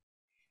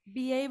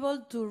 Be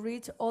able to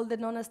reach all the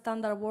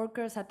non-standard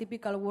workers,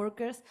 atypical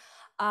workers,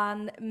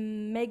 and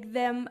make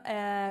them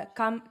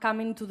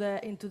come into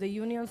the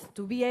unions,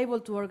 to be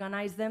able to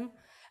organize them,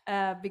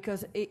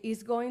 because it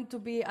is going to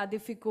be a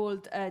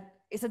difficult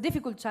it's a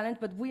difficult challenge,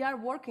 but we are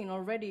working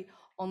already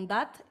on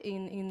that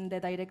in the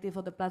directive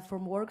of the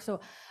platform work. So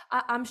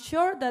I'm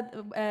sure that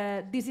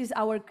this is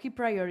our key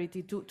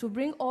priority, to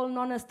bring all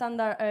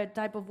non-standard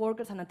type of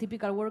workers and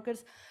atypical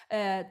workers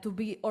to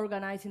be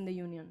organized in the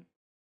union.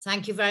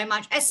 Thank you very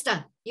much.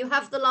 Esther, you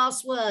have the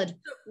last word.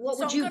 What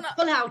would you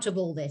pull out of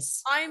all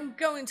this? I'm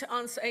going to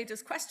answer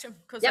Ada's question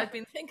because I've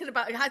been thinking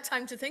about it. I had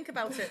time to think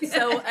about it.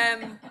 So,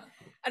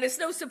 and it's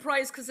no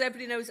surprise because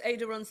everybody knows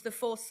Ada runs the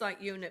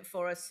Foresight unit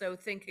for us. So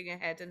thinking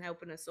ahead and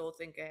helping us all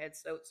think ahead.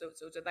 So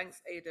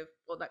thanks, Ada,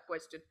 for that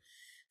question.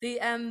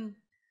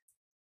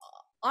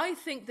 I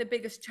think the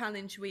biggest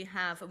challenge we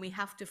have, and we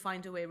have to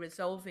find a way of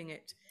resolving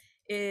it,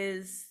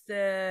 is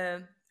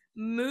the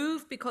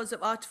move because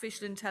of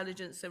artificial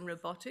intelligence and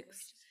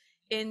robotics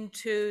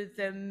into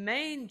the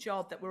main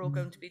job that we're all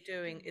going to be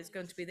doing is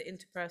going to be the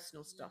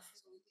interpersonal stuff.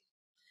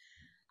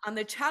 And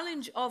the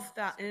challenge of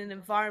that in an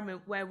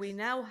environment where we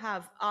now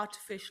have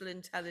artificial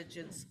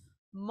intelligence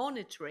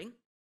monitoring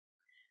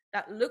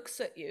that looks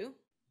at you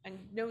and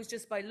knows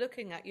just by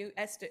looking at you,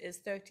 Esther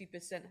is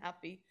 30%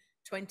 happy,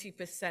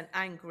 20%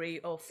 angry,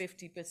 or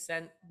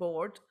 50%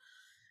 bored.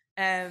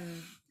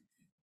 In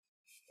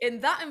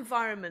that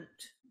environment,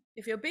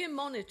 if you're being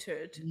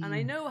monitored, and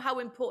I know how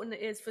important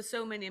it is for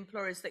so many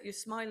employers that you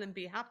smile and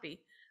be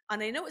happy,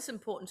 and I know it's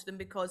important to them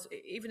because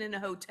even in a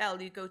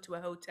hotel, you go to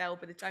a hotel,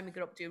 by the time you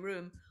get up to your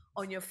room,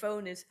 on your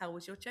phone is, how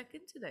was your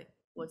check-in today?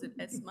 Was it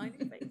a smiley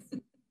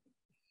face?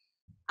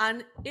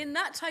 And in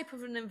that type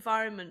of an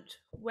environment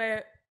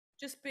where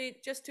just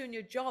doing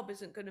your job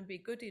isn't going to be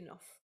good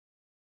enough,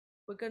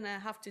 we're going to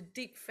have to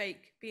deep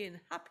fake being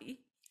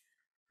happy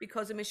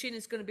because a machine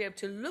is going to be able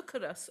to look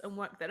at us and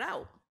work that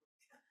out.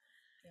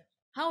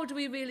 How do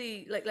we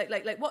really, like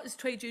what is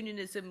trade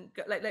unionism,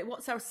 like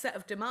what's our set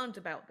of demand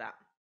about that?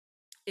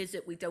 Is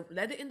it we don't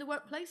let it in the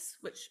workplace,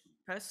 which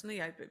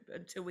personally,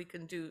 until we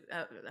can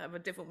have a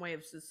different way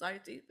of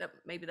society, that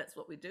maybe that's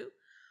what we do.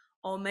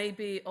 Or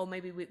maybe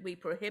we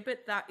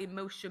prohibit that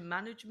emotion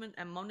management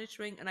and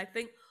monitoring. And I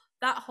think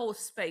that whole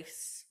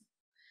space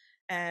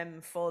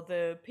for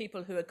the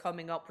people who are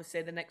coming up with,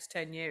 say, the next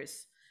 10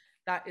 years,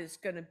 that is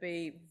going to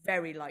be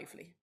very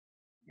lively.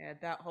 Yeah,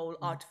 that whole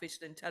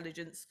artificial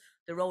intelligence,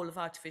 the role of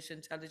artificial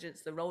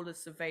intelligence, the role of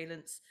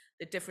surveillance,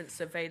 the different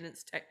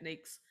surveillance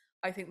techniques,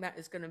 I think that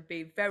is going to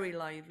be very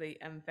lively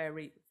and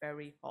very,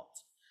 very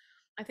hot.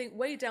 I think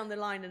way down the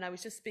line, and I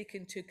was just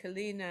speaking to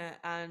Kalina,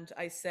 and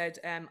I said,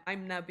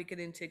 I'm now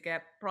beginning to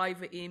get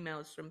private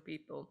emails from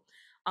people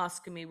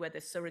asking me whether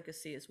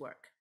surrogacy is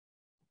work.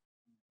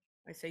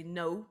 I say,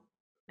 no,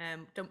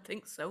 don't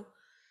think so.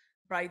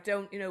 But I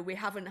don't, we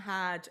haven't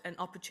had an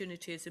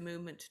opportunity as a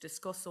movement to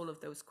discuss all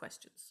of those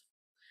questions.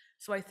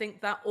 So I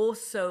think that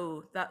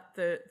also that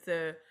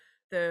the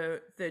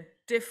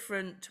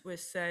different, we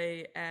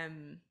say,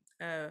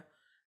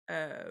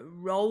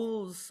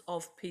 roles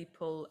of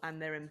people and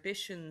their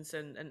ambitions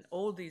and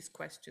all these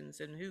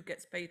questions and who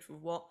gets paid for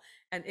what,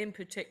 and in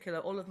particular,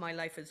 all of my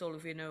life, as all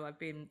of you know, I've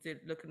been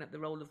looking at the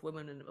role of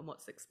women and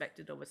what's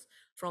expected of us,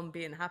 from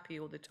being happy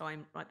all the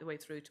time right the way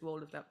through to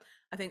all of that.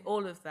 I think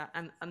all of that,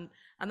 and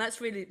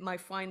that's really my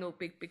final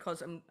big,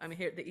 because I'm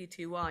here at the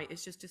ETY,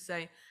 is just to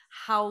say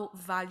how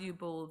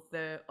valuable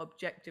the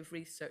objective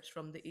research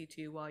from the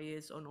ETY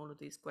is on all of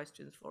these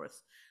questions for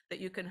us, that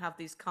you can have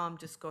these calm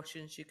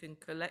discussions, you can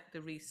collect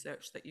the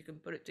research, that you can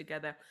put it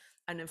together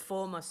and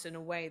inform us in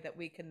a way that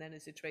we can then,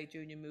 as a trade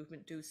union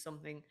movement, do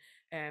something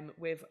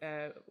with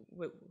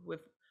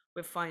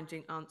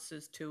finding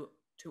answers to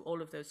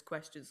all of those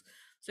questions.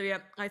 So yeah,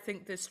 I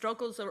think the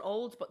struggles are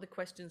old, but the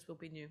questions will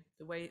be new.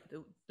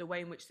 The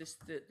way in which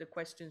the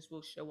questions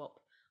will show up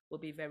will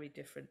be very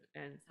different.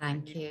 And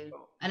thank you.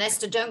 And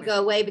Esther, don't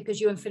go away,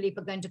 because you and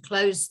Philippe are going to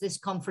close this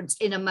conference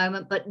in a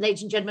moment. But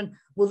ladies and gentlemen,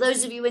 will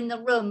those of you in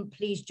the room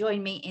please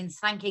join me in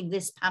thanking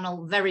this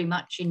panel very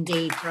much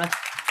indeed for a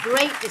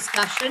great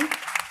discussion.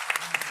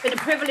 It's been a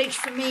privilege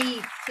for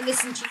me to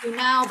listen to you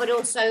now, but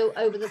also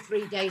over the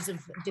 3 days of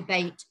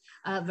debate,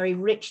 very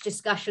rich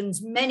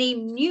discussions, many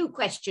new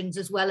questions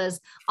as well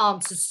as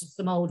answers to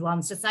some old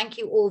ones. So thank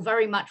you all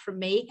very much from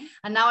me.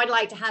 And now I'd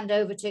like to hand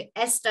over to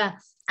Esther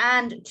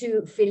and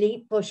to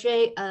Philippe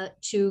Boucher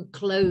to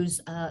close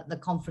the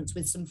conference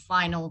with some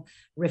final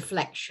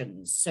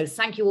reflections. So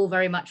thank you all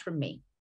very much from me.